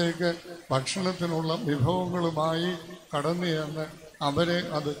ദിവസത്തേക്ക് ഭക്ഷണത്തിനുള്ള വിഭവങ്ങളുമായി കടന്നു ചെന്ന് അവരെ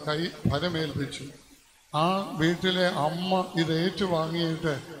അത് ഫലമേൽപ്പിച്ചു. ആ വീട്ടിലെ അമ്മ ഇത്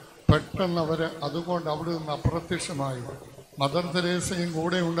ഏറ്റുവാങ്ങിയിട്ട് പെട്ടെന്ന് അവർ അതുകൊണ്ട് അവിടെ നിന്ന് അപ്രത്യക്ഷമായി. മദർ തെരേസയും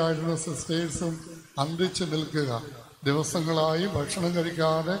കൂടെ ഉണ്ടായിരുന്ന സിസ്റ്റേഴ്സും അന്തിച്ചു നിൽക്കുക. ദിവസങ്ങളായി ഭക്ഷണം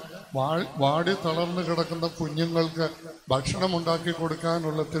കഴിക്കാതെ വാടി തളർന്നു കിടക്കുന്ന കുഞ്ഞുങ്ങൾക്ക് ഭക്ഷണം ഉണ്ടാക്കി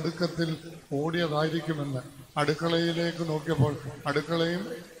കൊടുക്കാനുള്ള തിടുക്കത്തിൽ ഓടിയതായിരിക്കുമെന്ന്. അടുക്കളയിലേക്ക് നോക്കിയപ്പോൾ അടുക്കളയും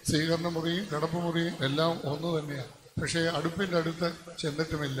സ്വീകരണ മുറിയും കിടപ്പുമുറിയും എല്ലാം ഒന്ന് തന്നെയാണ്. പക്ഷേ അടുപ്പിൻ്റെ അടുത്ത്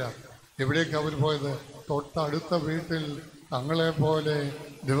ചെന്നിട്ടുമില്ല. എവിടേക്ക് അവർ പോയത്? തൊട്ടടുത്ത വീട്ടിൽ തങ്ങളെപ്പോലെ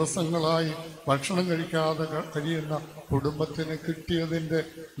ദിവസങ്ങളായി ഭക്ഷണം കഴിക്കാതെ കഴിയുന്ന കുടുംബത്തിന് കിട്ടിയതിൻ്റെ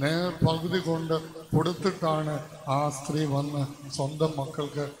പകുതി കൊണ്ട് കൊടുത്തിട്ടാണ് ആ സ്ത്രീ വന്ന് സ്വന്തം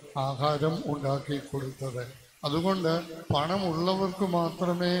മക്കൾക്ക് ആഹാരം ഉണ്ടാക്കി കൊടുത്തത്. അതുകൊണ്ട് പണമുള്ളവർക്ക്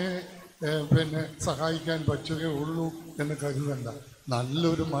മാത്രമേ സഹായിക്കാൻ പറ്റുകയുള്ളൂ എന്ന് കരുതണ്ട.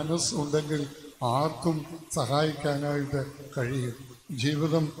 നല്ലൊരു മനസ്സുണ്ടെങ്കിൽ ആർക്കും സഹായിക്കാനായിട്ട് കഴിയും.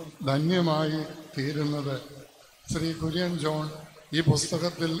 ജീവിതം ധന്യമായി തീരുന്നത് ശ്രീ കുര്യൻ ജോൺ ഈ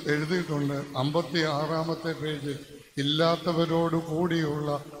പുസ്തകത്തിൽ എഴുതിയിട്ടുണ്ട്. 56-ാമത്തെ പേജിൽ, ഇല്ലാത്തവരോട് കൂടിയുള്ള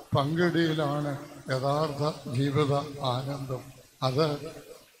പങ്കിടിയിലാണ് യഥാർത്ഥ ജീവിത ആനന്ദം. അത്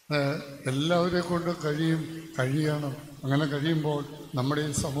എല്ലാവരെ കൊണ്ട് കഴിയണം. അങ്ങനെ കഴിയുമ്പോൾ നമ്മുടെ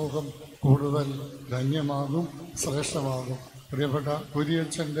ഈ സമൂഹം കൂടുതൽ ധന്യമാകും, ശ്രേഷ്ഠമാകും. പ്രിയപ്പെട്ട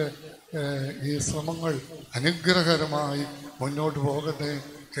കുര്യച്ചൻ്റെ ഈ ശ്രമങ്ങൾ അനുഗ്രഹകരമായി മുന്നോട്ട് പോകട്ടെ.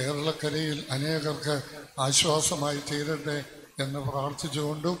 കേരളക്കരയിൽ അനേകർക്ക് ആശ്വാസമായി തീരട്ടെ എന്ന്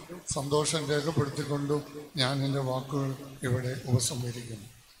പ്രാർത്ഥിച്ചുകൊണ്ടും സന്തോഷം രേഖപ്പെടുത്തിക്കൊണ്ടും ഞാൻ എൻ്റെ വാക്കുകൾ ഇവിടെ ഉപസംഹരിക്കുന്നു.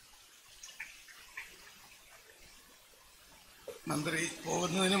 മന്ത്രി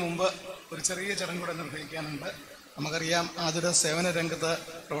പോകുന്നതിന് മുമ്പ് ഒരു ചെറിയ ചടങ്ങ് കൂടെ നിർവഹിക്കാനുണ്ട്. നമുക്കറിയാം, ആതുര സേവന രംഗത്ത്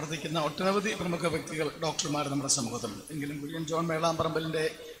പ്രവർത്തിക്കുന്ന ഒട്ടനവധി പ്രമുഖ വ്യക്തികൾ, ഡോക്ടർമാർ നമ്മുടെ സമൂഹത്തിലുണ്ട്. എങ്കിലും കുര്യൻ ജോൺ മേളാമ്പറമ്പിലിൻ്റെ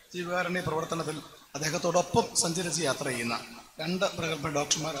ജീവകാരുണ്യ പ്രവർത്തനത്തിൽ അദ്ദേഹത്തോടൊപ്പം സഞ്ചരിച്ച് യാത്ര ചെയ്യുന്ന 2 പ്രഗത്ഭ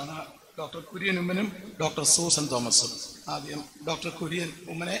ഡോക്ടർമാരാണ് ഡോക്ടർ കുര്യൻ ഉമ്മനും ഡോക്ടർ സൂസൻ തോമസും. ആദ്യം ഡോക്ടർ കുര്യൻ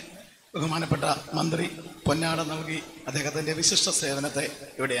ഉമ്മനെ ബഹുമാനപ്പെട്ട മന്ത്രി പൊന്നാട നൽകി അദ്ദേഹത്തിൻ്റെ വിശിഷ്ട സേവനത്തെ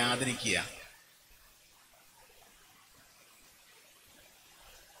ഇവിടെ ആദരിക്കുക.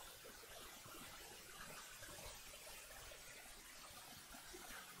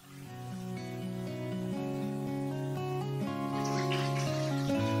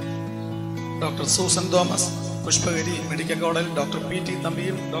 Doctor Susan Thomas, Pushpagiri medical college doctor PT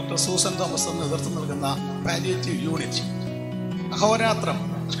തമ്പിയും doctor Susan തോമസും നേതൃത്വം നൽകുന്ന പാലിയേറ്റീവ് യൂണിറ്റ്. അഹോരാത്രം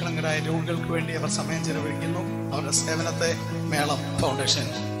നിഷ്കളങ്കരായ രോഗികൾക്ക് വേണ്ടി അവർ സമയം ചെലവഴിക്കുന്നു. അവരുടെ സേവനത്തെ മേളം ഫൗണ്ടേഷൻ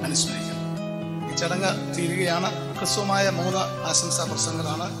അനുസ്മരിക്കുന്നു. ഈ ചടങ്ങ് തീരുകയാണ്. ഹ്രസ്വമായ 3 ആശംസാ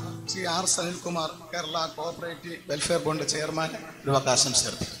പ്രസംഗങ്ങളാണ്. Shri R. Sanilkumar, Kerala cooperative welfare board chairman, ഒരു ആശംസ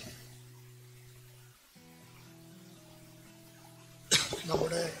അർപ്പിക്കുന്നു.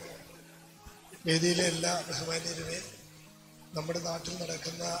 നമ്മുടെ വേദിയിലെ എല്ലാ ബഹുമാന്യരുമേ, നമ്മുടെ നാട്ടിൽ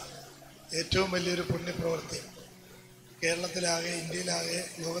നടക്കുന്ന ഏറ്റവും വലിയൊരു പുണ്യപ്രവൃത്തി, കേരളത്തിലാകെ, ഇന്ത്യയിലാകെ,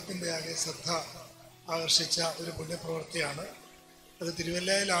 ലോകത്തിൻ്റെ ആകെ ശ്രദ്ധ ആകർഷിച്ച ഒരു പുണ്യപ്രവൃത്തിയാണ്. അത്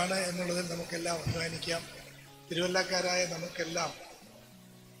തിരുവല്ലയിലാണ് എന്നുള്ളതിൽ നമുക്കെല്ലാം അഭിമാനിക്കാം. തിരുവല്ലക്കാരായ നമുക്കെല്ലാം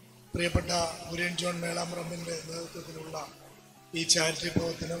പ്രിയപ്പെട്ട കുര്യൻ ജോൺ മേളാമ്പറമ്പിൻ്റെ നേതൃത്വത്തിലുള്ള ഈ ചാരിറ്റി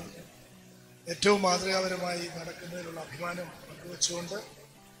പ്രവർത്തനം ഏറ്റവും മാതൃകാപരമായി നടക്കുന്നതിലുള്ള അഭിമാനം പങ്കുവച്ചുകൊണ്ട്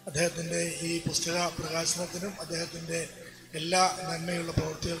അദ്ദേഹത്തിൻ്റെ ഈ പുസ്തക പ്രകാശനത്തിനും അദ്ദേഹത്തിൻ്റെ എല്ലാ നന്മയുള്ള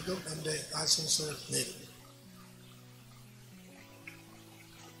പ്രവൃത്തികൾക്കും എൻ്റെ ആശംസകൾ നേരുന്നു.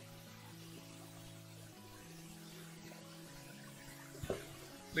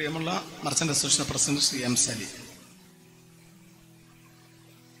 പ്രിയമുള്ള merchant association president Shri M. Sali,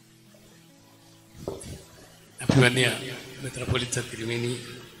 അഭിമന്യ മെത്രാപ്പൊലീത്ത തിരുമേനി,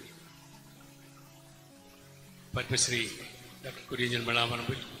 പത്മശ്രീ ഡോക്ടർ കുര്യൻ ജോൺ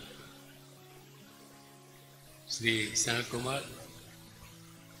മേളാമ്പറമ്പിൽ, ശ്രീ സനൽകുമാർ,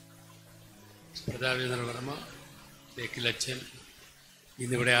 പ്രതാപചന്ദ്ര വർമ്മ, തേക്കിലച്ചൻ,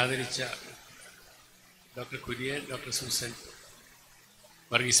 ഇന്നിവിടെ ആദരിച്ച doctor Kurian, doctor Susan,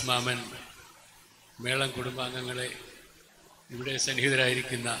 Varghese മാമൻ, മേളം കുടുംബാംഗങ്ങളെ, ഇവിടെ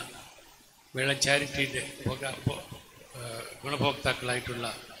സന്നിഹിതരായിരിക്കുന്ന മേളം ചാരിറ്റിയുടെ ഗുണഭോക്താക്കളായിട്ടുള്ള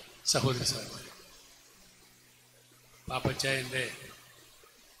സഹോദരി സഹോദരന്മാർ, പാപ്പച്ചായൻ്റെ,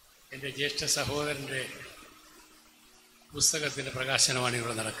 എൻ്റെ ജ്യേഷ്ഠ സഹോദരൻ്റെ പുസ്തകത്തിൻ്റെ പ്രകാശനമാണ്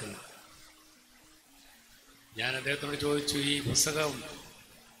ഇവിടെ നടക്കുന്നത്. ഞാൻ അദ്ദേഹത്തോട് ചോദിച്ചു, ഈ പുസ്തകം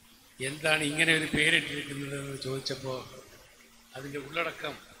എന്താണ് ഇങ്ങനെ ഒരു പേരിട്ടിരിക്കുന്നതെന്ന് ചോദിച്ചപ്പോൾ അതിൻ്റെ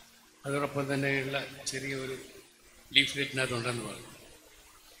ഉള്ളടക്കം അതോടൊപ്പം തന്നെയുള്ള ചെറിയൊരു ലീഫ്ലെറ്റിനകത്തുണ്ടെന്ന് പറഞ്ഞു.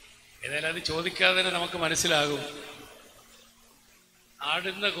 ഏതായാലും അത് ചോദിക്കാതെ തന്നെ നമുക്ക് മനസ്സിലാകും,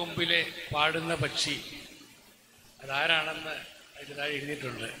 ആടുന്ന കൊമ്പിലെ പാടുന്ന പക്ഷി അതാരാണെന്ന് അതിലായി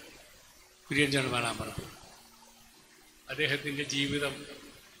എഴുതിയിട്ടുണ്ട്. കുര്യൻ ജോൺ മേളാമ്പറമ്പിൽ. അദ്ദേഹത്തിൻ്റെ ജീവിതം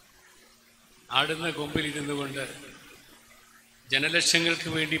ആടുന്ന കൊമ്പിലിരുന്നു കൊണ്ട് ജനലക്ഷങ്ങൾക്ക്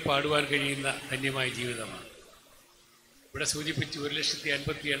വേണ്ടി പാടുവാൻ കഴിയുന്ന ധന്യമായ ജീവിതമാണ്. ഇവിടെ സൂചിപ്പിച്ച്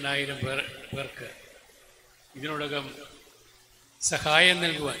 1,58,000 പേർക്ക് ഇതിനോടകം സഹായം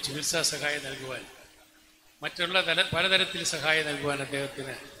നൽകുവാൻ, ചികിത്സാ സഹായം നൽകുവാൻ, മറ്റുള്ള പലതരത്തിൽ സഹായം നൽകുവാൻ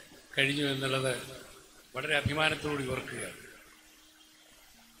അദ്ദേഹത്തിന് കഴിഞ്ഞു എന്നുള്ളത് വളരെ അഭിമാനത്തോടെ ഓർക്കുകയാണ്.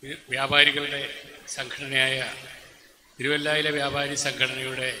 വ്യാപാരികളുടെ സംഘടനയായ തിരുവല്ലയിലെ വ്യാപാരി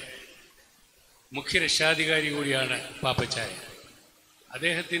സംഘടനയുടെ മുഖ്യ രക്ഷാധികാരി കൂടിയാണ് പാപ്പച്ചായ.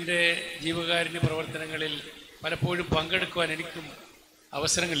 അദ്ദേഹത്തിൻ്റെ ജീവകാരുണ്യ പ്രവർത്തനങ്ങളിൽ പലപ്പോഴും പങ്കെടുക്കുവാൻ എനിക്കും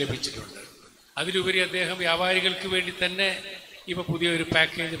അവസരങ്ങൾ ലഭിച്ചിട്ടുണ്ട്. അതിലുപരി അദ്ദേഹം വ്യാപാരികൾക്ക് വേണ്ടി തന്നെ ഇപ്പോൾ പുതിയൊരു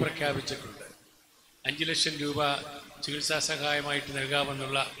പാക്കേജ് പ്രഖ്യാപിച്ചിട്ടുണ്ട്. 5 ലക്ഷം രൂപ ചികിത്സാ സഹായമായിട്ട്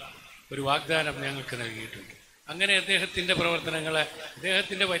നൽകാമെന്നുള്ള ഒരു വാഗ്ദാനം ഞങ്ങൾക്ക് നൽകിയിട്ടുണ്ട്. അങ്ങനെ അദ്ദേഹത്തിൻ്റെ പ്രവർത്തനങ്ങൾ,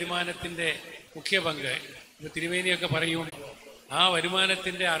 അദ്ദേഹത്തിൻ്റെ വരുമാനത്തിൻ്റെ മുഖ്യ പങ്ക് ഇപ്പോൾ തിരുമേനിയൊക്കെ പറയും, ആ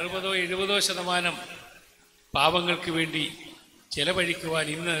വരുമാനത്തിൻ്റെ 60-70% പാവങ്ങൾക്ക് വേണ്ടി ചെലവഴിക്കുവാൻ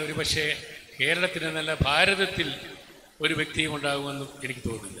ഇന്ന് ഒരു പക്ഷേ കേരളത്തിന് നല്ല ഭാരതത്തിൽ ഒരു വ്യക്തിയും ഉണ്ടാകുമെന്നും എനിക്ക്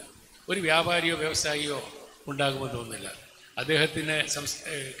തോന്നുന്നില്ല. ഒരു വ്യാപാരിയോ വ്യവസായിയോ ഉണ്ടാകുമെന്ന് തോന്നുന്നില്ല. അദ്ദേഹത്തിന്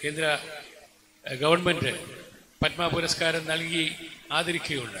കേന്ദ്ര ഗവൺമെൻറ് പത്മ പുരസ്കാരം നൽകി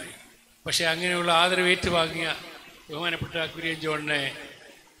ആദരിക്കുകയുണ്ടായി. പക്ഷേ അങ്ങനെയുള്ള ആദരവ് ഏറ്റുവാങ്ങിയ ബഹുമാനപ്പെട്ട കുര്യൻ ജോണിനെ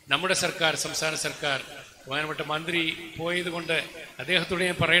നമ്മുടെ സർക്കാർ, സംസ്ഥാന സർക്കാർ, ബഹുമാനപ്പെട്ട മന്ത്രി പോയത് കൊണ്ട് അദ്ദേഹത്തോട്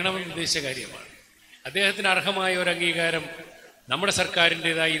ഞാൻ പറയണമെന്ന് ഉദ്ദേശിച്ച കാര്യമാണ്. അദ്ദേഹത്തിന് അർഹമായ ഒരു അംഗീകാരം നമ്മുടെ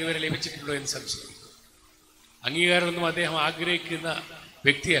സർക്കാരിൻ്റെതായി ഇതുവരെ ലഭിച്ചിട്ടുണ്ടോ എന്ന് സംശയിക്കുന്നു. അംഗീകാരമൊന്നും അദ്ദേഹം ആഗ്രഹിക്കുന്ന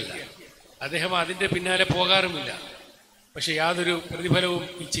വ്യക്തിയല്ല. അദ്ദേഹം അതിൻ്റെ പിന്നാലെ പോകാറുമില്ല. പക്ഷെ യാതൊരു പ്രതിഫലവും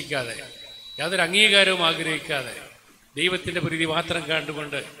ഇച്ഛിക്കാതെ, യാതൊരു അംഗീകാരവും ആഗ്രഹിക്കാതെ, ദൈവത്തിൻ്റെ പ്രീതി മാത്രം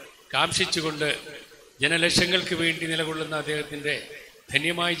കണ്ടുകൊണ്ട്, കാംക്ഷിച്ചുകൊണ്ട് ജനലക്ഷങ്ങൾക്ക് വേണ്ടി നിലകൊള്ളുന്ന അദ്ദേഹത്തിൻ്റെ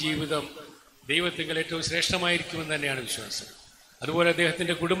ധന്യമായ ജീവിതം ദൈവത്തിങ്കൽ ഏറ്റവും ശ്രേഷ്ഠമായിരിക്കുമെന്ന് തന്നെയാണ് വിശ്വാസം. അതുപോലെ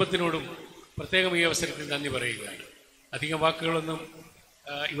അദ്ദേഹത്തിൻ്റെ കുടുംബത്തിനോടും പ്രത്യേകം ഈ അവസരത്തിൽ നന്ദി പറയുകയാണ്. അധികം വാക്കുകളൊന്നും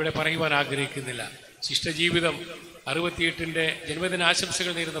ഇവിടെ പറയുവാൻ ആഗ്രഹിക്കുന്നില്ല. ശിഷ്ടജീവിതം 68-ൻ്റെ ജന്മദിന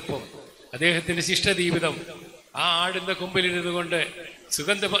ആശംസകൾ നേരുന്നപ്പോൾ അദ്ദേഹത്തിൻ്റെ ശിഷ്ടജീവിതം ആ ആടുന്ന കൊമ്പിലിരുന്നു കൊണ്ട്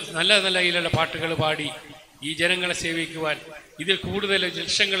നല്ല നല്ല ഇതിലുള്ള പാട്ടുകൾ പാടി ഈ ജനങ്ങളെ സേവിക്കുവാൻ, ഇതിൽ കൂടുതൽ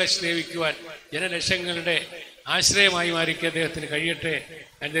ലക്ഷങ്ങളെ സേവിക്കുവാൻ, ജനലക്ഷങ്ങളുടെ ആശ്രയമായി മാറിക്ക് അദ്ദേഹത്തിന് കഴിയട്ടെ.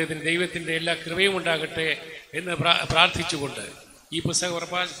 അദ്ദേഹത്തിന് ദൈവത്തിൻ്റെ എല്ലാ കൃപയും ഉണ്ടാകട്ടെ എന്ന് പ്രാർത്ഥിച്ചുകൊണ്ട് ഈ പുസ്തക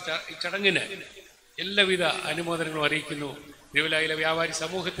പ്രകാശന ചടങ്ങിന് എല്ലാവിധ അനുമോദനങ്ങളും അറിയിക്കുന്നു. തിരുവല്ലായിലെ വ്യാപാരി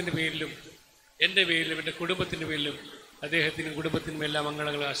സമൂഹത്തിൻ്റെ പേരിലും എൻ്റെ പേരിലും എൻ്റെ കുടുംബത്തിൻ്റെ പേരിലും അദ്ദേഹത്തിനും കുടുംബത്തിനും എല്ലാ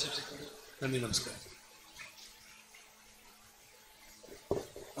മംഗളങ്ങളും ആശംസിക്കുന്നു. നന്ദി, നമസ്കാരം.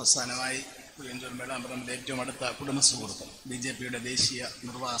 അവസാനമായി കുര്യൻ ജോൺ മേലാമ്പറമ്പിൻ്റെ ഏറ്റവും അടുത്ത കുടുംബ സുഹൃത്ത് BJPയുടെ ദേശീയ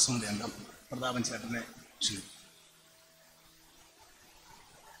നിർവാഹക സമിതി അംഗം പ്രതാപൻ ചേട്ടനെ ക്ഷണിക്കും.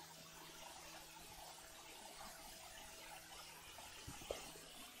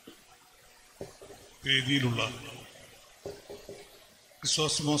 വേദിയിലുള്ള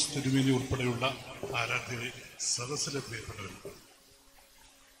ക്രിസോസ്റ്റമോസ് തിരുമേനി ഉൾപ്പെടെയുള്ള ആരാധ്യരെ, സദസ്സിലെ പ്രിയപ്പെട്ടവർ,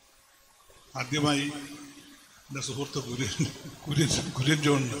 ആദ്യമായി എൻ്റെ സുഹൃത്ത് കുര്യൻ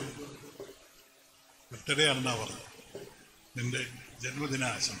ജോണിന് ബർത്ത്ഡേ ആണെന്നാ പറഞ്ഞത്. നിന്റെ ജന്മദിന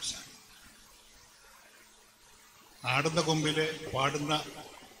ആശംസ. ആടുന്ന കൊമ്പിലെ പാടുന്ന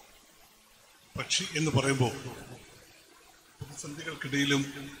പക്ഷി എന്ന് പറയുമ്പോൾ പ്രതിസന്ധികൾക്കിടയിലും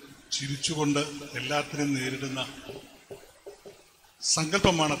ചിരിച്ചുകൊണ്ട് എല്ലാത്തിനും നേരിടുന്ന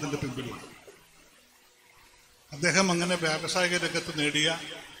സങ്കല്പമാണ് അതിൻ്റെ പിമ്പിലുള്ളത്. അദ്ദേഹം അങ്ങനെ വ്യാവസായിക രംഗത്ത് നേടിയ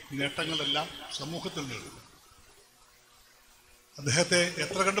നേട്ടങ്ങളെല്ലാം സമൂഹത്തിൽ നേടും. അദ്ദേഹത്തെ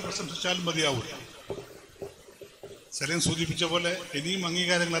എത്ര കണ്ട് പ്രശംസിച്ചാലും മതിയാവില്ല. സലീം സൂചിപ്പിച്ച പോലെ ഇനിയും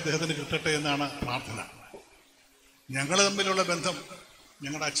അംഗീകാരങ്ങൾ അദ്ദേഹത്തിന് കിട്ടട്ടെ എന്നാണ് പ്രാർത്ഥന. ഞങ്ങൾ തമ്മിലുള്ള ബന്ധം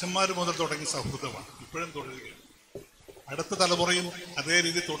ഞങ്ങളുടെ അച്ഛന്മാർ മുതൽ തുടങ്ങിയ സൗഹൃദമാണ്, ഇപ്പോഴും തുടരുകയാണ്. അടുത്ത തലമുറയും അതേ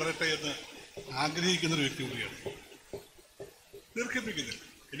രീതി തുടരട്ടെ എന്ന് ആഗ്രഹിക്കുന്നൊരു വ്യക്തി കൂടിയാണ്. ദീർഘിപ്പിക്കുന്നില്ല,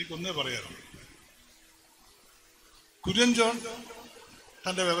 എനിക്കൊന്നേ പറയാറുണ്ട്. കുര്യൻ ജോൺ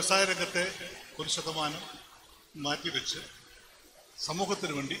തൻ്റെ വ്യവസായ രംഗത്തെ 1% മാറ്റിവെച്ച്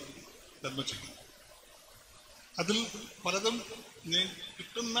സമൂഹത്തിന് വേണ്ടി ധർമ്മം ചെയ്യും. അതിൽ പലതും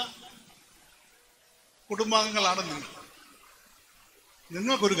കിട്ടുന്ന കുടുംബാംഗങ്ങളാണ്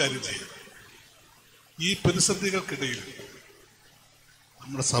നിങ്ങൾക്കൊരു കാര്യം ചെയ്യും. ഈ പ്രതിസന്ധികൾക്കിടയിൽ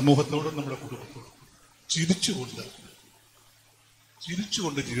നമ്മുടെ സമൂഹത്തോടും നമ്മുടെ കുടുംബത്തോടും ചിരിച്ചുകൊണ്ട്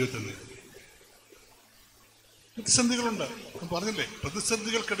ജീവിതത്തിൽ പ്രതിസന്ധികളുണ്ട്. പറഞ്ഞില്ലേ,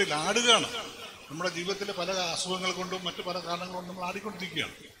 പ്രതിസന്ധികൾക്കിടയിൽ ആടുകയാണ്. നമ്മുടെ ജീവിതത്തിലെ പല അസുഖങ്ങൾ കൊണ്ടും മറ്റു പല കാരണങ്ങൾ കൊണ്ടും നമ്മൾ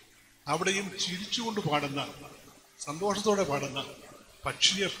ആടിക്കൊണ്ടിരിക്കുകയാണ്. അവിടെയും ചിരിച്ചുകൊണ്ട് പാടുന്ന, സന്തോഷത്തോടെ പാടുന്ന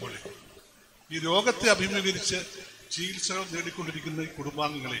പക്ഷിയെ പോലെ ഈ രോഗത്തെ അഭിമുഖീകരിച്ച് ചികിത്സകൾ നേടിക്കൊണ്ടിരിക്കുന്ന ഈ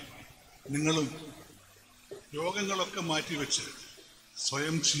കുടുംബാംഗങ്ങളെ നിങ്ങളും രോഗങ്ങളൊക്കെ മാറ്റിവെച്ച്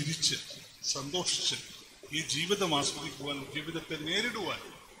സ്വയം ചിരിച്ച് സന്തോഷിച്ച് ഈ ജീവിതം ആസ്വദിക്കുവാൻ, ജീവിതത്തെ നേരിടുവാൻ,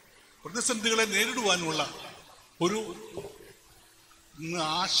 പ്രതിസന്ധികളെ നേരിടുവാനുമുള്ള ഒരു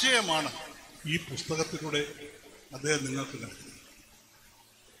ആശയമാണ് ഈ പുസ്തകത്തിലൂടെ അദ്ദേഹം നിങ്ങൾക്ക് നൽകുന്നത്.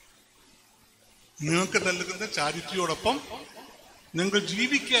 നിങ്ങൾക്ക് നൽകുന്ന ചാരിറ്റിയോടൊപ്പം നിങ്ങൾ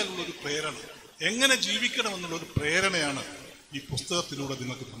ജീവിക്കാനുള്ളൊരു പ്രേരണ, എങ്ങനെ ജീവിക്കണമെന്നുള്ളൊരു പ്രേരണയാണ് ഈ പുസ്തകത്തിലൂടെ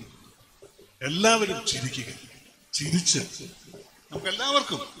നിങ്ങൾക്ക് തന്നത്. എല്ലാവരും ചിരിക്കുക, ചിരിച്ച്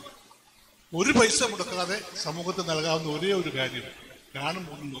നമുക്കെല്ലാവർക്കും ഒരു പൈസ മുടക്കാതെ സമൂഹത്തിൽ നൽകാവുന്ന ഒരേ ഒരു കാര്യം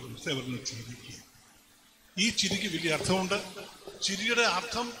കാണുമ്പോൾ ചിരിക്കുക. ഈ ചിരിക്ക് വലിയ അർത്ഥമുണ്ട്. ചിരിയുടെ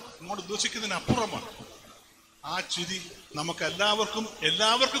അർത്ഥം നമ്മൾ ഉദ്ദേശിക്കുന്നതിന് അപ്പുറമാണ്. ആ ചിരി നമുക്ക്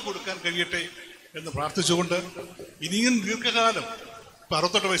എല്ലാവർക്കും കൊടുക്കാൻ കഴിയട്ടെ എന്ന് പ്രാർത്ഥിച്ചുകൊണ്ട് ഇനിയും ദീർഘകാലം,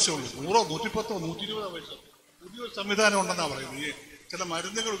 68 വയസ്സേ ഉള്ളൂ, 100, 110, 120 വയസ്സ് പുതിയൊരു സംവിധാനം ഉണ്ടെന്നാണ് പറയുന്നത്. ഈ ചില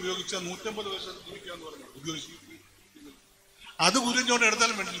മരുന്നുകൾ ഉപയോഗിച്ചാൽ 150 വയസ്സ് ജീവിക്കാന്ന് പറഞ്ഞു ഉപയോഗിച്ചു. അത് കുര്യൻ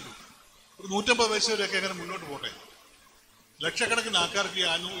എടുത്താലും വേണ്ടില്ല. ഒരു 150 വയസ്സ് വരെയൊക്കെ എങ്ങനെ മുന്നോട്ട് പോട്ടെ. ലക്ഷക്കണക്കിന് ആൾക്കാർക്ക് ഈ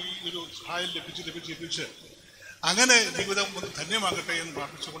ഒരു സഹായം ലഭിച്ച് അങ്ങനെ ജീവിതം ധന്യമാകട്ടെ എന്ന്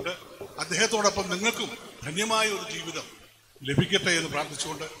പ്രാർത്ഥിച്ചുകൊണ്ട് അദ്ദേഹത്തോടൊപ്പം നിങ്ങൾക്കും ധന്യമായ ഒരു ജീവിതം ലഭിക്കട്ടെ എന്ന്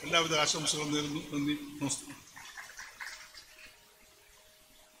പ്രാർത്ഥിച്ചുകൊണ്ട് എല്ലാവിധ ആശംസകളും നേരുന്നു. നന്ദി, നമസ്കാരം.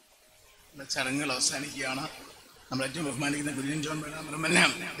 ചടങ്ങുകൾ അവസാനിക്കുകയാണ്. നമ്മൾ ഏറ്റവും ബഹുമാനിക്കുന്ന കുര്യൻ ജോൺ മേലാമ്പ്രമ്പലിന്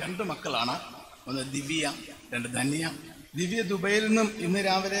 2 മക്കളാണ്. ഒന്ന് ദിവ്യ, 2 ധന്യ. ദിവ്യ ദുബൈയിൽ നിന്നും ഇന്ന്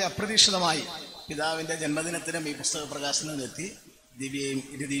രാവിലെ അപ്രതീക്ഷിതമായി പിതാവിൻ്റെ ജന്മദിനത്തിനും ഈ പുസ്തക പ്രകാശനത്തിനെത്തി. ദിവ്യയും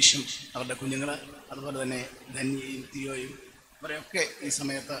രതീഷും അവരുടെ കുഞ്ഞുങ്ങൾ, അതുപോലെ തന്നെ ധന്യയും തിയോയും, അവരെയൊക്കെ ഈ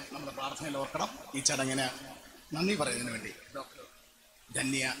സമയത്ത് നമ്മുടെ പ്രാർത്ഥനയിൽ ഓർക്കണം. ഈ ചടങ്ങിന് നന്ദി പറയുന്നതിന് വേണ്ടി ഡോക്ടർ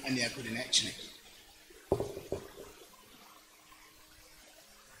ധന്യ അന്യാക്കുരിനെ ക്ഷണിക്കും.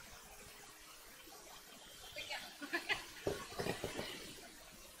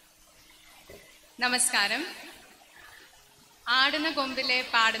 നമസ്കാരം. ആടുന്ന കൊമ്പിലെ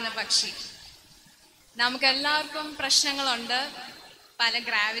പാടുന്ന പക്ഷി. നമുക്കെല്ലാവർക്കും പ്രശ്നങ്ങളുണ്ട്, പല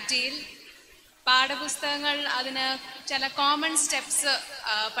ഗ്രാവിറ്റിയിൽ. പാഠപുസ്തകങ്ങൾ അതിന് ചില കോമൺ സ്റ്റെപ്സ്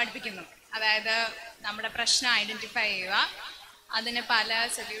പഠിപ്പിക്കുന്നു. അതായത് നമ്മുടെ പ്രശ്നം ഐഡൻറ്റിഫൈ ചെയ്യുക, അതിന് പല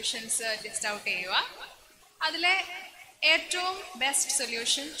സൊല്യൂഷൻസ് ലിസ്റ്റ് ഔട്ട് ചെയ്യുക, അതിലെ ഏറ്റവും ബെസ്റ്റ്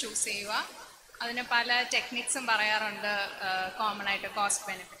സൊല്യൂഷൻ ചൂസ് ചെയ്യുക. അതിന് പല ടെക്നിക്സും പറയാറുണ്ട്. കോമൺ ആയിട്ട് കോസ്റ്റ്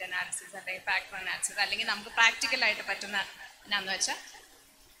ബെനിഫിറ്റ് അനാലിസിസ് അല്ലെങ്കിൽ ഫാക്ടർ അനാലിസിസ്, അല്ലെങ്കിൽ നമുക്ക് പ്രാക്ടിക്കലായിട്ട് പറ്റുന്ന എന്നാന്ന് വെച്ചാൽ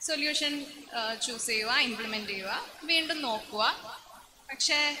സൊല്യൂഷൻ ചൂസ് ചെയ്യുക, ഇംപ്ലിമെൻ്റ് ചെയ്യുക, വീണ്ടും നോക്കുക.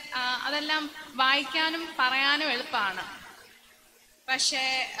 പക്ഷേ അതെല്ലാം വായിക്കാനും പറയാനും എളുപ്പമാണ്. പക്ഷേ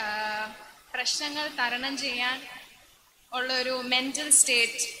പ്രശ്നങ്ങൾ തരണം ചെയ്യാൻ ഉള്ളൊരു മെൻ്റൽ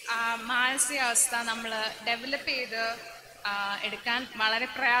സ്റ്റേറ്റ്, മാനസികാവസ്ഥ നമ്മൾ ഡെവലപ്പ് ചെയ്ത് എടുക്കാൻ വളരെ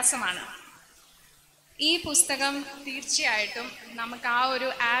പ്രയാസമാണ്. ഈ പുസ്തകം തീർച്ചയായിട്ടും നമുക്ക് ആ ഒരു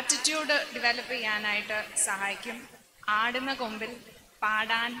ആറ്റിറ്റ്യൂഡ് ഡെവലപ്പ് ചെയ്യാനായിട്ട് സഹായിക്കും. ആടുന്ന കൊമ്പിൽ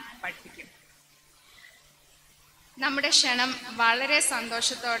പാടാൻ പഠിപ്പിക്കും. നമ്മുടെ ക്ഷണം വളരെ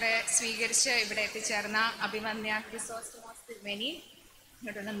സന്തോഷത്തോടെ സ്വീകരിച്ച് ഇവിടെ എത്തിച്ചേർന്ന അഭിമന്യ ക്രിസോസ്റ്റമോസ്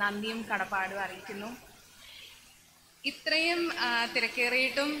തിരുമേനിയോടുള്ള നന്ദിയും കടപ്പാടും അറിയിക്കുന്നു. ഇത്രയും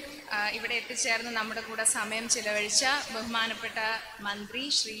തിരക്കേറിയിട്ടും ഇവിടെ എത്തിച്ചേർന്ന് നമ്മുടെ കൂടെ സമയം ചിലവഴിച്ച ബഹുമാനപ്പെട്ട മന്ത്രി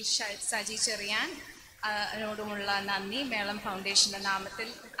ശ്രീ സജി ചെറിയാൻ നോടുമുള്ള നന്ദി മേളം ഫൗണ്ടേഷൻ്റെ നാമത്തിൽ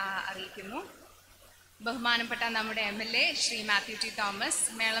അറിയിക്കുന്നു. ബഹുമാനപ്പെട്ട നമ്മുടെ MLA Shri Mathew T Thomas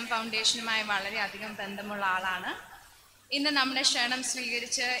മേളം ഫൗണ്ടേഷനുമായി വളരെയധികം ബന്ധമുള്ള ആളാണ്. ഇന്ന് നമ്മുടെ ക്ഷണം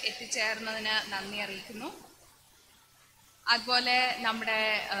സ്വീകരിച്ച് എത്തിച്ചേർന്നതിന് നന്ദി അറിയിക്കുന്നു. അതുപോലെ നമ്മുടെ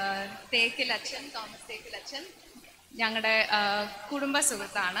തേക്കിലച്ഛൻ, തോമസ് തേക്കിലച്ഛൻ ഞങ്ങളുടെ കുടുംബ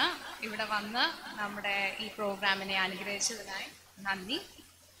സുഹൃത്താണ്. ഇവിടെ വന്ന് നമ്മുടെ ഈ പ്രോഗ്രാമിനെ അനുഗ്രഹിച്ചതിനായി നന്ദി.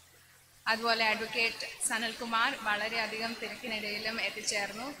 അതുപോലെ അഡ്വക്കേറ്റ് സനൽകുമാർ വളരെയധികം തിരക്കിനിടയിലും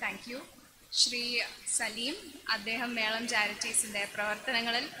എത്തിച്ചേർന്നു. Thank you. ശ്രീ സലീം, അദ്ദേഹം മേളം ചാരിറ്റീസിൻ്റെ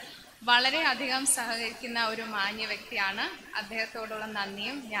പ്രവർത്തനങ്ങളിൽ വളരെയധികം സഹകരിക്കുന്ന ഒരു മാന്യ വ്യക്തിയാണ്. അദ്ദേഹത്തോടുള്ള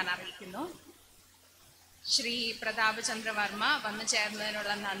നന്ദിയും ഞാൻ അറിയിക്കുന്നു. ശ്രീ പ്രതാപചന്ദ്ര വർമ്മ വന്നു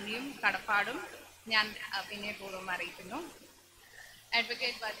ചേർന്നതിനുള്ള നന്ദിയും കടപ്പാടും ഞാൻ വിനയപൂർവ്വം അറിയിക്കുന്നു.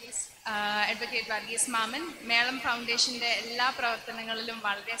 അഡ്വക്കേറ്റ് വർഗീസ് മാമൻ മേളം ഫൗണ്ടേഷൻ്റെ എല്ലാ പ്രവർത്തനങ്ങളിലും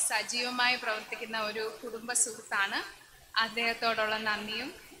വളരെ സജീവമായി പ്രവർത്തിക്കുന്ന ഒരു കുടുംബ സുഹൃത്താണ്. അദ്ദേഹത്തോടുള്ള നന്ദിയും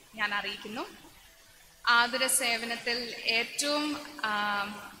ഞാൻ അറിയിക്കുന്നു. ആതുര സേവനത്തിൽ ഏറ്റവും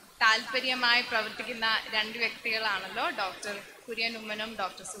താല്പര്യമായി പ്രവർത്തിക്കുന്ന 2 വ്യക്തികളാണല്ലോ ഡോക്ടർ കുര്യൻ ഉമ്മനും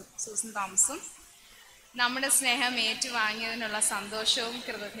ഡോക്ടർ സൂസൻ തോമസും. നമ്മുടെ സ്നേഹം ഏറ്റുവാങ്ങിയതിനുള്ള സന്തോഷവും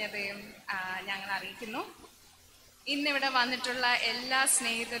കൃതജ്ഞതയും ഞങ്ങൾ അറിയിക്കുന്നു. ഇന്നിവിടെ വന്നിട്ടുള്ള എല്ലാ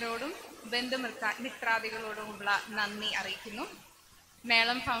സ്നേഹിതരോടും ബന്ധുമിത്രാദികളോടുമുള്ള നന്ദി അറിയിക്കുന്നു.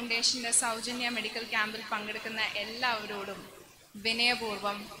 മേളം ഫൗണ്ടേഷൻ്റെ സൗജന്യ മെഡിക്കൽ ക്യാമ്പിൽ പങ്കെടുക്കുന്ന എല്ലാവരോടും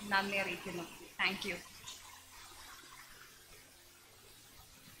വിനയപൂർവ്വം നന്ദി അറിയിക്കുന്നു. Thank you.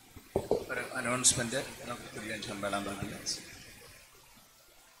 ഒരു announcement doctor Kurian John മേലാമ്പ്രമ്പിൽ.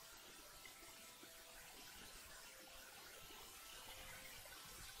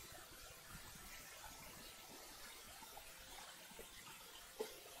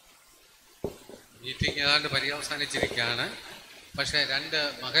 Meeting ഏതാണ്ട് പര്യവസാനിച്ചിരിക്കുകയാണ്. പക്ഷേ 2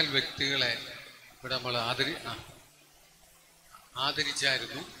 മഹൽ വ്യക്തികളെ ഇവിടെ നമ്മൾ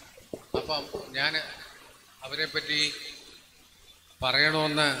ആദരിച്ചായിരുന്നു. അപ്പം ഞാൻ അവരെപ്പറ്റി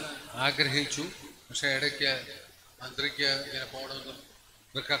പറയണമെന്ന് ആഗ്രഹിച്ചു. പക്ഷേ ഇടയ്ക്ക് മന്ത്രിക്ക് ഇങ്ങനെ പോകണമെന്നും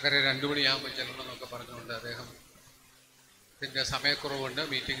ഇവർക്കക്കരെ 2 മണിയാകുമ്പോൾ ചെല്ലണമെന്നൊക്കെ പറഞ്ഞുകൊണ്ട് അദ്ദേഹത്തിൻ്റെ സമയക്കുറവുണ്ട്.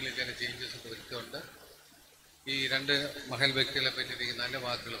 മീറ്റിങ്ങിൽ ചില ചേഞ്ചസ് ഒക്കെ വരുത്തുന്നുണ്ട്. ഈ 2 മഹൽ വ്യക്തികളെ പറ്റി എനിക്ക് നല്ല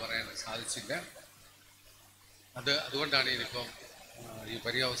വാക്കുകൾ പറയാൻ സാധിച്ചില്ല. അതുകൊണ്ടാണ് ഇതിപ്പം ഈ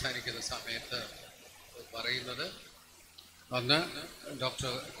പര്യവസാനിക്കുന്ന സമയത്ത് പറയുന്നത്. ഒന്ന്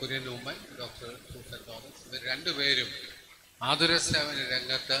doctor Kurian Oommen, doctor Susan Thomas. ഇവർ 2 പേരും ആതുര സേവന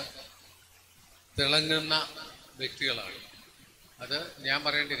രംഗത്ത് തിളങ്ങുന്ന വ്യക്തികളാണ്. അത് ഞാൻ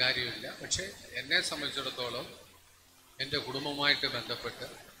പറയേണ്ട കാര്യമില്ല. പക്ഷേ എന്നെ സംബന്ധിച്ചിടത്തോളം എൻ്റെ കുടുംബവുമായിട്ട് ബന്ധപ്പെട്ട്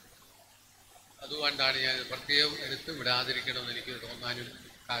അതുകൊണ്ടാണ് ഞാൻ പ്രത്യേകം എടുത്ത് വിടാതിരിക്കണമെന്ന് എനിക്ക് തോന്നാനും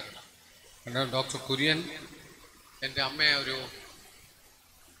കാരണം. ഡോക്ടർ കുര്യൻ എൻ്റെ അമ്മയെ ഒരു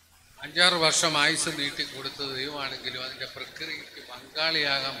 5-6 വർഷം ആയുസ് നീട്ടിക്കൊടുത്തത് ദൈവമാണെങ്കിലും അതിൻ്റെ പ്രക്രിയയ്ക്ക്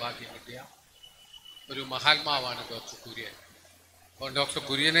പങ്കാളിയാകാൻ ഭാഗ്യം കിട്ടിയ ഒരു മഹാത്മാവാണ് ഡോക്ടർ കുര്യൻ. അപ്പോൾ ഡോക്ടർ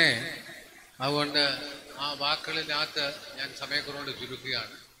കുര്യനെ അതുകൊണ്ട് ആ വാക്കുകളിനകത്ത് ഞാൻ സമയക്കുറവുകൊണ്ട്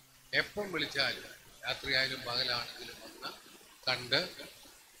ചുരുക്കുകയാണ്. എപ്പം വിളിച്ചാലും രാത്രിയായാലും പകലാണെങ്കിലും വന്ന് കണ്ട്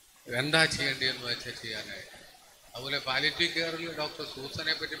എന്താ ചെയ്യേണ്ടതെന്ന് വെച്ചാൽ ചെയ്യാനായി. അതുപോലെ പാലിറ്റീവ് കെയറിൽ ഡോക്ടർ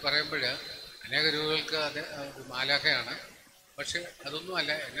സൂസനെ പറ്റി പറയുമ്പോൾ അനേക രോഗികൾക്ക് അത് ഒരു മാലാഖയാണ്. പക്ഷെ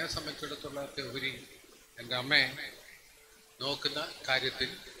അതൊന്നുമല്ല, എന്നെ സംബന്ധിച്ചിടത്തോളത്തെ ഉപരി എൻ്റെ അമ്മയെ നോക്കുന്ന കാര്യത്തിൽ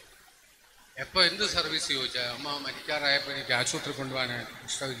എപ്പോൾ എന്ത് സർവീസ് ചോദിച്ചാൽ അമ്മ മരിക്കാറായപ്പോൾ എനിക്ക് ആശുപത്രി കൊണ്ടുപോകാനായിട്ട്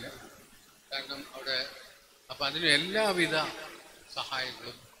ഇഷ്ടമില്ല. കാരണം അവിടെ അപ്പം അതിന് എല്ലാവിധ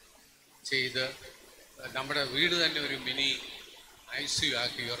സഹായങ്ങളും ചെയ്ത് നമ്മുടെ വീട് തന്നെ ഒരു മിനി ICU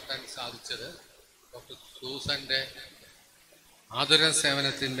ആക്കി ഉയർത്താൻ സാധിച്ചത് ഡോക്ടർ സൂസൻ്റെ ആതുര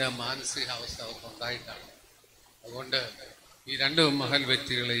സേവനത്തിൻ്റെ മാനസികാവസ്ഥ ഉണ്ടായിട്ടാണ്. അതുകൊണ്ട് ഈ 2 മഹൽ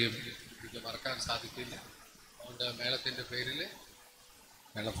വ്യക്തികളെയും എനിക്ക് മറക്കാൻ സാധിക്കില്ല. അതുകൊണ്ട് മേളത്തിൻ്റെ പേരിൽ,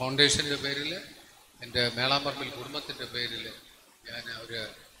 മേള ഫൗണ്ടേഷൻ്റെ പേരിൽ, എൻ്റെ മേളാമ്പറമ്പിൽ കുടുംബത്തിൻ്റെ പേരിൽ ഞാൻ ഒരു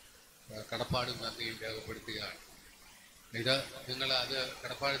കടപ്പാടും നന്ദിയും രേഖപ്പെടുത്തുകയാണ്. ഇത് നിങ്ങൾ അത്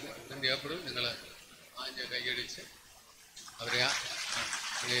കടപ്പാട് രേഖപ്പെടും. നിങ്ങൾ ആഞ്ഞ് കൈയടിച്ച് അവരെ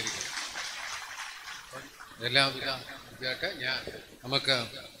അംഗീകരിക്കും. എല്ലാവിധ ഇതായിട്ട് നമുക്ക്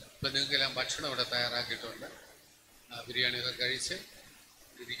ഇപ്പം നിങ്ങൾക്കെല്ലാം ഭക്ഷണം ഇവിടെ തയ്യാറാക്കിയിട്ടുണ്ട്. ബിരിയാണിയൊക്കെ കഴിച്ച്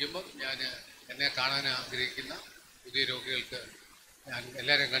ഇരിക്കുമ്പം എന്നെ കാണാൻ ആഗ്രഹിക്കുന്ന പുതിയ രോഗികൾക്ക് ഞാൻ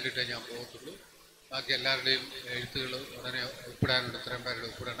എല്ലാവരെയും കണ്ടിട്ടേ ഞാൻ പോകത്തുള്ളൂ. ബാക്കി എല്ലാവരുടെയും എഴുത്തുകൾ ഉടനെ ഒപ്പിടാനുണ്ട്. ഇത്രയും പേരുടെ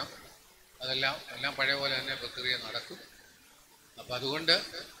ഒപ്പിടണം. എല്ലാം പഴയ പോലെ തന്നെ പ്രക്രിയ നടക്കും. അപ്പോൾ അതുകൊണ്ട്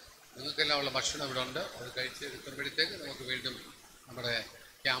നിങ്ങൾക്കെല്ലാം ഉള്ള ഭക്ഷണം ഇവിടെ ഉണ്ട്. അത് കഴിച്ച് എടുക്കുമ്പോഴത്തേക്ക് നമുക്ക് വീണ്ടും നമ്മുടെ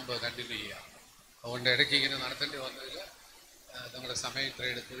ക്യാമ്പ് കണ്ടിന്യൂ ചെയ്യാം. അതുകൊണ്ട് ഇടയ്ക്ക് ഇങ്ങനെ നടത്തേണ്ടി വന്നതിൽ നമ്മുടെ സമയം ഇത്ര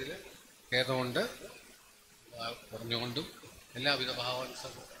എടുത്തതിൽ ഖേദമുണ്ട്. പറഞ്ഞുകൊണ്ടും എല്ലാവിധ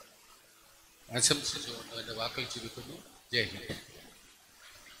ഭാവാംശവും ആശംസിച്ചുകൊണ്ടും എൻ്റെ വാക്കുകൾ ചുരുക്കുന്നു. ജയ് ഹിന്ദ്.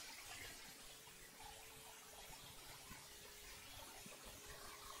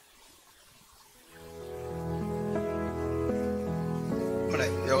 നമ്മുടെ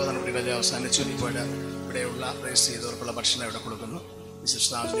യോഗ നടപടികളെല്ലാം അവസാനിച്ചു. ഇപ്പോൾ ഇവിടെയുള്ള രജിസ്റ്റർ ചെയ്തവർക്കുള്ള ഭക്ഷണം ഇവിടെ കൊടുക്കുന്നു.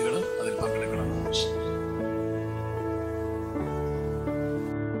 വിശിഷ്ടാതിഥികളും അതിൽ പങ്കെടുക്കണം.